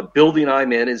 The building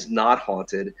I'm in is not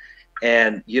haunted.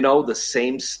 And, the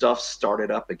same stuff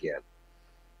started up again.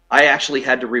 I actually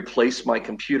had to replace my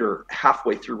computer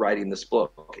halfway through writing this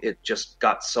book. It just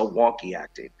got so wonky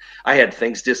acting. I had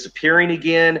things disappearing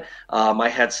again. I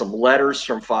had some letters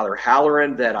from Father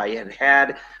Halloran that I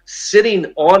had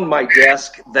sitting on my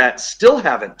desk that still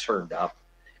haven't turned up.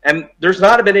 And there's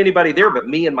not been anybody there but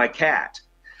me and my cat.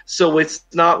 So it's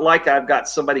not like I've got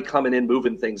somebody coming in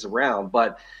moving things around.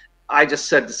 But I just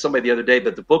said to somebody the other day,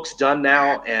 but the book's done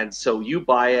now, and so you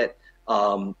buy it.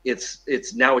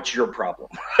 It's your problem.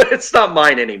 It's not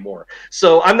mine anymore.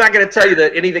 So I'm not going to tell you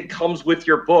that anything comes with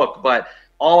your book, but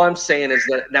all I'm saying is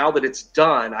that now that it's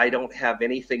done, I don't have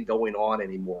anything going on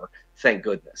anymore. Thank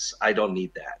goodness. I don't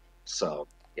need that. So,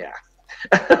 yeah.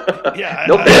 Yeah,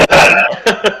 Nope.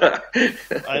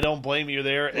 I don't blame you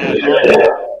there at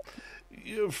all.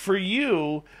 For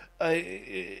you,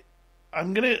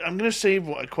 I'm gonna save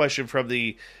a question from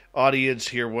the audience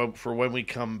here for when we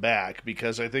come back,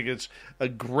 because I think it's a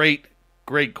great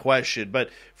question. But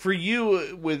for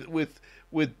you, with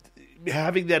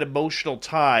having that emotional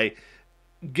tie,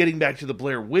 getting back to the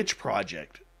Blair Witch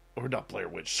Project, or not Blair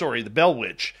Witch, sorry, the Bell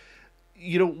Witch.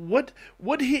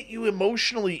 What hit you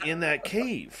emotionally in that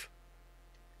cave?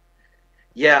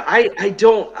 Yeah, I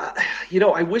don't,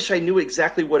 I wish I knew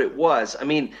exactly what it was. I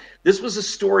mean, this was a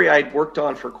story I'd worked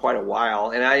on for quite a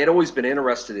while, and I had always been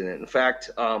interested in it. In fact,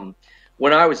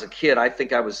 when I was a kid, I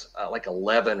think I was like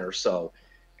 11 or so,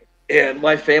 and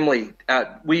my family,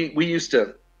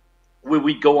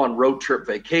 we'd go on road trip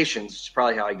vacations, which is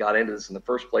probably how I got into this in the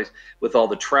first place with all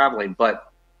the traveling,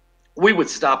 but we would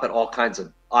stop at all kinds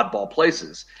of oddball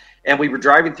places. And we were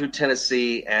driving through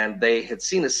Tennessee, and they had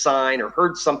seen a sign or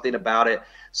heard something about it.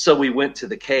 So we went to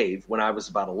the cave when I was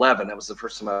about 11. That was the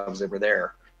first time I was ever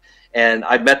there. And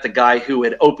I met the guy who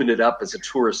had opened it up as a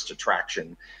tourist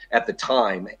attraction at the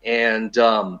time. And,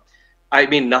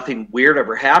 nothing weird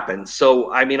ever happened.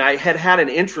 So, I had an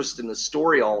interest in the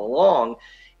story all along.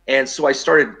 And so I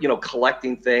started,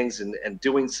 collecting things and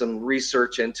doing some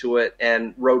research into it,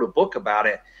 and wrote a book about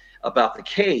it, about the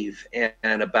cave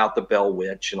and about the Bell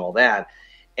Witch and all that.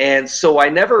 And so I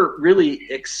never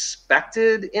really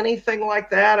expected anything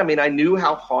like that. I knew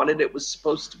how haunted it was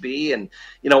supposed to be. And,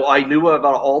 I knew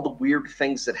about all the weird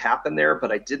things that happened there,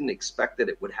 but I didn't expect that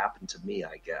it would happen to me,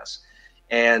 I guess.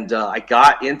 And I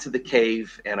got into the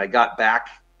cave, and I got back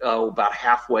about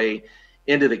halfway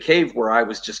into the cave, where I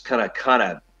was just kind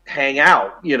of hang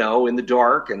out, in the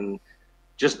dark and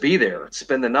just be there,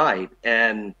 spend the night.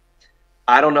 And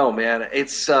I don't know, man.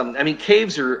 It's,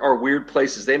 caves are weird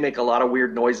places. They make a lot of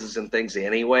weird noises and things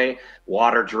anyway.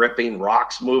 Water dripping,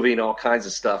 rocks moving, all kinds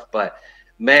of stuff. But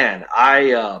man,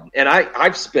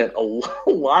 I've spent a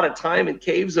lot of time in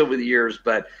caves over the years,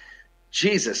 but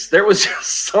Jesus, there was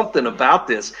just something about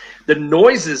this. The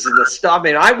noises and the stuff.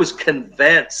 I was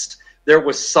convinced there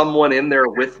was someone in there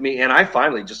with me, and I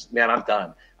finally just, man, I'm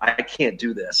done. I can't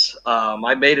do this.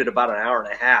 I made it about an hour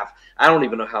and a half. I don't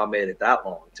even know how I made it that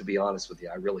long, to be honest with you.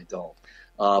 I really don't.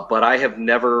 But I have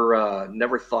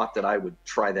never thought that I would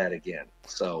try that again.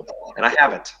 So, and I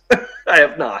haven't. I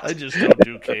have not. I just don't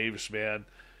do caves, man.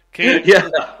 Caves, yeah.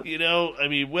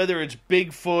 Whether it's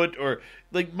Bigfoot or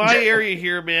like my area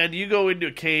here, man, you go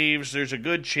into caves, there's a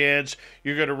good chance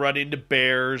you're going to run into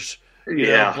bears.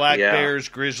 Black bears,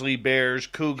 grizzly bears,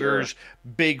 cougars, sure.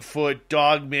 Bigfoot,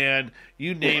 dogman,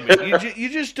 you name it. You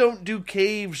just don't do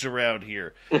caves around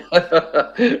here.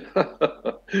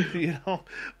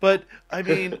 But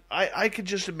I could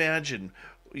just imagine,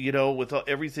 with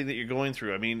everything that you're going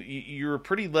through. You're a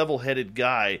pretty level-headed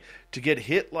guy to get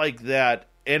hit like that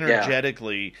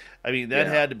energetically. Yeah. That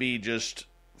had to be just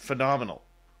phenomenal.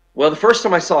 Well, the first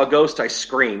time I saw a ghost, I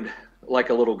screamed. like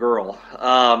a little girl.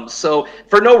 So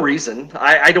for no reason,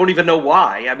 I don't even know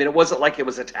why. I mean, it wasn't like it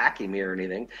was attacking me or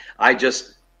anything. I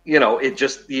just,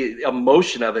 the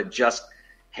emotion of it just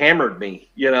hammered me,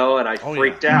 and I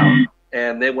freaked out.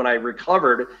 And then when I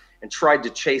recovered and tried to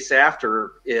chase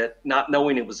after it, not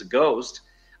knowing it was a ghost,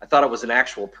 I thought it was an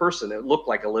actual person. It looked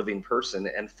like a living person,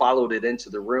 and followed it into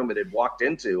the room it had walked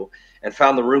into, and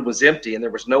found the room was empty and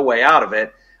there was no way out of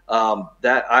it.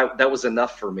 That was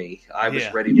enough for me. I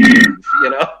was ready to leave,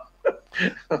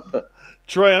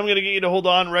 Troy, I'm going to get you to hold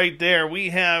on right there. We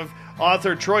have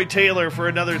author Troy Taylor for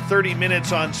another 30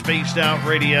 minutes on Spaced Out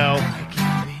Radio.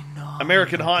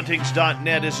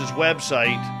 AmericanHauntings.net is his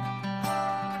website.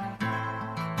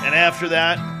 And after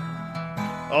that,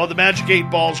 the Magic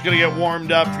 8 Ball is going to get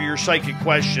warmed up for your psychic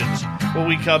questions when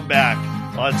we come back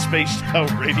on Spaced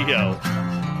Out Radio.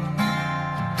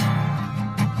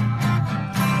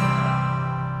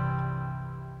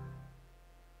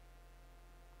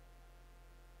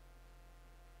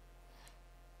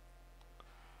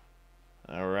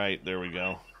 All right, there we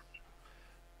go.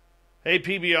 Hey,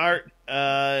 PBR.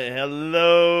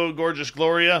 Hello, gorgeous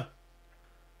Gloria.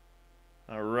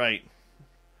 All right.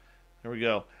 There we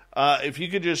go. If you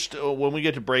could just, when we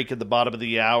get to break at the bottom of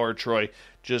the hour, Troy,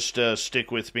 just stick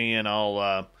with me and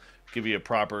I'll give you a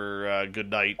proper good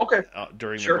night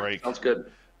during the break. Sounds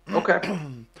good. Okay.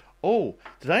 Oh,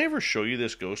 did I ever show you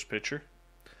this ghost picture?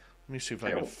 Let me see if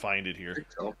I can find it here.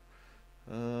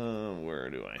 Where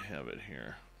do I have it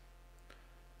here?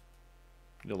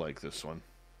 You'll like this one.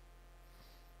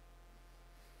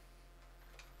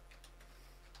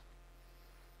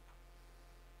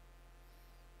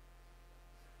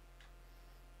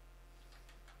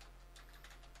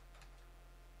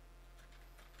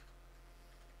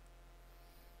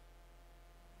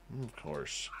 Of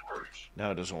course.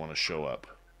 Now it doesn't want to show up.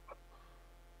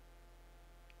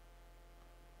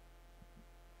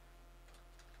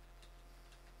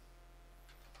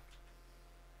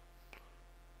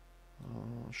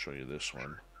 I'll show you this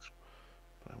one.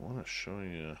 But I want to show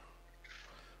you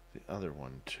the other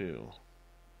one too.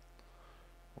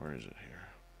 Where is it here?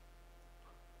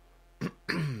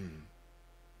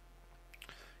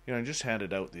 I just had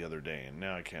it out the other day and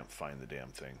now I can't find the damn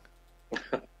thing.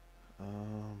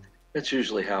 It's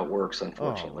usually how it works,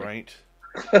 unfortunately. Oh, right.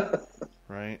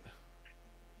 Right.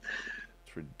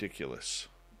 It's ridiculous.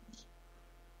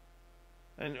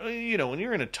 And, when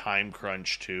you're in a time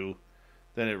crunch, too,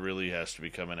 then it really has to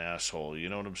become an asshole. You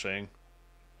know what I'm saying?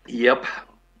 Yep.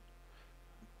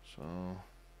 So,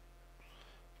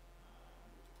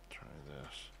 try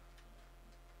this.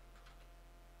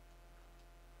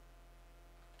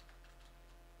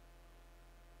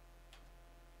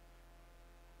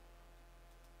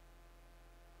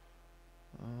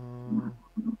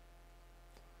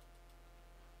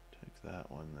 Take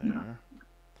that one there.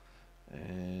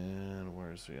 And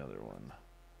where's the other one?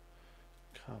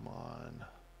 Come on.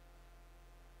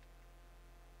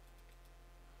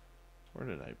 Where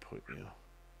did I put you?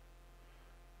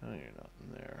 No, you're not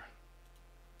in there.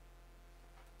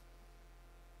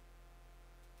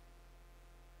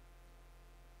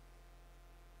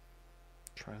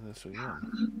 Try this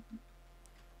again.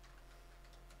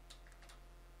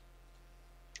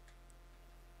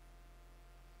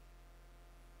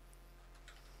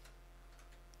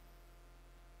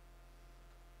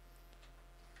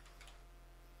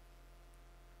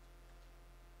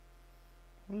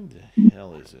 What the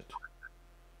hell is it?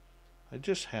 I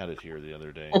just had it here the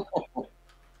other day.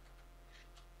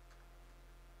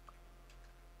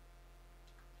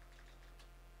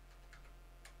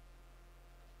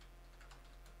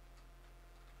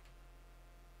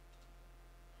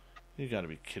 You got to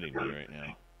be kidding me right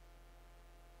now.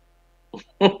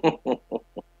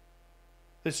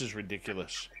 This is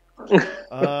ridiculous.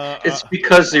 It's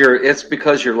because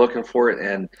you're looking for it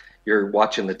and you're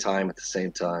watching the time at the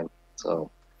same time. So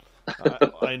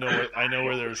I know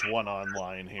where there's one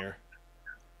online here.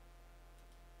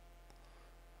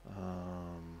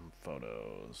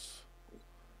 Photos.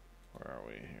 Where are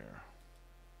we here?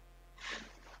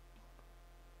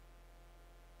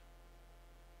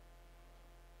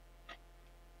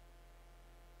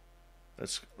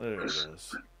 There it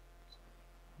is.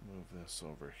 Move this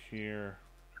over here.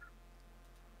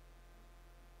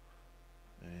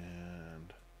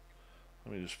 And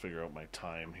let me just figure out my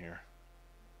time here.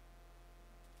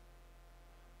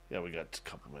 Yeah, we got a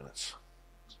couple minutes.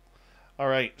 All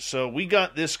right, so we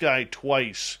got this guy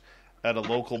twice at a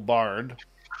local barn.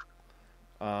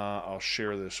 I'll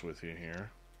share this with you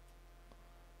here.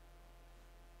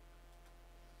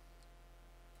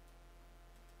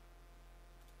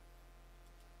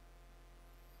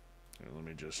 Here, let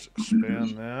me just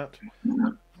expand that.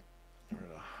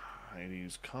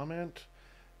 Heidi's comment,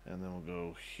 and then we'll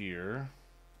go here.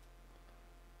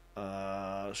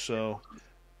 So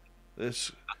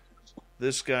this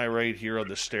guy right here on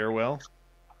the stairwell.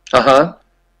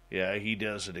 Yeah, he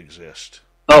doesn't exist.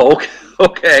 Oh,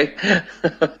 okay.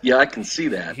 Yeah, I can see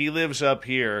that. He lives up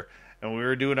here, and when we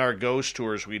were doing our ghost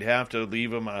tours, we'd have to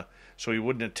leave him so he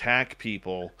wouldn't attack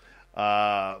people.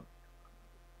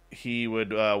 He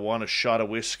would want a shot of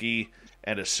whiskey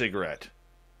and a cigarette.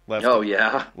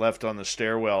 Left on the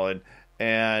stairwell,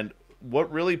 and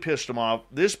what really pissed him off,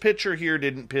 this picture here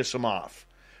didn't piss him off.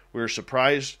 We were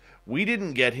surprised. We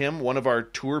didn't get him. One of our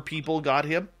tour people got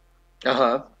him.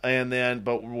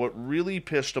 But what really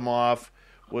pissed him off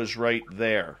was right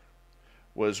there.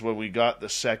 Was when we got the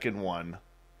second one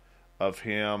of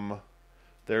him.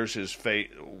 There's his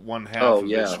face, one half of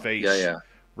his face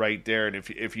right there. And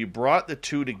if you brought the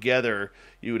two together,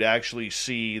 you would actually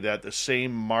see that the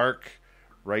same mark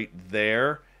right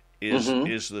there is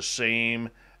the same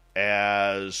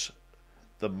as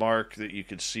the mark that you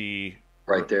could see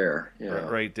right there.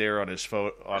 Right there on his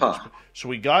photo. So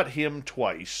we got him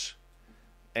twice,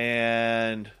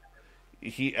 and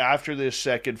he, after this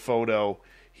second photo,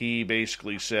 he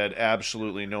basically said,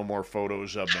 absolutely no more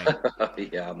photos of me.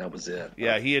 Yeah, and that was it.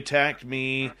 Yeah, he attacked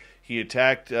me. He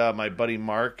attacked my buddy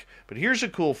Mark. But here's a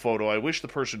cool photo. I wish the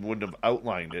person wouldn't have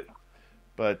outlined it.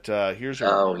 But here's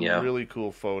a really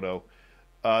cool photo.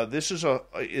 This is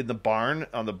in the barn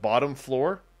on the bottom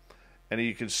floor. And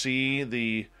you can see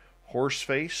the horse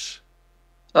face.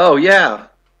 Oh, yeah.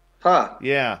 Huh.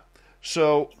 Yeah.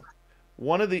 So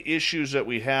one of the issues that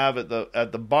we have at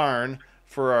the barn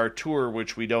for our tour,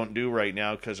 which we don't do right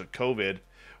now because of COVID,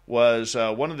 was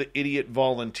one of the idiot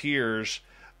volunteers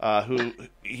who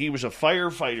he was a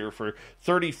firefighter for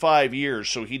 35 years,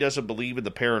 so he doesn't believe in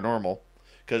the paranormal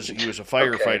because he was a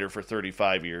firefighter for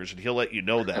 35 years, and he'll let you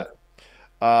know that.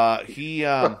 He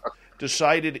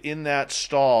decided in that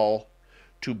stall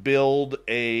to build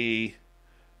a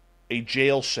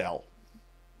jail cell.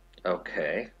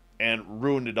 Okay. And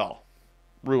ruined it all.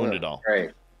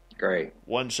 Great.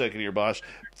 1 second here, boss.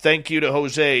 Thank you to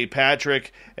Jose,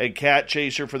 Patrick, and Cat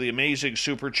Chaser for the amazing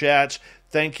super chats.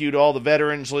 Thank you to all the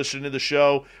veterans listening to the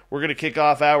show. We're going to kick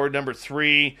off hour number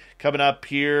 3 coming up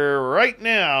here right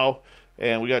now.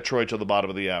 And we got Troy till the bottom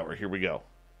of the hour. Here we go.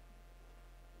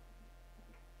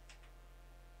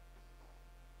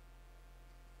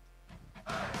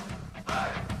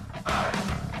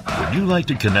 Would you like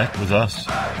to connect with us?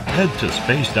 Head to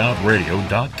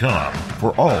spacedoutradio.com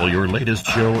for all your latest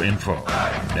show info.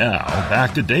 Now,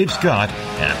 back to Dave Scott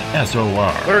and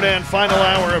SOR. Third and final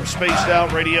hour of Spaced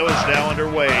Out Radio is now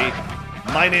underway.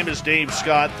 My name is Dave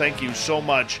Scott. Thank you so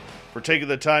much for taking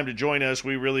the time to join us.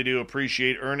 We really do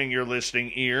appreciate earning your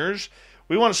listening ears.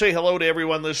 We want to say hello to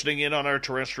everyone listening in on our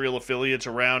terrestrial affiliates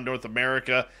around North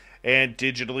America and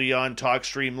digitally on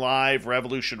TalkStream Live,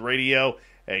 Revolution Radio,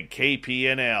 and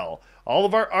KPNL. All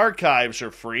of our archives are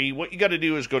free. What you got to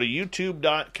do is go to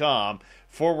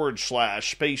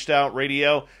youtube.com/Spaced Out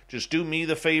Radio. Just do me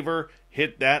the favor,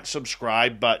 hit that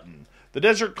subscribe button. The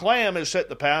Desert Clam has set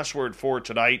the password for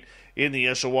tonight in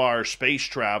the SOR Space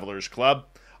Travelers Club.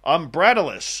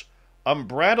 Umbratilus.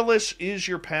 Umbratilus is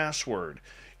your password.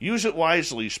 Use it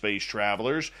wisely, Space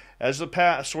Travelers, as the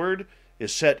password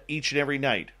is set each and every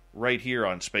night right here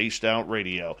on Spaced Out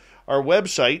Radio. Our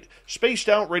website,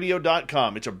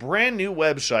 spacedoutradio.com. It's a brand new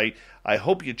website. I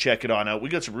hope you check it on out. We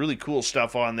got some really cool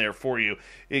stuff on there for you,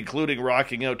 including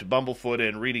rocking out to Bumblefoot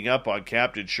and reading up on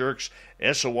Captain Shirk's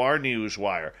SOR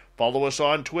Newswire. Follow us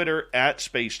on Twitter at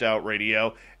Spaced Out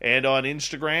Radio and on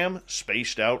Instagram,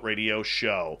 Spaced Out Radio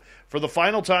Show. For the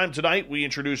final time tonight, we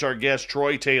introduce our guest,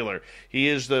 Troy Taylor. He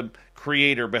is the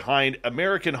creator behind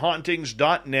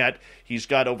AmericanHauntings.net. He's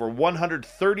got over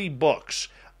 130 books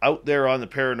out there on the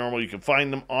paranormal. You can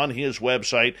find them on his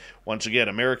website. Once again,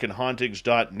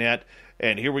 AmericanHauntings.net.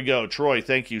 And here we go. Troy,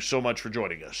 thank you so much for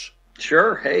joining us.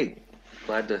 Sure. Hey,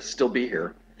 glad to still be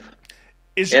here.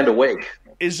 And awake.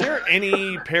 Is there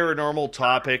any paranormal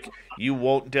topic you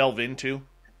won't delve into?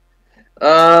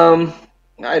 I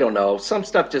don't know. Some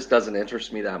stuff just doesn't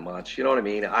interest me that much. You know what I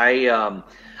mean? I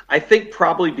think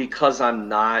probably because I'm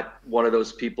not one of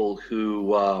those people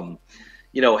who,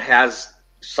 has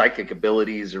psychic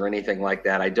abilities or anything like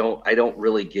that. I don't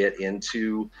really get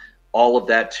into all of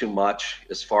that too much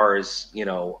as far as,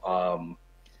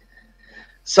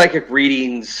 psychic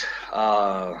readings,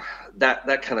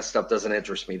 that kind of stuff doesn't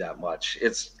interest me that much.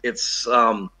 It's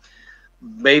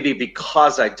maybe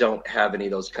because I don't have any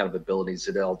of those kind of abilities,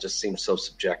 it all just seems so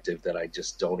subjective that I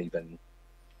just don't even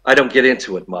I don't get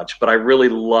into it much, but I really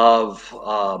love,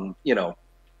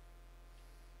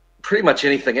 pretty much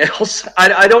anything else.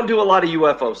 I don't do a lot of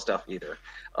UFO stuff either.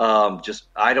 Just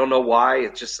I don't know why.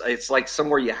 It's like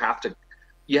somewhere you have to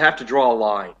draw a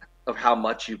line of how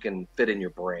much you can fit in your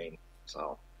brain.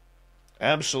 So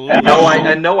absolutely.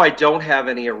 I know I don't have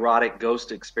any erotic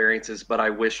ghost experiences, but I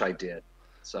wish I did.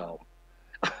 So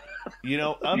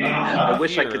I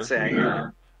wish I could say I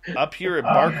am. Up here at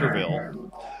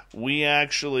Barkerville, we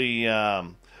actually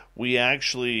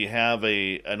have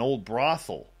an old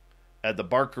brothel at the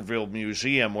Barkerville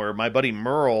Museum where my buddy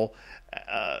Merle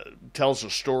tells a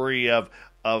story of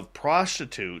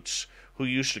prostitutes who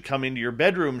used to come into your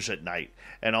bedrooms at night,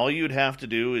 and all you'd have to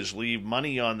do is leave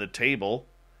money on the table,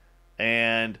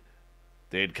 and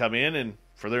they'd come in and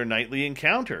for their nightly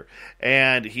encounter.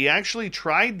 And he actually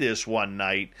tried this one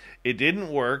night. It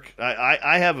didn't work.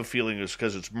 I have a feeling it's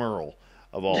because it's Merle,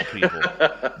 of all people.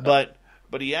 but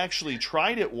he actually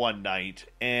tried it one night,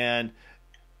 and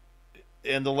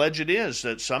the legend is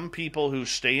that some people who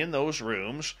stay in those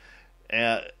rooms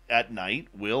at night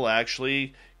will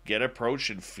actually get approached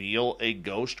and feel a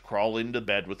ghost crawl into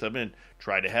bed with them and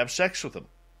try to have sex with them.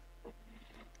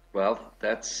 Well,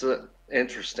 that's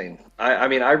interesting.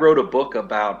 I wrote a book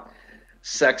about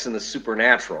sex and the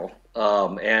supernatural,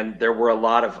 and there were a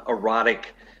lot of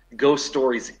erotic ghost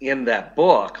stories in that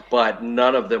book, but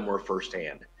none of them were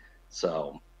firsthand.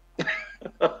 So,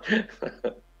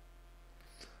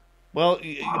 well,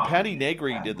 Patty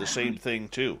Negri did the same thing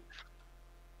too.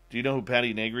 Do you know who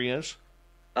Patty Negri is?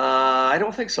 I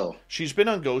don't think so. She's been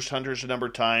on Ghost Hunters a number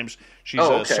of times. She's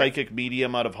a psychic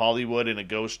medium out of Hollywood and a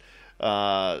ghost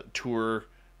tour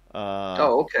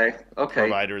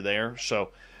provider there. So,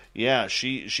 yeah,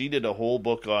 she did a whole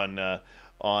book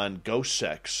on ghost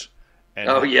sex.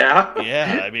 And, yeah?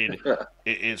 Yeah, I mean,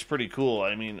 it's pretty cool.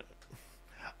 I mean,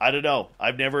 I don't know.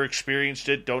 I've never experienced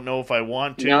it. Don't know if I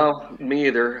want to. No, me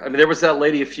either. I mean, there was that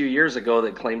lady a few years ago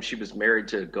that claimed she was married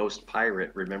to a ghost pirate.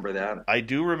 Remember that? I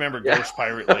do remember Ghost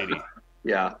Pirate Lady.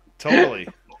 Yeah. Totally.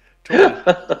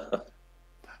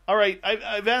 All right,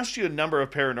 I've asked you a number of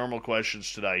paranormal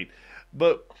questions tonight,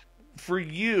 but for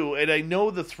you, and I know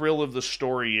the thrill of the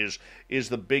story is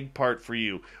the big part for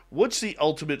you, what's the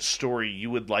ultimate story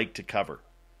you would like to cover?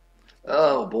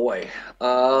 Oh, boy.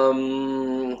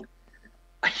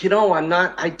 I've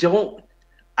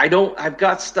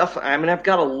got stuff. I mean, I've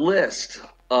got a list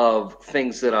of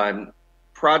things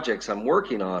projects I'm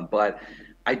working on, but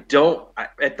at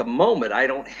the moment, I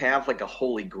don't have like a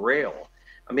holy grail.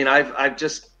 I mean, I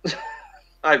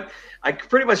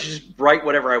pretty much just write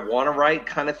whatever I want to write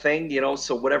kind of thing,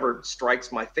 so whatever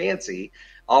strikes my fancy,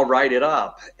 I'll write it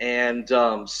up. And,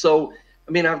 so,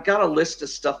 I mean, I've got a list of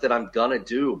stuff that I'm going to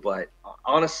do, but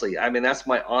honestly, I mean, that's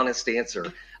my honest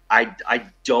answer. I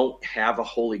don't have a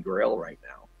holy grail right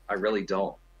now. I really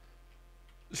don't.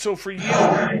 So for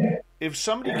you, if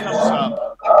somebody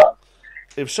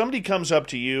comes up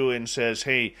to you and says,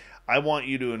 "Hey, I want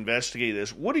you to investigate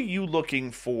this," what are you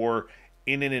looking for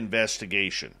in an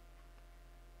investigation?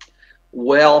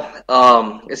 Well,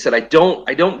 I said I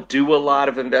don't do a lot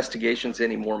of investigations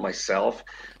anymore myself.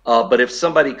 But if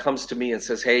somebody comes to me and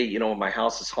says, "Hey, my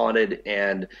house is haunted,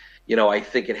 and I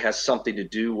think it has something to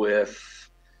do with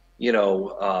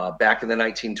back in the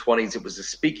 1920s, it was a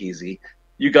speakeasy,"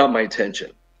 you got my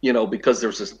attention, because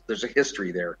there's a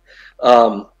history there.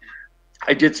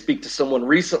 I did speak to someone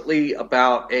recently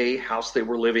about a house they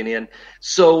were living in.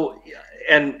 So,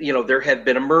 and there had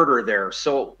been a murder there.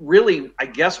 So really, I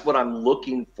guess what I'm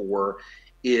looking for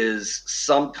is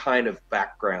some kind of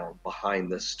background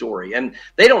behind this story. And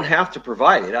they don't have to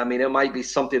provide it. I mean, it might be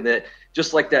something that,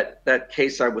 just like that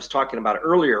case I was talking about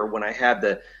earlier, when I had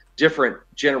the different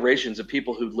generations of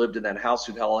people who lived in that house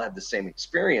who all had the same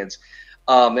experience.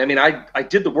 I mean, I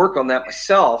did the work on that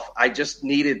myself. I just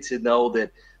needed to know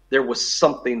that there was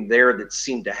something there that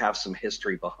seemed to have some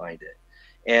history behind it.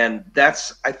 And I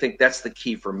think that's the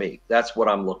key for me. That's what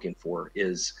I'm looking for,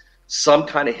 is some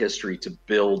kind of history to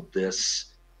build this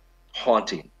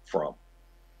haunting from.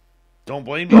 Don't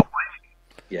blame you.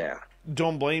 Yeah.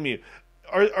 Don't blame you.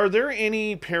 Are there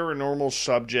any paranormal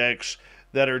subjects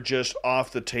that are just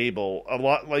off the table? A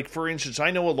lot, like, for instance,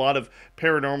 I know a lot of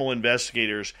paranormal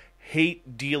investigators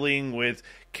hate dealing with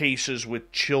cases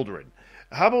with children.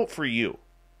 How about for you?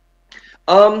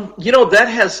 That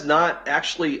has not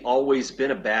actually always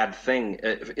been a bad thing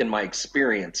in my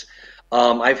experience.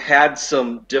 I've had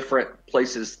some different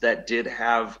places that did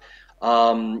have,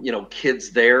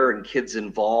 kids there and kids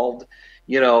involved.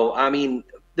 I mean,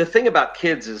 the thing about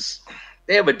kids is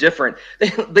they have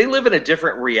they live in a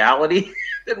different reality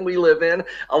than we live in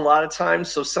a lot of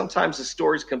times. So sometimes the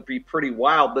stories can be pretty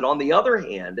wild. But on the other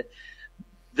hand,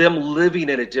 them living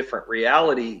in a different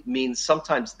reality means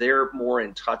sometimes they're more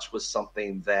in touch with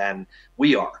something than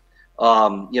we are.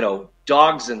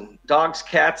 Dogs,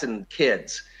 cats, and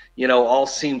kids, all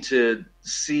seem to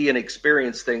see and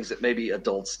experience things that maybe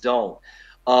adults don't.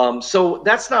 So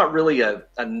that's not really a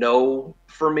no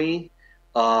for me.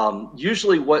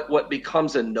 Usually what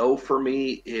becomes a no for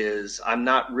me is I'm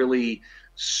not really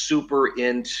super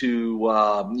into,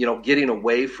 getting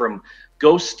away from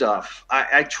ghost stuff.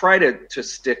 I try to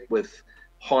stick with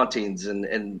hauntings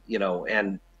and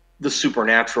the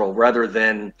supernatural rather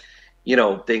than,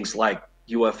 things like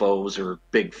UFOs or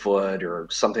Bigfoot or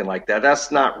something like that.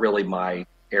 That's not really my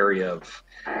area of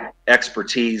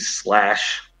expertise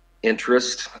 /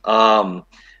 interest. I'm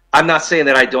not saying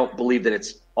that I don't believe that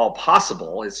it's all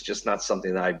possible. It's just not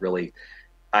something that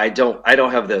I don't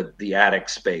have the attic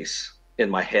space in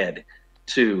my head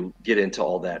to get into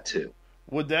all that too.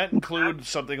 Would that include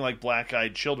something like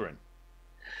black-eyed children?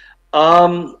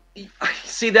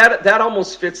 See, that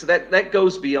almost fits. That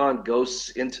goes beyond ghosts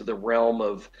into the realm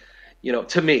of,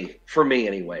 for me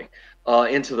anyway,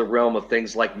 into the realm of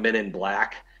things like Men in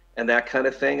Black and that kind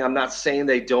of thing. I'm not saying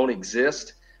they don't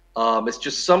exist. It's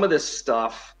just some of this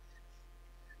stuff.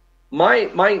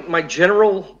 My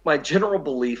general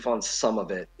belief on some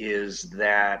of it is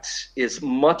that it's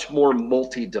much more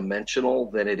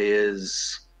multidimensional than it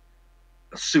is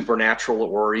supernatural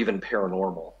or even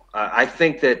paranormal. I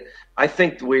think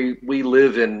we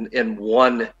live in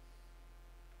one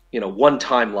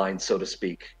timeline, so to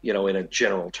speak, in a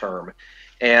general term.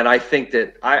 And I think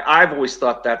that I've always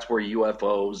thought that's where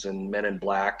UFOs and Men in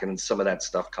Black and some of that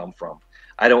stuff come from.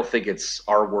 I don't think it's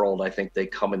our world. I think they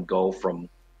come and go from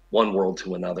one world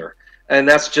to another. And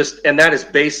that is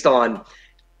based on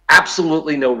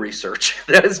absolutely no research.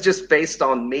 That is just based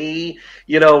on me,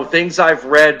 things I've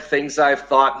read, things I've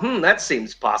thought, that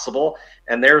seems possible.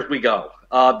 And there we go.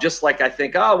 Just like I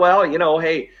think,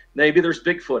 hey, maybe there's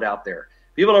Bigfoot out there.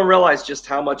 People don't realize just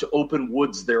how much open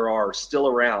woods there are still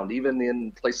around, even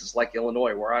in places like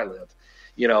Illinois where I live.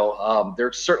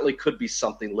 There certainly could be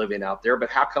something living out there, but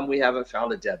how come we haven't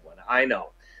found a dead one? I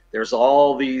know there's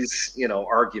all these,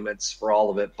 arguments for all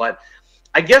of it, but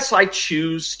I guess I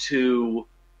choose to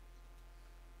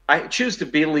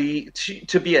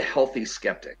be a healthy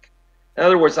skeptic. In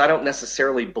other words, I don't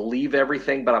necessarily believe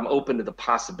everything, but I'm open to the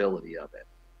possibility of it.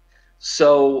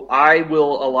 So I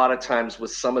will, a lot of times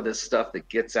with some of this stuff that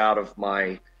gets out of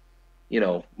my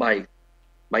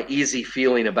easy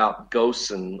feeling about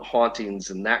ghosts and hauntings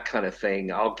and that kind of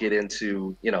thing, I'll get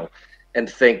into, and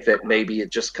think that maybe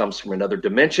it just comes from another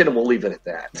dimension, and we'll leave it at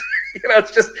that.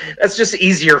 That's just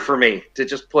easier for me to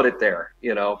just put it there,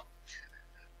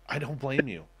 I don't blame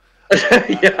you.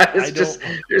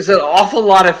 There's an awful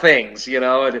lot of things,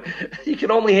 and you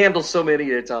can only handle so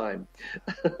many at a time.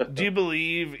 Do you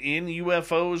believe in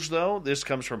UFOs, though? This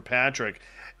comes from Patrick,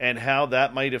 and how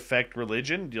that might affect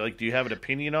religion. Do you have an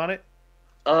opinion on it?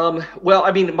 Well,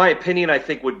 I mean, my opinion, I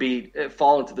think, would be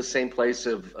fall into the same place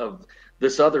of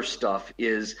this other stuff.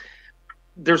 Is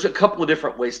there's a couple of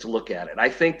different ways to look at it. I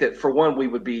think that, for one, we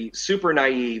would be super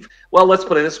naive. Well, let's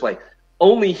put it this way.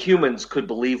 Only humans could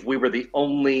believe we were the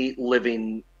only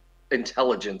living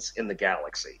intelligence in the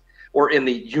galaxy, or in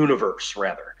the universe,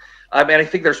 rather. I mean, I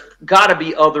think there's got to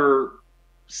be other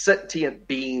sentient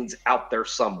beings out there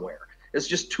somewhere. It's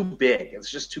just too big.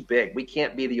 We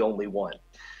can't be the only one.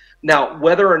 Now,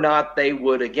 whether or not they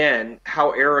would, again,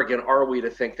 how arrogant are we to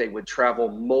think they would travel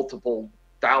multiple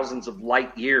thousands of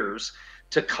light years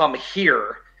to come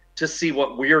here to see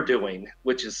what we're doing,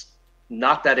 which is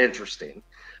not that interesting.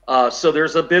 So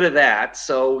there's a bit of that.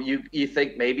 So you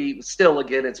think maybe still,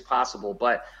 again, it's possible.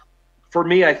 But for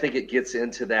me, I think it gets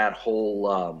into that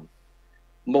whole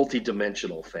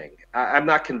multidimensional thing. I'm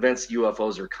not convinced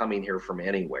UFOs are coming here from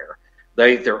anywhere.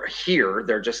 They're here.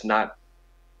 They're just not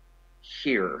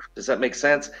here. Does that make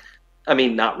sense? I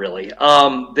mean, not really.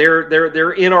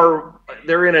 They're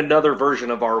in another version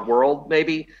of our world,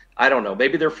 maybe. I don't know.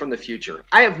 Maybe they're from the future.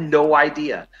 I have no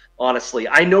idea, honestly.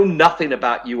 I know nothing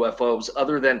about UFOs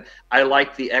other than I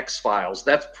like the X-Files.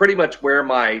 That's pretty much where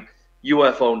my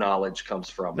UFO knowledge comes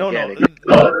from.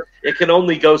 It can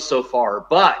only go so far.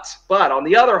 But on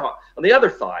the other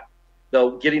thought,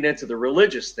 though, getting into the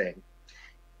religious thing,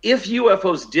 if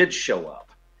UFOs did show up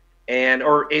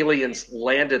or aliens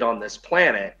landed on this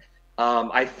planet,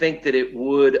 I think that it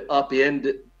would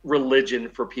upend religion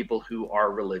for people who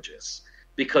are religious,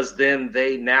 because then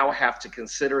they now have to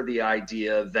consider the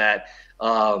idea that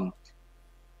the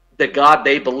God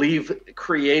they believe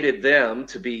created them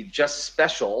to be just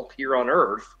special here on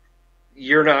Earth,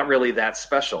 you're not really that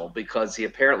special, because he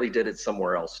apparently did it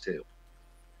somewhere else too.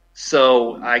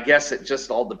 So I guess it just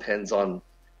all depends on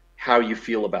how you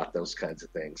feel about those kinds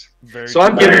of things. So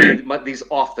I'm giving you these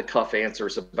off-the-cuff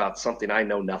answers about something I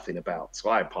know nothing about, so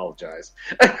I apologize.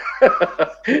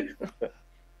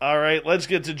 All right, let's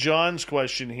get to John's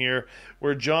question here,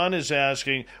 where John is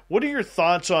asking, what are your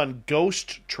thoughts on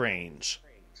ghost trains?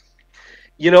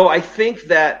 I think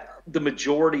that the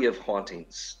majority of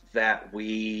hauntings that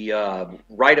we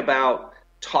write about,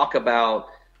 talk about,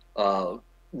 do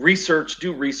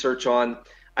research on,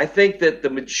 I think that the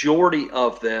majority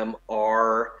of them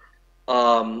are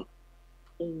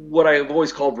what I've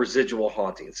always called residual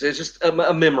hauntings. It's just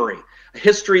a memory, a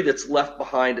history that's left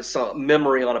behind, a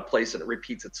memory on a place, and it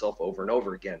repeats itself over and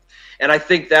over again. And I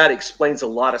think that explains a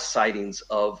lot of sightings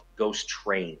of ghost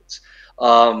trains.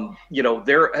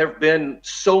 There have been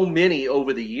so many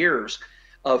over the years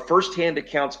of firsthand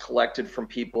accounts collected from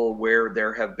people where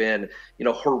there have been,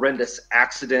 horrendous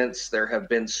accidents. There have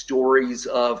been stories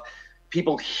of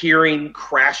people hearing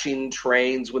crashing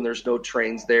trains when there's no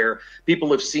trains there. People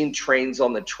have seen trains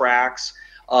on the tracks.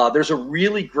 There's a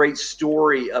really great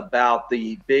story about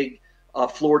the big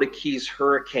Florida Keys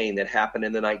hurricane that happened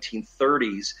in the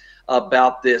 1930s,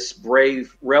 about this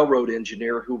brave railroad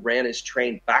engineer who ran his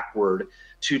train backward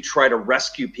to try to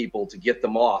rescue people, to get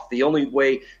them off. The only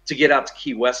way to get out to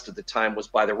Key West at the time was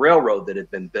by the railroad that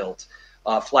had been built,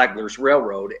 Flagler's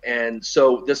Railroad. And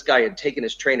so this guy had taken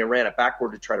his train and ran it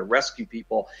backward to try to rescue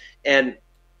people. And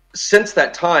since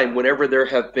that time, whenever there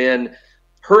have been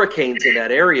hurricanes in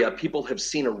that area, people have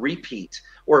seen a repeat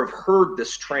or have heard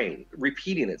this train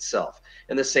repeating itself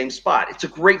in the same spot. It's a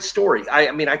great story.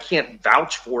 I mean, I can't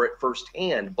vouch for it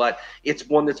firsthand, but it's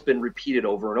one that's been repeated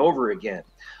over and over again.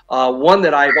 One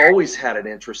that I've always had an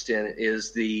interest in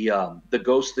is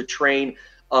the train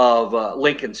of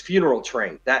Lincoln's funeral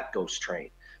train, that ghost train,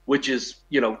 which is,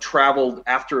 traveled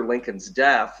after Lincoln's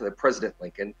death, President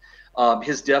Lincoln.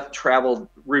 His death traveled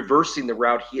reversing the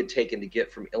route he had taken to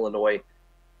get from Illinois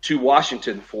to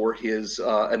Washington for his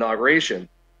inauguration.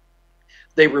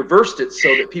 They reversed it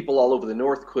so that people all over the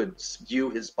North could view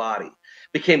his body.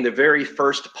 Became the very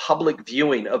first public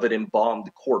viewing of an embalmed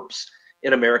corpse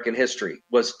in American history,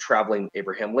 was traveling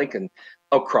Abraham Lincoln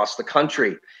across the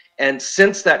country. And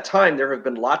since that time, there have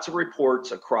been lots of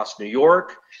reports across New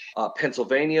York,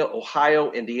 Pennsylvania,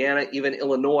 Ohio, Indiana, even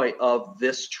Illinois, of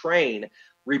this train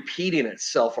repeating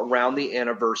itself around the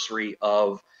anniversary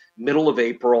of middle of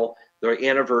April, the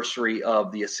anniversary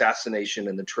of the assassination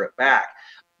and the trip back.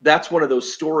 That's one of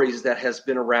those stories that has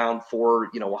been around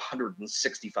for,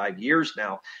 165 years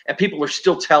now, and people are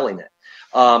still telling it.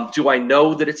 Do I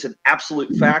know that it's an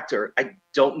absolute fact? Or I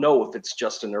don't know if it's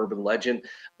just an urban legend,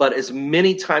 but as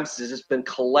many times as it's been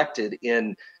collected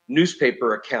in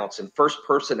newspaper accounts and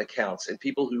first-person accounts and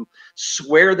people who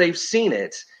swear they've seen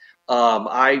it,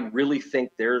 I really think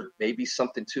there may be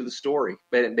something to the story.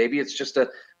 Maybe it's just a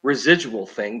residual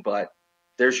thing, but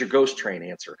there's your ghost train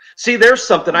answer. See, there's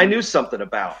something I knew something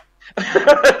about.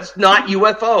 It's not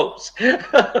UFOs.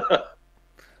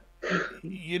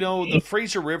 The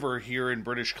Fraser River here in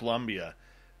British Columbia,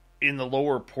 in the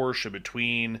lower portion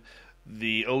between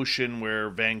the ocean where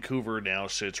Vancouver now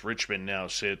sits, Richmond now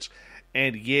sits,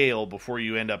 and Yale before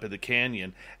you end up in the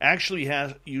canyon, actually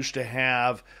used to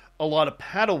have a lot of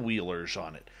paddle wheelers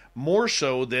on it, more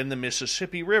so than the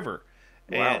Mississippi River.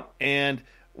 Wow. And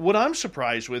what I'm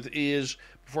surprised with is,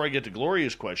 before I get to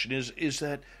Gloria's question, is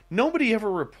that nobody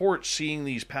ever reports seeing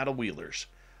these paddle wheelers.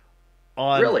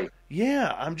 Really?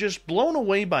 Yeah, I'm just blown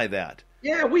away by that.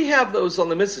 Yeah, we have those on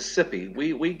the Mississippi.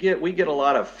 We get a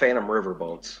lot of Phantom River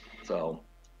boats, so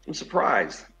I'm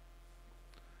surprised.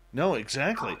 No,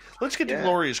 exactly. Let's get to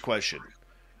Gloria's question.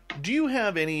 Do you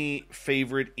have any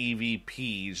favorite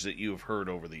EVPs that you've heard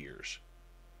over the years?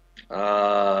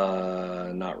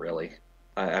 Not really.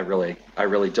 I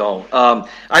really don't.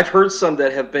 I've heard some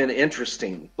that have been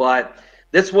interesting, but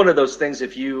that's one of those things.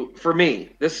 For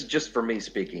me, this is just for me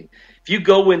speaking. If you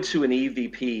go into an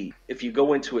EVP, if you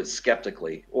go into it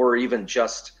skeptically, or even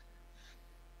just,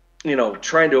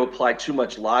 trying to apply too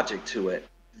much logic to it,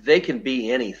 they can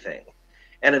be anything.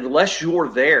 And unless you're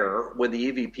there when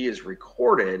the EVP is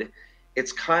recorded,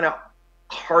 it's kind of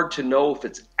hard to know if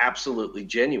it's absolutely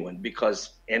genuine,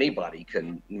 because anybody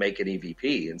can make an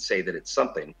EVP and say that it's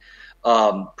something.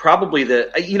 Probably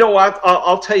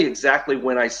I'll tell you exactly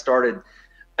when I started.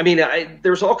 I mean,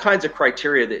 there's all kinds of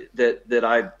criteria that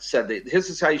I've said that this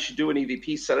is how you should do an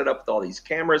EVP. Set it up with all these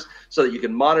cameras so that you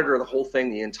can monitor the whole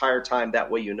thing the entire time. That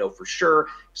way, for sure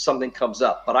if something comes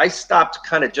up. But I stopped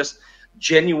kind of just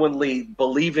genuinely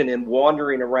believing in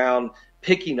wandering around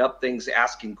picking up things,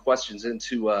 asking questions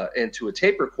into a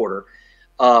tape recorder.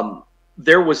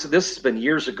 This has been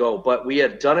years ago, but we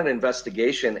had done an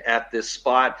investigation at this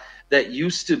spot that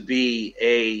used to be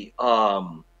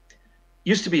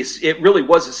it really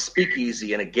was a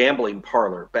speakeasy and a gambling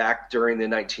parlor back during the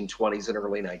 1920s and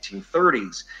early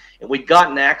 1930s. And we'd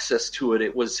gotten access to it.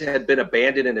 It had been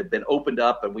abandoned and had been opened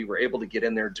up, and we were able to get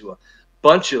in there and do a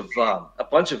bunch of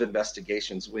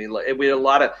investigations. We had a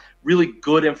lot of really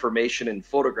good information and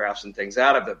photographs and things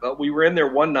out of it. But we were in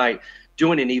there one night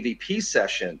doing an EVP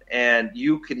session, and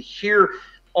you could hear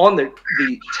on the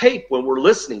tape when we're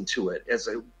listening to it as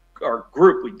our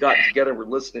group, we got together, we're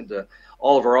listening to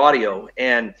all of our audio,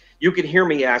 and you can hear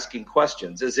me asking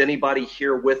questions. Is anybody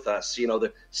here with us?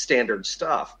 The standard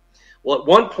stuff. Well, at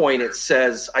one point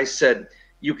I said,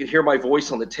 you can hear my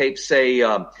voice on the tape say,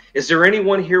 is there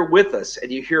anyone here with us?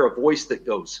 And you hear a voice that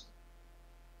goes,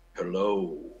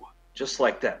 hello, just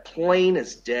like that, plain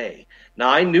as day. Now,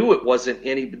 I knew it wasn't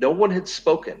no one had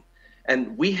spoken,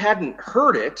 and we hadn't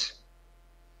heard it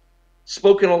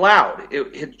spoken aloud.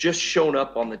 It had just shown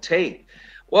up on the tape.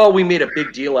 Well, we made a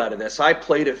big deal out of this. I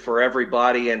played it for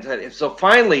everybody. And so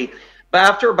finally,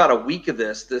 after about a week of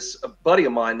this buddy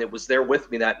of mine that was there with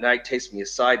me that night takes me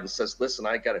aside and says, listen,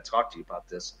 I got to talk to you about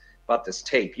this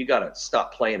tape. You got to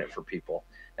stop playing it for people.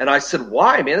 And I said,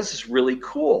 why, man? This is really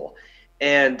cool.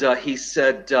 And he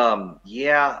said,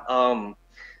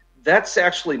 that's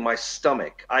actually my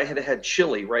stomach. I had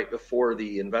chili right before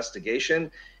the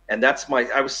investigation. And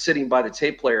I was sitting by the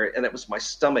tape player, and it was my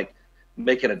stomach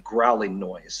making a growling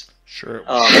noise. Sure.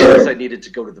 Because I needed to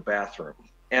go to the bathroom.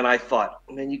 And I thought,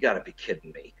 man, you got to be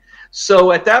kidding me.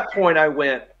 So at that point, I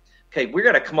went, okay, we're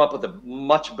going to come up with a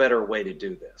much better way to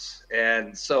do this.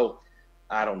 And so,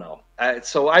 I don't know.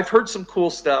 So I've heard some cool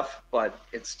stuff, but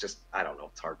it's just, I don't know.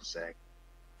 It's hard to say.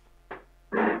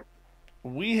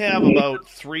 We have about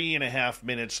 3.5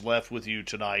 minutes left with you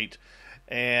tonight.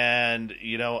 And,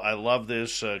 I love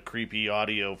this creepy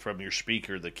audio from your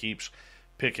speaker that keeps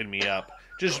picking me up.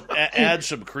 Just add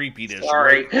some creepiness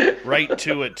right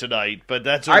to it tonight, but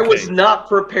that's okay. I was not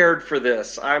prepared for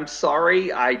this. I'm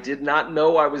sorry. I did not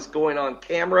know I was going on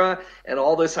camera and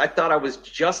all this. I thought I was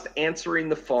just answering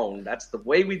the phone. That's the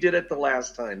way we did it the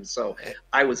last time. So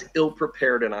I was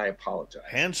ill-prepared, and I apologize.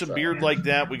 Handsome beard like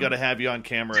that, we got to have you on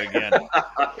camera again.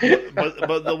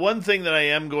 but the one thing that I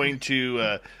am going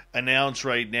to announce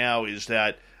right now is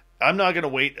that I'm not going to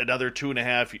wait another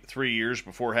 2.5, 3 years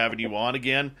before having you on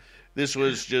again. This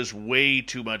was just way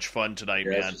too much fun tonight,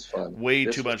 man. Way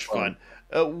too much fun.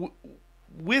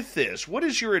 With this, what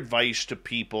is your advice to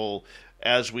people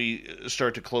as we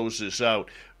start to close this out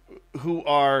who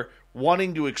are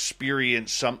wanting to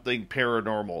experience something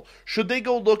paranormal? Should they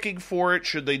go looking for it?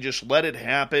 Should they just let it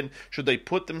happen? Should they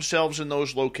put themselves in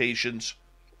those locations?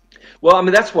 Well, I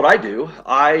mean, that's what I do.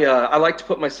 I like to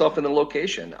put myself in the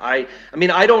location. I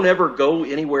don't ever go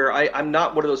anywhere. I'm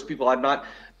not one of those people.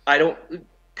 I don't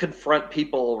confront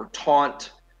people or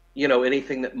taunt,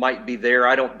 anything that might be there.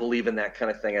 I don't believe in that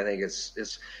kind of thing. I think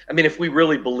if we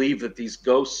really believe that these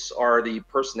ghosts are the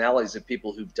personalities of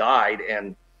people who've died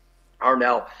and are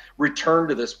now returned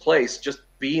to this place, just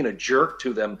being a jerk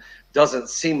to them doesn't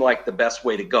seem like the best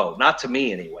way to go. Not to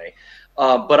me anyway.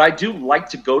 But I do like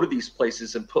to go to these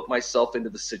places and put myself into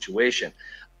the situation.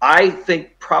 I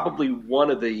think probably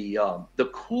one of the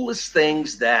coolest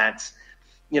things that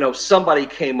somebody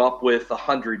came up with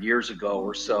 100 years ago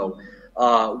or so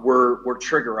were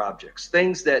trigger objects,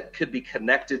 things that could be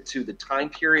connected to the time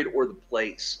period or the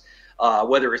place,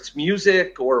 whether it's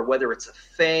music or whether it's a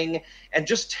thing, and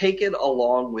just take it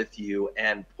along with you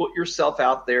and put yourself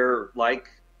out there like,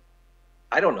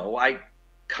 I don't know,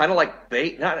 kind of like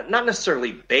bait, not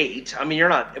necessarily bait. I mean, you're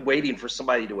not waiting for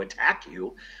somebody to attack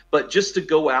you, but just to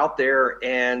go out there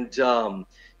and,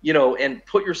 and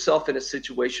put yourself in a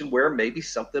situation where maybe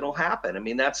something will happen. I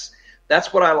mean, that's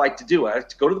what I like to do. I like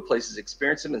to go to the places,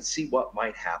 experience them, and see what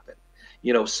might happen.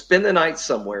 Spend the night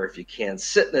somewhere if you can.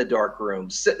 Sit in a dark room,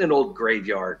 sit in an old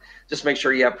graveyard. Just make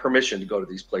sure you have permission to go to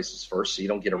these places first so you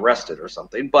don't get arrested or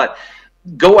something. But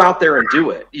go out there and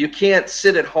do it. You can't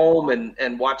sit at home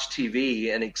and watch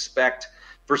TV and expect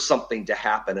for something to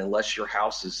happen unless your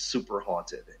house is super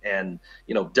haunted and,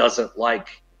 doesn't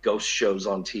like ghost shows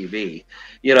on TV.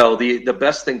 The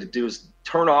best thing to do is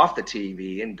turn off the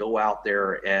TV and go out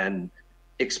there and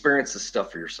experience this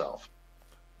stuff for yourself.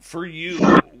 For you,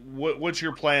 what's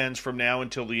your plans from now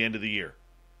until the end of the year?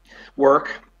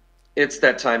 Work. It's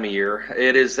that time of year.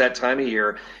 It is that time of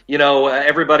year. You know,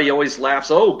 everybody always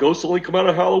laughs, oh, ghosts only come out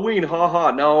of Halloween. Ha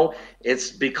ha. No, it's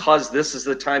because this is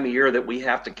the time of year that we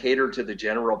have to cater to the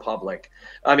general public.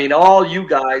 I mean, all you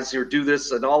guys who do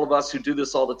this and all of us who do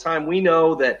this all the time, we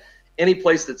know that any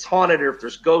place that's haunted or if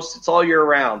there's ghosts, it's all year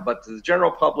round. But to the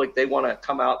general public, they want to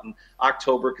come out in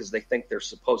October because they think they're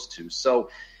supposed to. So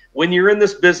when you're in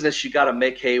this business, you got to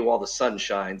make hay while the sun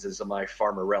shines, as my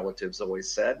farmer relatives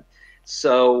always said.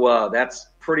 So that's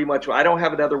pretty much. I don't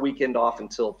have another weekend off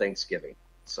until Thanksgiving.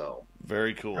 So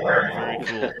very cool, very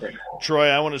cool. Troy,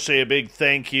 I want to say a big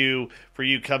thank you for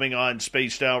you coming on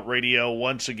Spaced Out Radio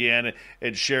once again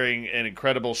and sharing an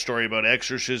incredible story about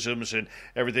exorcisms and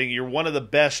everything. You're one of the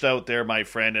best out there, my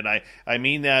friend, and I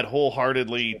mean that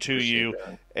wholeheartedly to you.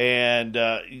 That.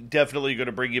 And definitely going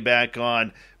to bring you back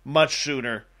on much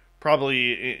sooner,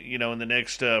 probably in the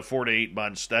next 4 to 8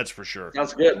 months. That's for sure.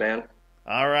 Sounds good, man.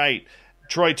 All right.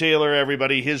 Troy Taylor,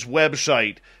 everybody, his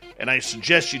website, and I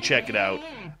suggest you check it out,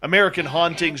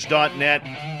 AmericanHauntings.net.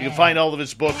 You can find all of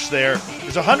his books there.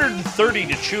 There's 130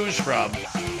 to choose from.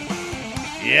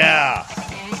 Yeah,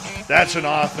 that's an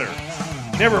author.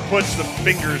 Never puts the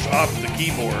fingers off the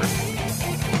keyboard.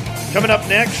 Coming up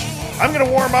next, I'm going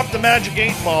to warm up the Magic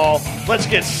 8 Ball. Let's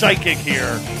get psychic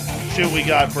here. See what we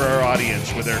got for our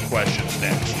audience with their questions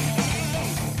next.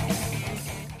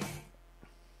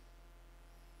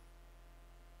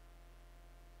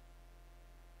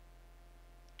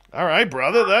 All right,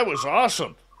 brother, that was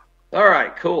awesome. All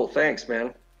right, cool. Thanks,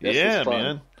 man. Yeah,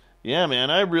 man. Yeah,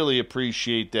 man. I really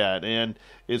appreciate that, and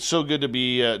it's so good to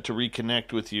be to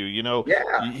reconnect with you.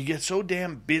 Yeah. You get so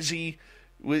damn busy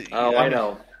with. I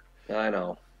know.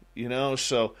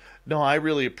 So no, I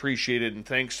really appreciate it, and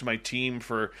thanks to my team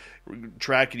for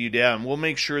tracking you down. We'll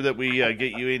make sure that we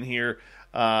get you in here.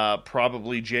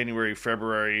 Probably January,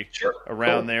 February,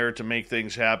 around there to make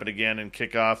things happen again and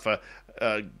kick off.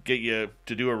 Get you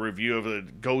to do a review of the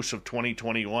Ghosts of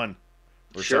 2021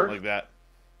 or something like that.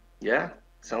 Yeah,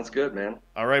 sounds good, man.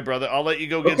 All right, brother. I'll let you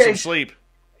go get some sleep.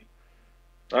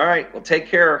 All right. Well, take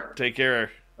care. Take care.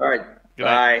 All right. Good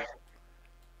Bye. night.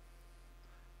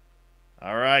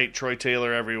 All right, Troy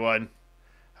Taylor, everyone.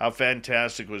 How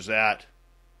fantastic was that?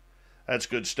 That's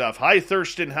good stuff. Hi,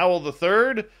 Thurston Howell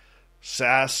III.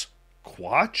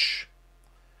 Sasquatch?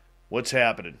 What's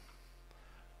happening?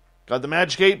 Got the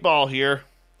Magic 8 Ball here.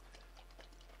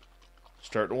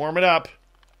 Starting to warm it up.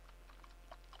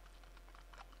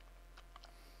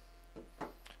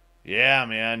 Yeah,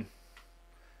 man.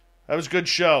 That was a good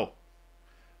show.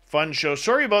 Fun show.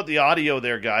 Sorry about the audio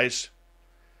there, guys.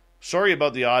 Sorry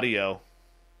about the audio.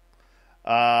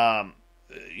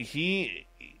 He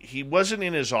wasn't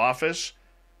in his office.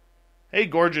 Hey,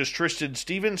 gorgeous Tristan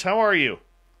Stevens, how are you?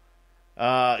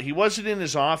 He wasn't in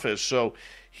his office, so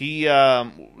he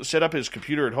set up his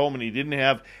computer at home and he didn't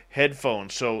have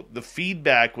headphones, so the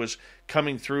feedback was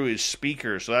coming through his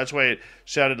speaker, so that's why it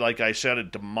sounded like I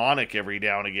sounded demonic every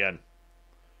now and again.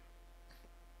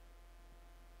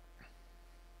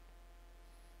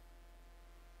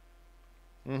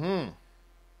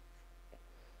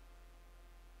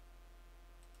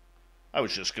 I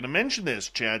was just going to mention this,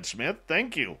 Chad Smith.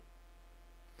 Thank you.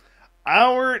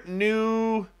 Our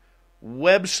new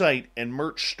website and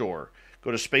merch store.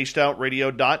 Go to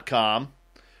spacedoutradio.com.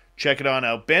 Check it on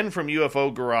out. Ben from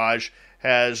UFO Garage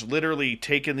has literally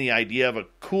taken the idea of a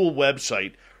cool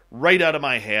website right out of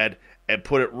my head and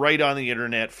put it right on the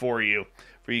internet for you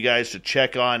guys to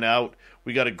check on out.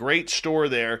 We got a great store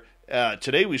there.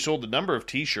 Today we sold a number of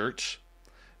t-shirts.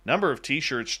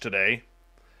 Today.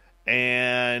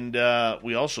 And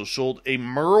we also sold a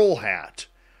Merle hat.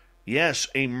 Yes,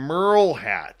 a Merle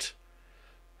hat.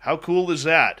 How cool is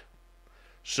that?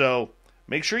 So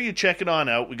make sure you check it on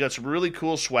out. We got some really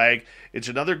cool swag. It's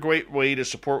another great way to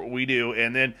support what we do.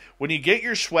 And then when you get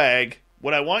your swag,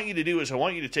 what I want you to do is I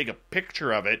want you to take a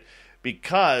picture of it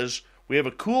because we have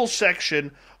a cool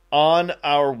section on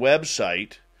our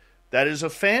website that is a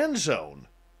fan zone.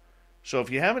 So if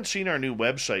you haven't seen our new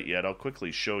website yet, I'll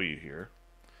quickly show you here.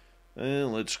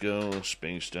 And let's go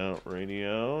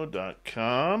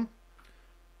spacedoutradio.com.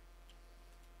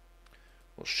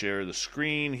 We'll share the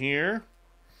screen here.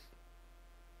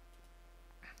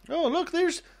 Oh, look,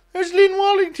 there's Lynn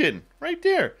Wallington right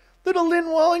there. Little Lynn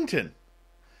Wallington.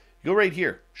 Go right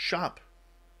here, shop.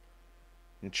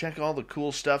 And check all the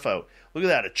cool stuff out. Look at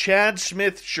that, a Chad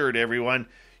Smith shirt, everyone.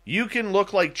 You can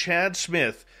look like Chad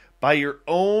Smith by your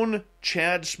own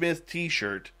Chad Smith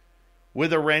t-shirt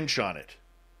with a wrench on it.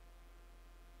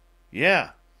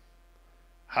 Yeah.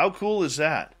 How cool is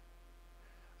that?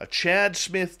 A Chad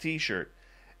Smith t-shirt.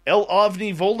 El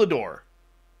Ovni Volador.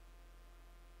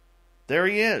 There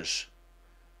he is.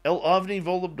 El OVNI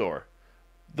Volabdor.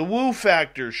 The Woo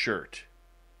Factor shirt.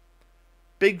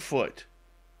 Bigfoot.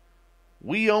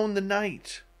 We Own the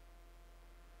Night.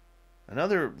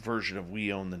 Another version of We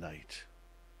Own the Night.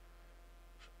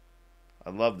 I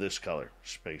love this color.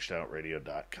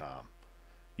 SpacedOutRadio.com.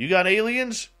 You got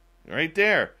aliens? Right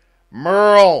there.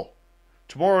 Merle.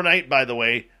 Tomorrow night, by the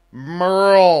way.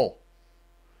 Merle.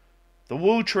 The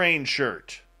Woo Train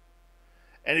shirt.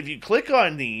 And if you click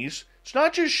on these, it's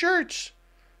not just shirts.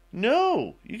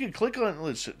 No. You can click on,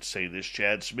 let's say this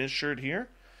Chad Smith shirt here.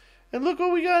 And look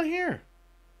what we got here.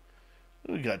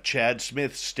 We got Chad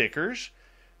Smith stickers.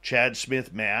 Chad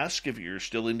Smith mask, if you're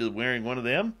still into wearing one of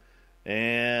them.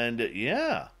 And,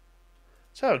 yeah.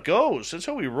 That's how it goes. That's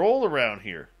how we roll around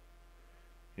here.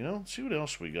 You know, let's see what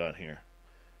else we got here.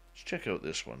 Let's check out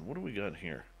this one. What do we got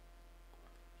here?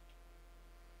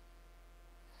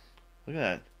 Look at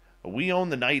that. A We Own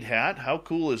the Night hat. How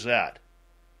cool is that?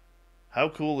 How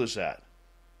cool is that?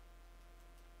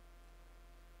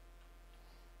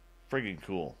 Friggin'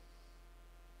 cool.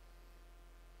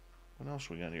 What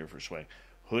else we got here for swag?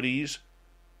 Hoodies,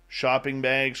 shopping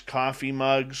bags, coffee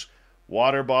mugs,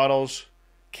 water bottles,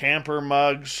 camper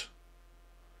mugs.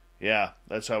 Yeah,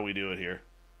 that's how we do it here.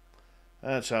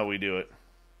 That's how we do it.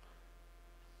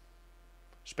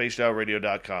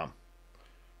 SpacedOutRadio.com.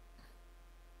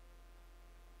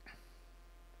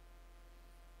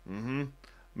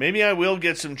 Maybe I will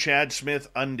get some Chad Smith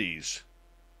undies.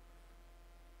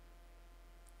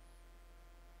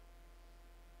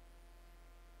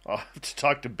 I'll have to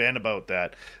talk to Ben about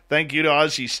that. Thank you to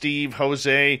Ozzy, Steve,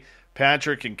 Jose,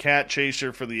 Patrick, and Cat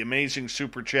Chaser for the amazing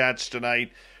super chats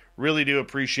tonight. Really do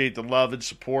appreciate the love and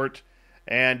support.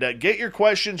 And get your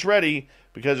questions ready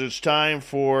because it's time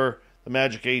for the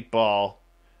Magic 8 Ball.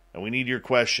 And we need your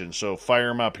questions, so fire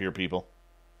them up here, people.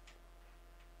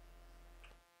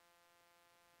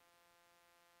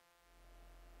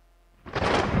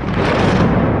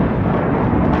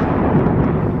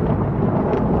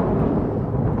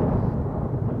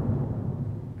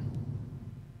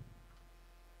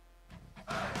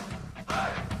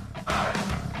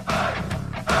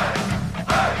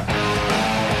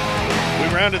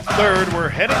 At third, we're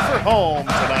heading for home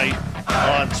tonight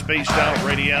on Spaced Out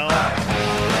Radio.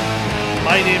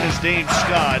 My name is Dave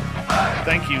Scott.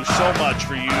 Thank you so much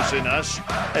for using us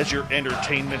as your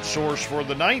entertainment source for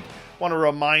the night. Want to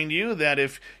remind you that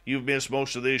if you've missed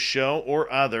most of this show or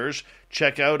others,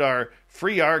 check out our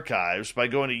free archives by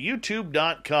going to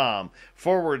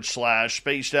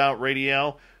youtube.com/Spaced Out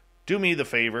Radio. Do me the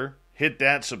favor, hit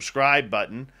that subscribe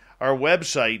button. Our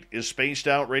website is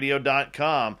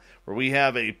spacedoutradio.com, where we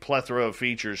have a plethora of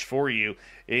features for you,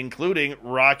 including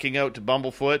rocking out to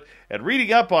Bumblefoot and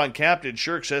reading up on Captain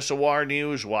Shirk's SOR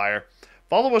Newswire.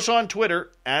 Follow us on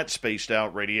Twitter at Spaced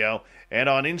Out Radio and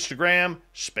on Instagram,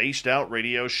 Spaced Out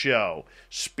Radio Show.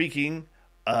 Speaking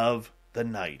of the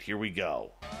night, here we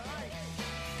go.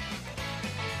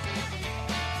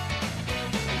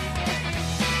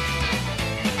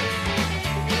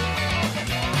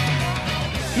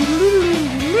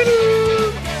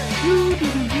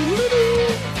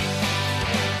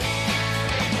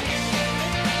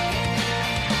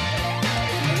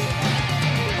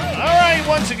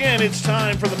 Once again, it's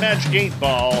time for the Magic 8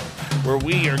 Ball, where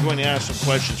we are going to ask some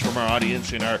questions from our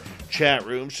audience in our chat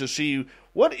rooms to see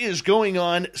what is going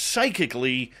on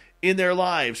psychically in their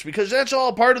lives, because that's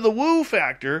all part of the woo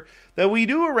factor that we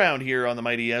do around here on the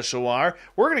Mighty SOR.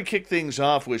 We're going to kick things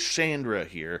off with Sandra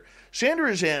here.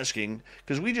 Sandra is asking,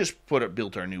 because we just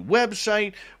built our new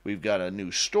website, we've got a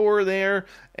new store there,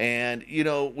 and, you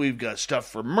know, we've got stuff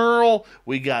for Merle,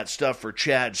 we got stuff for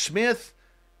Chad Smith.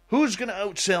 Who's going to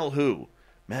outsell who?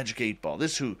 Magic 8 Ball.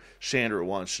 This is who Sandra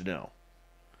wants to know.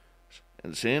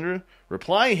 And Sandra,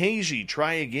 reply hazy,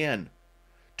 try again.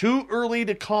 Too early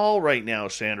to call right now,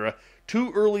 Sandra.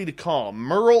 Too early to call.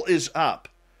 Merle is up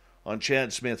on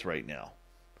Chad Smith right now.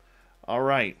 All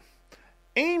right.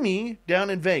 Amy down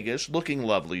in Vegas, looking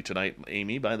lovely tonight,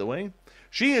 Amy, by the way.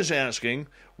 She is asking,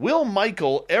 will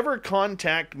Michael ever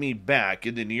contact me back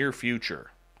in the near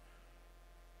future?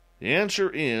 The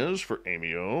answer is, for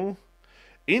Amy O,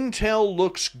 Intel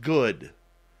looks good.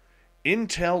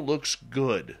 Intel looks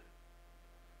good.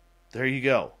 There you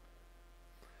go.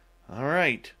 All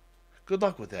right. Good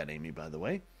luck with that, Amy, by the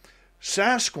way.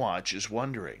 Sasquatch is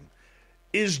wondering,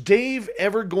 is Dave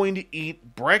ever going to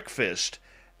eat breakfast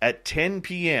at 10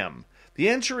 p.m.? The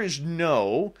answer is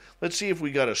no. Let's see if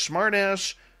we got a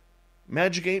smart-ass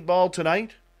Magic 8 Ball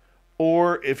tonight,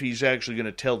 or if he's actually going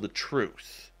to tell the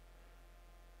truth.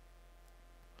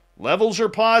 Levels are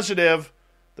positive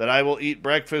that I will eat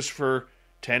breakfast for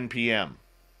 10 p.m.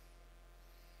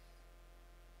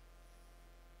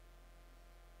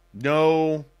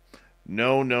 No,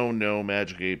 no,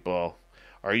 Magic 8 Ball.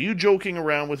 Are you joking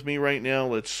around with me right now?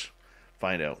 Let's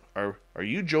find out. Are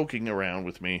you joking around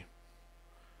with me?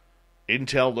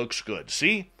 Intel looks good.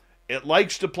 See? It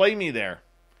likes to play me there.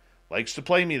 Likes to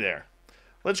play me there.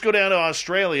 Let's go down to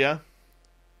Australia.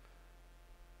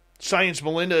 Science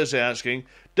Melinda is asking,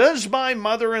 does my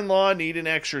mother-in-law need an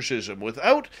exorcism?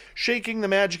 Without shaking the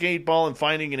Magic 8 Ball and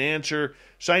finding an answer,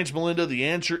 Science Melinda, the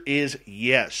answer is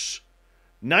yes.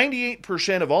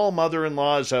 98% of all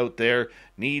mother-in-laws out there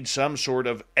need some sort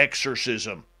of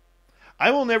exorcism.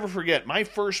 I will never forget my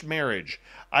first marriage.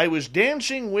 I was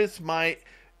dancing with my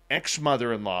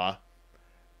ex-mother-in-law,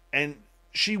 and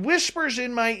she whispers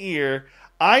in my ear,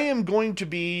 I am going to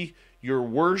be your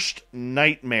worst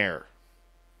nightmare.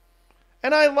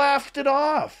 And I laughed it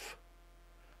off.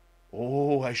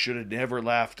 Oh, I should have never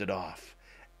laughed it off.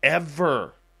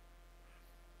 Ever.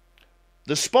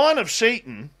 The spawn of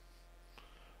Satan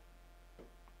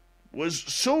was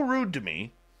so rude to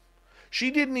me,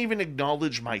 she didn't even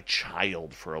acknowledge my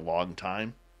child for a long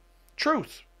time.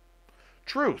 Truth.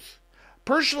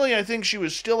 Personally, I think she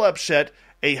was still upset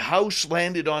a house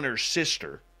landed on her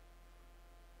sister.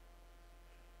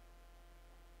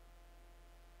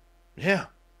 Yeah.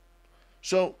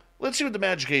 So, let's see what the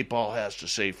Magic 8 Ball has to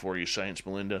say for you, Science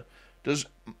Melinda. Does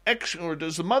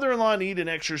the mother-in-law need an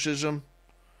exorcism?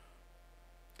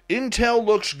 Intel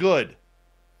looks good.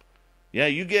 Yeah,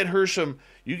 you get her some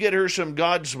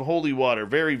God's holy water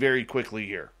very, very quickly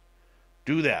here.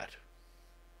 Do that.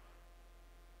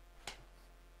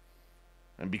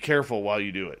 And be careful while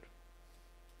you do it.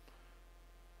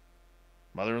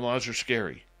 Mother-in-laws are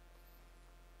scary.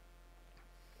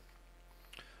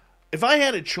 If I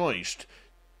had a choice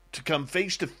to come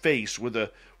face to face with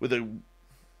a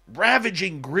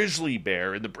ravaging grizzly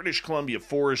bear in the British Columbia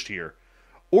forest here,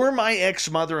 or my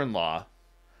ex-mother-in-law,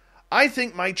 I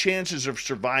think my chances of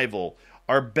survival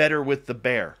are better with the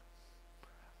bear.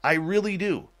 I really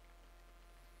do.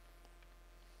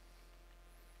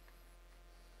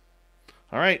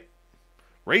 All right.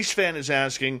 Race Fan is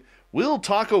asking, will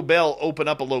Taco Bell open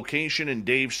up a location in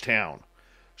Dave's town?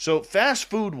 So fast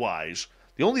food-wise,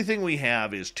 the only thing we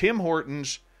have is Tim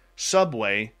Hortons,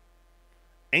 Subway,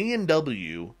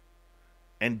 A&W,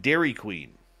 and Dairy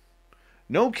Queen.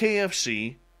 No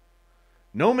KFC,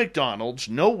 no McDonald's,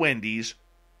 no Wendy's,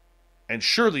 and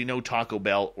surely no Taco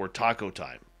Bell or Taco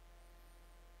Time.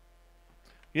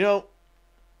 You know,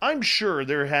 I'm sure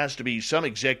there has to be some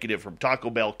executive from Taco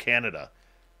Bell Canada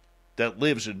that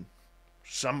lives in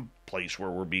some place where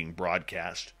we're being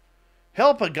broadcast.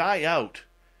 Help a guy out.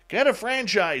 Get a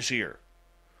franchise here.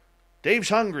 Dave's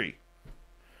hungry.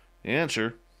 The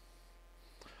answer,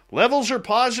 levels are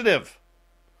positive.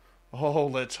 Oh,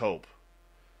 let's hope.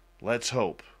 Let's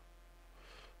hope.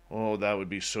 Oh, that would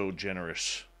be so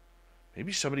generous.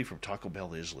 Maybe somebody from Taco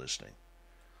Bell is listening.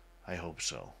 I hope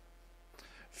so.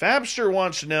 Fabster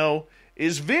wants to know,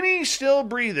 is Vinny still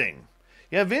breathing?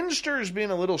 Yeah, Vinster's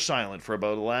been a little silent for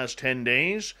about the last 10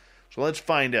 days, so let's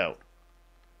find out.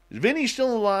 Is Vinny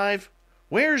still alive?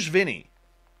 Where's Vinny?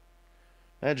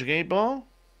 Magic 8 Ball?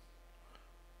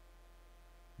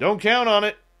 Don't count on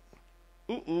it.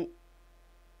 Ooh.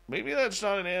 Maybe that's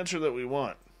not an answer that we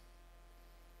want.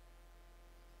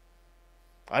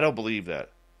 I don't believe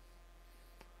that.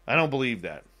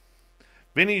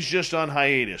 Vinny's just on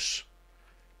hiatus.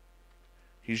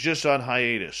 He's just on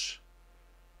hiatus.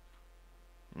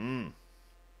 I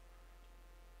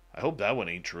hope that one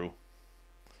ain't true.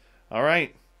 All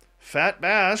right. Fat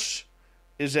Bass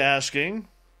is asking,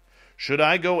 should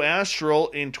I go astral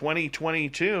in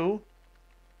 2022?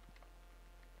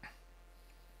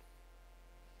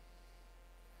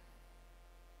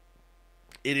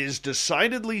 It is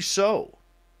decidedly so.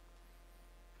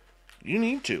 You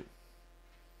need to.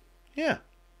 Yeah.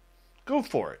 Go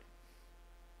for it.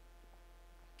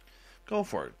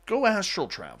 Go astral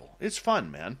travel. It's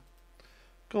fun, man.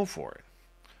 Go for it.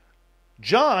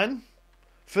 John,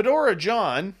 Fedora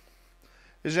John,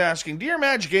 is asking, Dear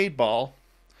Magic 8 Ball,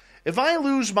 if I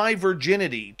lose my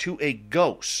virginity to a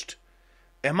ghost,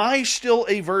 am I still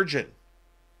a virgin?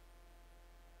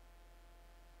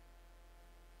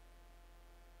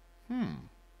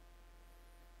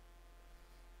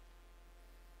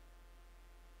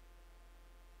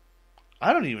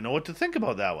 I don't even know what to think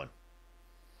about that one.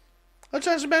 Let's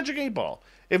ask the Magic 8 Ball.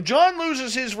 If John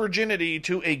loses his virginity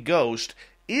to a ghost,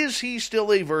 is he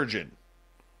still a virgin?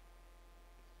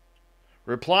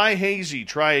 Reply hazy,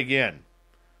 try again.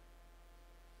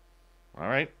 All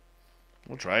right,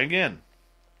 we'll try again.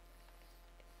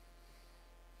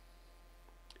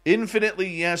 Infinitely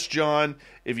yes, John.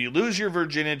 If you lose your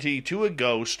virginity to a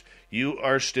ghost, you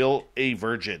are still a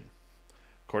virgin,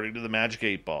 according to the Magic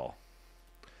 8 Ball.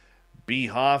 B.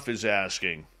 Hoff is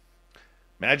asking,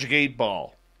 Magic 8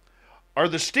 Ball, are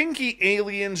the stinky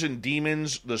aliens and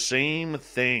demons the same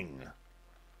thing?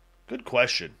 Good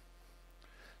question.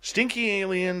 Stinky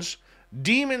aliens,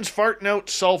 demons farting out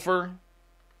sulfur,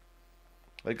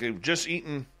 like they've just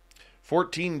eaten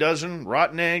 14 dozen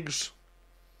rotten eggs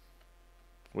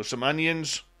with some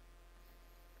onions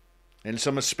and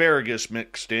some asparagus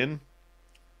mixed in.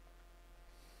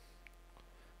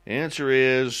 Answer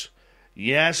is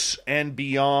yes and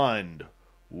beyond.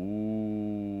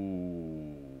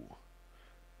 Ooh.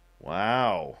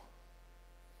 Wow.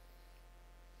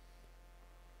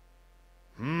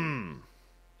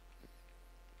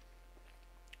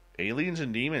 Aliens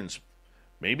and demons.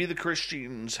 Maybe the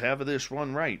Christians have this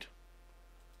one right.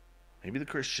 Maybe the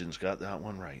Christians got that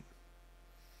one right.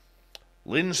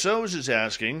 Lynn Sows is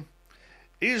asking,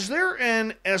 is there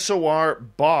an SOR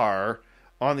bar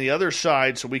on the other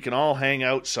side so we can all hang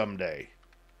out someday?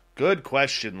 Good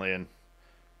question, Lynn.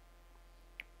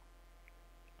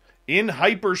 In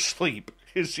hypersleep.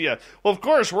 Yeah. Well, of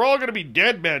course, we're all going to be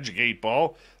dead, Magic 8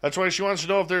 Ball. That's why she wants to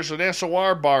know if there's an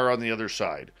SOR bar on the other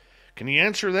side. Can you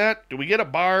answer that? Do we get a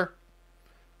bar?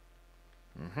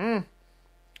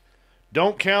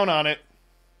 Don't count on it.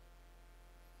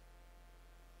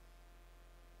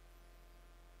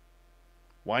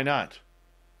 Why not?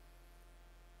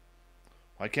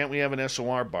 Why can't we have an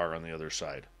SOR bar on the other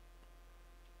side?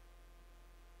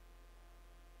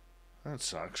 That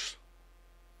sucks.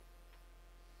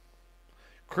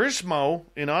 Chris Mo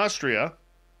in Austria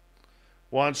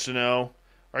wants to know,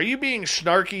 are you being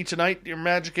snarky tonight, your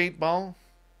Magic 8 Ball?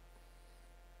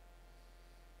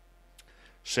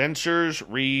 Sensors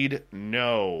read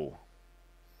no.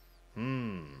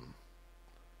 I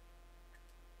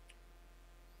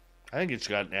think it's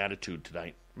got an attitude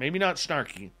tonight. Maybe not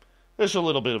snarky. There's a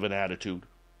little bit of an attitude.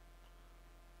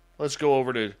 Let's go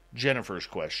over to Jennifer's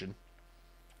question.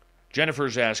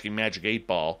 Jennifer's asking Magic 8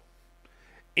 Ball,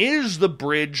 is the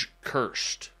bridge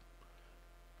cursed?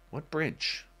 What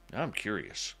bridge? Now I'm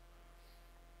curious.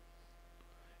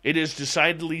 It is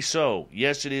decidedly so.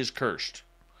 Yes, it is cursed.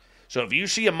 So if you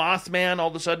see a Mothman all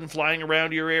of a sudden flying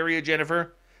around your area,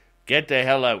 Jennifer, get the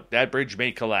hell out. That bridge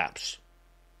may collapse.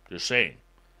 Just saying.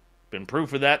 Been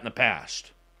proof of that in the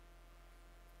past.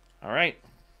 All right.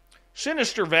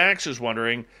 Sinister Vax is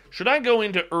wondering, should I go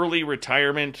into early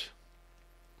retirement?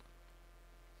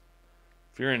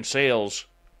 If you're in sales,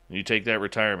 you take that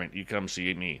retirement, you come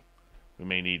see me. We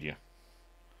may need you.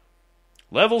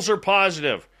 Levels are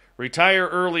positive. Retire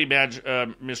early,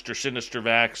 Mr. Sinister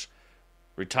Vax.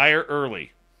 Retire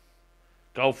early.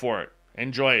 Go for it.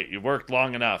 Enjoy it. You've worked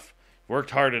long enough.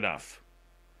 Worked hard enough.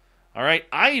 All right.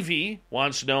 Ivy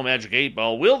wants to know, Magic 8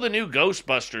 Ball, will the new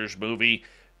Ghostbusters movie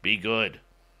be good?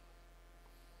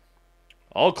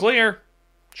 All clear.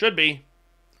 Should be.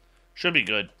 Should be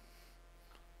good.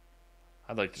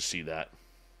 I'd like to see that.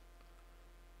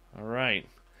 All right.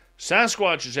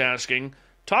 Sasquatch is asking,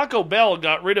 Taco Bell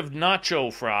got rid of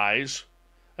nacho fries.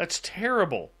 That's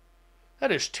terrible.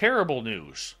 That is terrible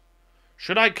news.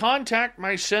 Should I contact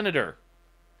my senator?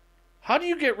 How do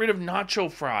you get rid of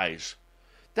nacho fries?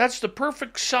 That's the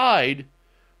perfect side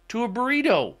to a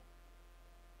burrito.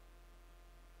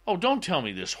 Oh, don't tell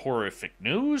me this horrific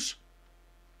news.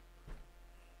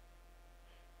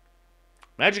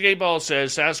 Magic 8 Ball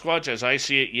says, Sasquatch, as I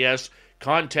see it, yes,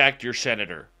 contact your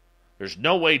senator. There's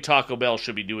no way Taco Bell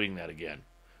should be doing that again.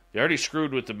 They already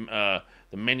screwed with the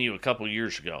menu a couple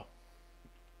years ago.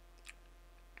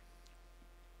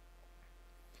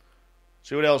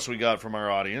 See what else we got from our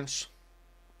audience.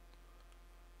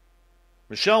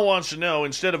 Michelle wants to know,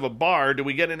 instead of a bar, do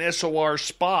we get an SOR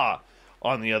spa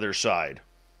on the other side?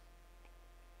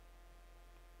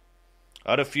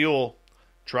 Out of fuel.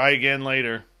 Try again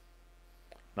later.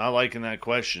 Not liking that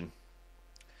question.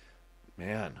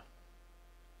 Man.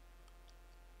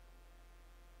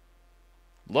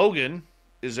 Logan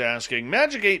is asking,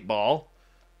 Magic 8 Ball,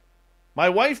 my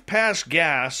wife passed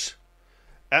gas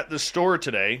at the store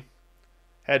today.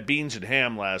 Had beans and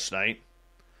ham last night.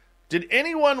 Did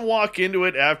anyone walk into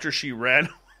it after she ran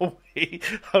away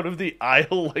out of the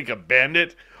aisle like a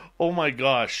bandit? Oh my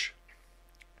gosh.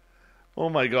 Oh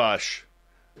my gosh.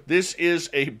 This is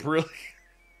a brilliant...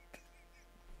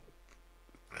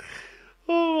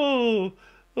 Oh,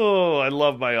 I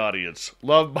love my audience.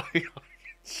 Love my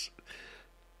audience.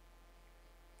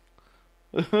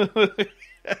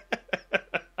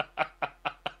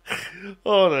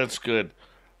 Oh, that's good.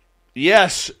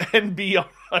 Yes, and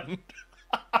beyond.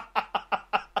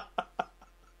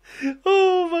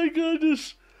 Oh, my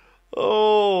goodness.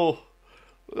 Oh,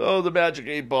 the Magic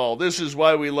 8 Ball. This is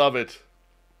why we love it.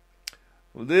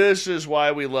 This is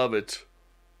why we love it.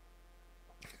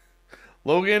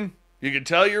 Logan, you can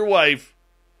tell your wife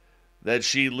that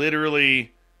she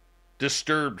literally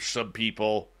disturbed some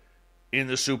people in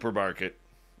the supermarket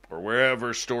or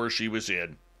wherever store she was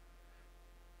in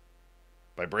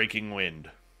by breaking wind.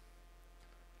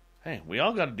 Hey, we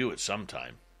all got to do it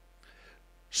sometime.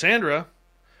 Sandra,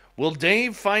 will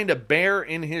Dave find a bear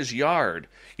in his yard?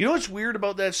 You know what's weird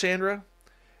about that, Sandra?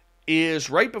 Is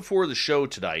right before the show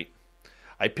tonight,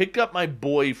 I picked up my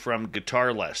boy from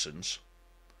guitar lessons,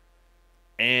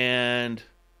 and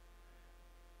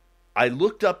I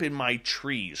looked up in my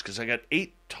trees, because I got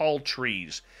 8 tall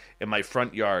trees in my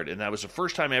front yard, and that was the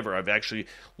first time ever I've actually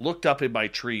looked up in my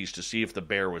trees to see if the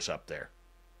bear was up there.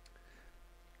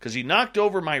 Because he knocked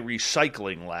over my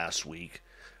recycling last week.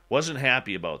 Wasn't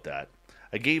happy about that.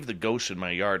 I gave the ghost in my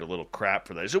yard a little crap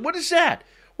for that. I said, what is that?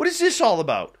 What is this all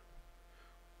about?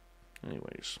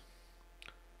 Anyways.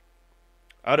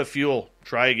 Out of fuel.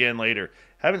 Try again later.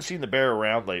 Haven't seen the bear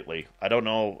around lately. I don't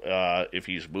know if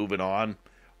he's moving on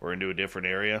or into a different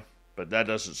area. But that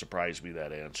doesn't surprise me,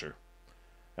 that answer.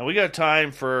 And we got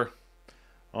time for,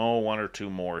 1 or 2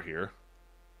 more here.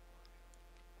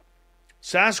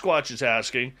 Sasquatch is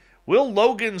asking, will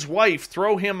Logan's wife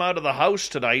throw him out of the house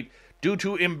tonight due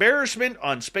to embarrassment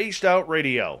on Spaced Out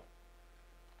Radio?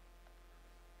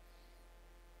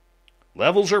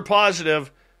 Levels are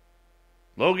positive.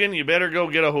 Logan, you better go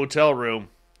get a hotel room,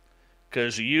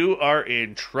 because you are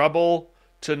in trouble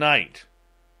tonight.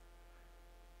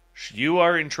 You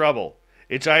are in trouble.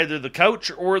 It's either the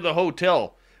couch or the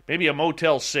hotel. Maybe a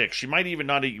Motel 6. She might even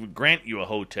not even grant you a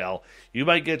hotel. You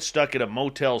might get stuck at a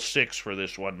Motel 6 for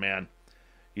this one, man.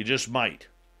 You just might.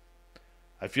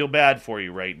 I feel bad for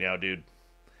you right now, dude.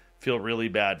 Feel really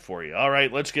bad for you. All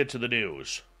right, let's get to the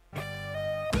news.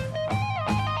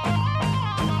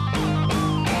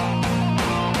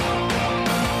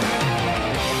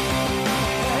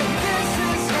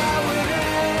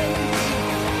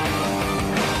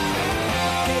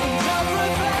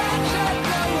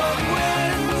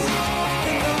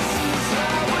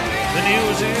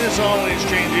 Is always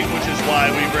changing, which is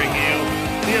why we bring you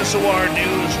the SOR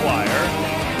News Wire.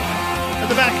 At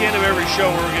the back end of every show,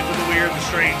 where we get to the weird, the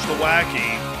strange, the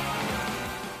wacky,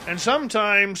 and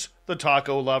sometimes the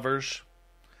taco lovers.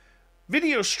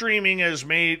 Video streaming has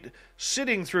made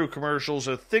sitting through commercials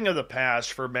a thing of the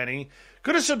past for many.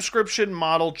 Could a subscription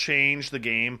model change the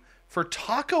game for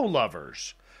taco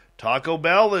lovers? Taco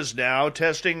Bell is now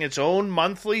testing its own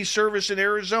monthly service in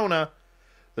Arizona.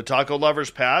 The Taco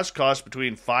Lovers Pass costs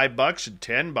between $5 and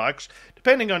 $10,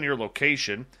 depending on your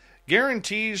location.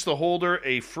 Guarantees the holder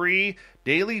a free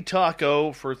daily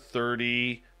taco for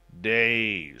 30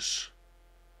 days.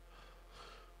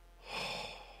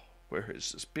 Where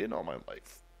has this been all my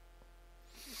life?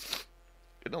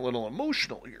 Getting a little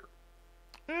emotional here.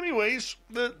 Anyways,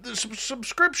 the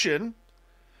subscription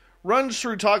runs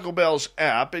through Taco Bell's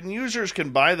app, and users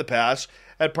can buy the pass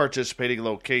at participating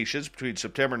locations between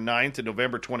September 9th and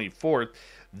November 24th.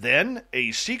 Then,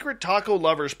 a secret Taco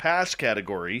Lovers Pass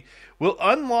category will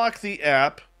unlock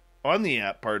on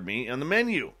the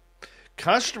menu.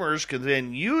 Customers can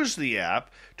then use the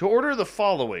app to order the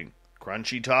following: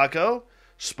 Crunchy Taco,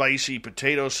 Spicy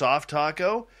Potato Soft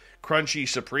Taco, Crunchy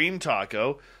Supreme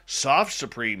Taco, Soft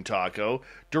Supreme Taco,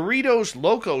 Doritos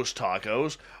Locos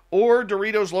Tacos, or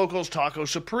Doritos Locos Taco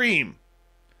Supreme.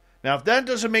 Now, if that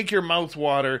doesn't make your mouth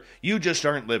water, you just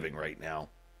aren't living right now.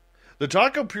 The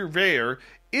taco purveyor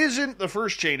isn't the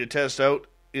first chain to test out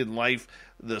in life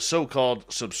the so-called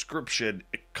subscription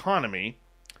economy,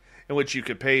 in which you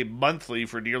could pay monthly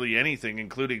for nearly anything,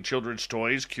 including children's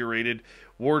toys, curated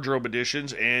wardrobe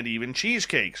editions, and even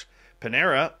cheesecakes.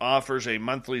 Panera offers a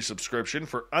monthly subscription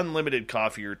for unlimited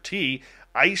coffee or tea,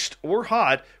 iced or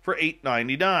hot, for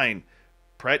 $8.99.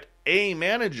 Pret A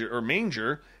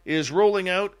Manger is rolling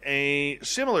out a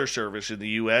similar service in the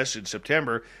U.S. in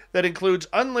September that includes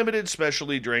unlimited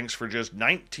specialty drinks for just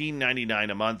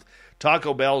 $19.99 a month.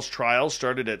 Taco Bell's trial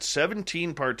started at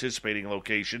 17 participating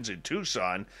locations in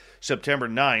Tucson September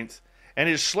 9th and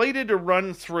is slated to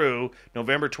run through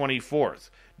November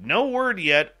 24th. No word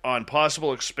yet on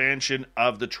possible expansion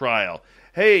of the trial.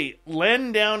 Hey,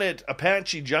 Len down at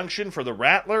Apache Junction for the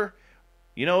Rattler.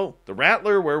 You know, the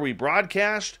Rattler where we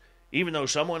broadcast, even though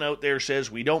someone out there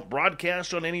says we don't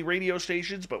broadcast on any radio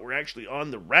stations, but we're actually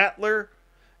on the Rattler.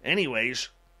 Anyways,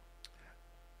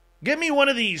 get me one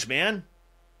of these, man.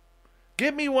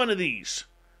 Get me one of these.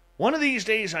 One of these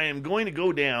days I am going to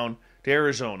go down to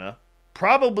Arizona,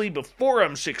 probably before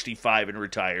I'm 65 and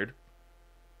retired,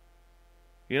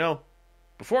 You know,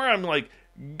 before I'm like,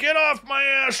 get off my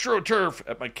AstroTurf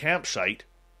at my campsite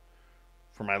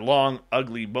for my long,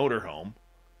 ugly motorhome,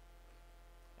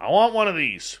 I want one of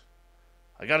these.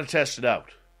 I got to test it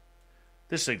out.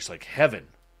 This thing's like heaven.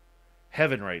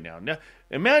 Heaven right now. Now,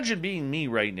 imagine being me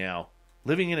right now,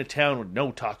 living in a town with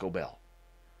no Taco Bell.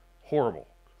 Horrible.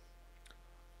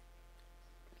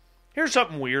 Here's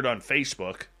something weird on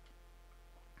Facebook.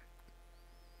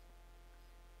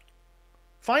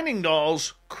 Finding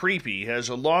dolls creepy has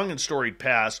a long and storied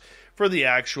past for the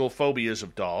actual phobias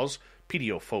of dolls,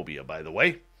 pediophobia, by the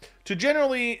way, to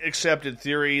generally accepted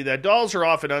theory that dolls are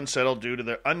often unsettled due to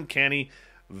their uncanny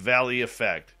valley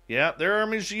effect. Yeah, there are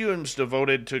museums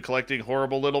devoted to collecting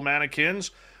horrible little mannequins,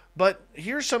 but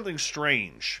here's something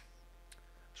strange.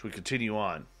 As we continue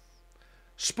on.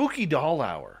 Spooky Doll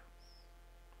Hour.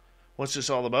 What's this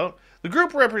all about? The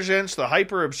group represents the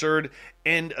hyper-absurd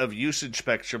end of usage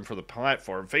spectrum for the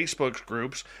platform. Facebook's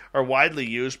groups are widely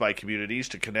used by communities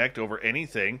to connect over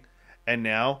anything, and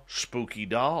now spooky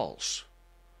dolls.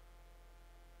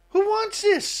 Who wants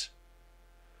this?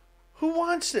 Who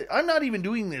wants it? I'm not even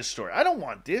doing this story. I don't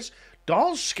want this.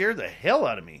 Dolls scare the hell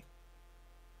out of me.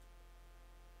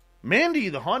 Mandy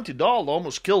the haunted doll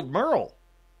almost killed Merle.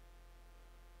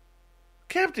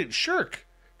 Captain Shirk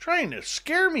trying to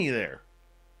scare me there.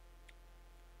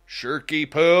 Shirky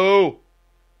poo.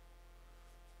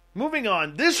 Moving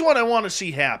on. This one I want to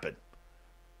see happen.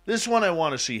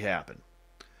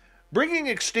 Bringing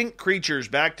extinct creatures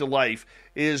back to life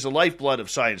is the lifeblood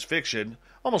of science fiction.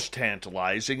 Almost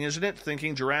tantalizing, isn't it?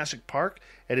 Thinking Jurassic Park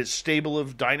and its stable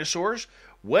of dinosaurs?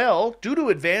 Well, due to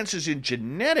advances in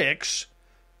genetics,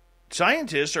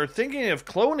 scientists are thinking of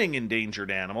cloning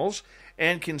endangered animals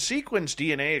and can sequence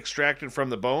DNA extracted from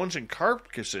the bones and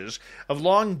carcasses of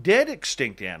long-dead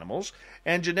extinct animals,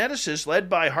 and geneticists led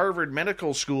by Harvard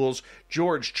Medical School's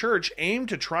George Church aim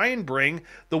to try and bring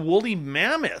the woolly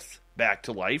mammoth back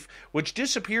to life, which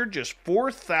disappeared just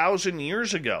 4,000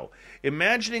 years ago.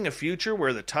 Imagining a future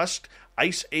where the tusked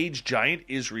Ice Age giant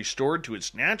is restored to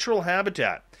its natural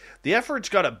habitat. The efforts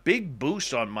got a big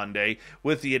boost on Monday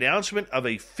with the announcement of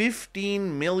a $15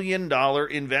 million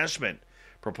investment.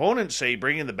 Proponents say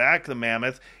bringing back the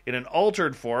mammoth in an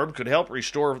altered form could help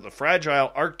restore the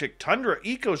fragile Arctic tundra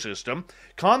ecosystem,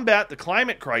 combat the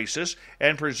climate crisis,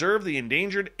 and preserve the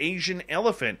endangered Asian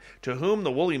elephant, to whom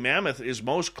the woolly mammoth is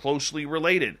most closely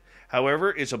related. However,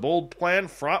 it's a bold plan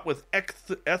fraught with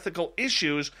ethical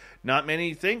issues. Not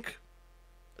many think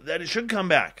that it should come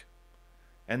back,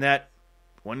 and that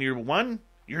when you're one,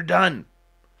 you're done.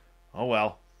 Oh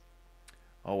well.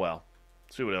 Let's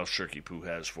see what else Shirky Poo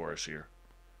has for us here.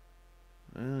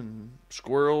 And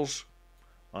squirrels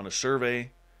on a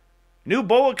survey. New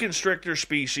boa constrictor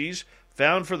species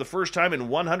found for the first time in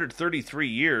 133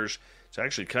 years. It's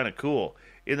actually kind of cool.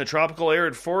 In the tropical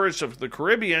arid forests of the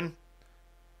Caribbean,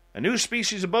 a new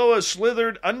species of boa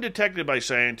slithered undetected by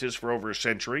scientists for over a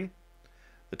century.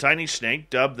 The tiny snake,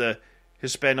 dubbed the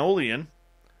Hispaniolan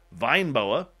vine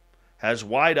boa, has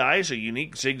wide eyes, a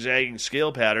unique zigzagging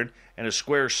scale pattern, and a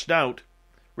square snout.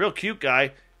 Real cute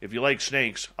guy. If you like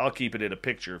snakes, I'll keep it in a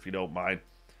picture if you don't mind.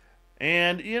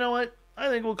 And you know what? I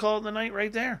think we'll call it the night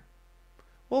right there.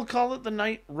 We'll call it the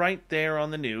night right there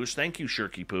on the news. Thank you,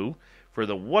 Shirky Poo, for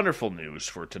the wonderful news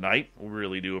for tonight. We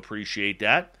really do appreciate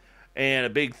that. And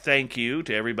a big thank you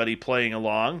to everybody playing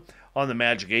along on the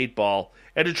Magic 8 Ball.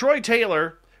 And to Troy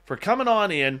Taylor for coming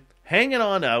on in, hanging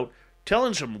on out,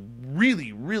 telling some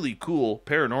really, really cool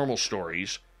paranormal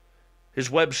stories. His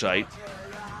website,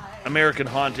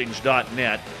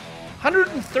 AmericanHauntings.net.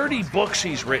 130 books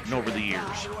he's written over the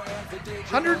years.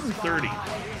 130.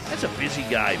 That's a busy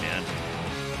guy, man.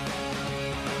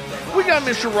 We got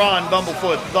Mr. Ron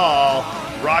Bumblefoot Thal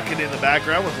rocking in the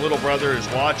background with Little Brother is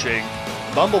Watching.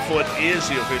 Bumblefoot is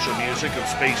the official music of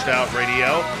Spaced Out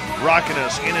Radio, rocking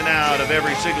us in and out of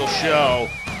every single show.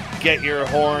 Get your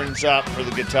horns up for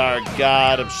the guitar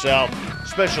god himself.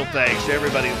 Special thanks to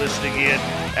everybody listening in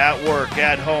at work,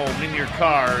 at home, in your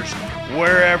cars,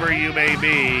 wherever you may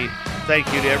be.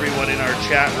 Thank you to everyone in our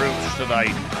chat rooms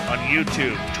tonight on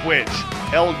YouTube, Twitch,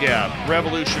 LGAB,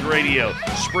 Revolution Radio,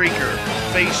 Spreaker,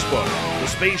 Facebook, the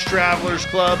Space Travelers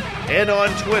Club, and on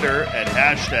Twitter at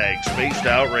hashtag Spaced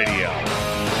Out Radio.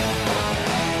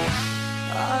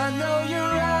 I know you're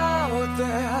out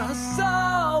there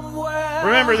somewhere.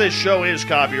 Remember, this show is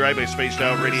copyright by Spaced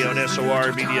Out Radio and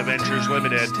SOR Media Ventures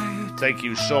Limited. Thank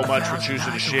you so much for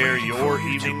choosing to share your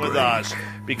evening with us,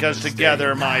 because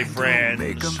together, my friends,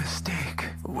 Make a mistake.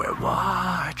 We're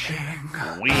watching.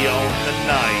 we own the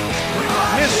night.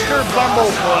 Mr.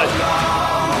 Bumblefoot,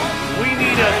 we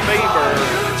need a favor.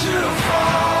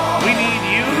 We need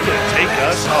you to take us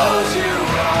us home.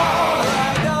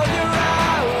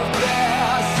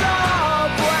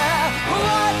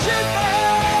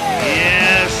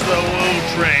 Yes, the Woo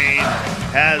train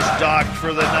has docked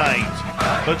for the night.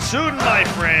 But soon, my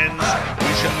friends,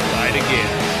 we shall ride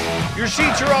again. Your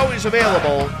seats are always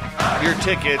available. Your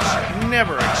tickets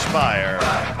never expire.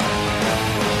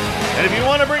 And if you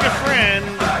want to bring a friend,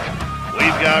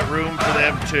 we've got room for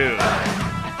them too.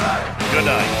 Good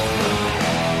night.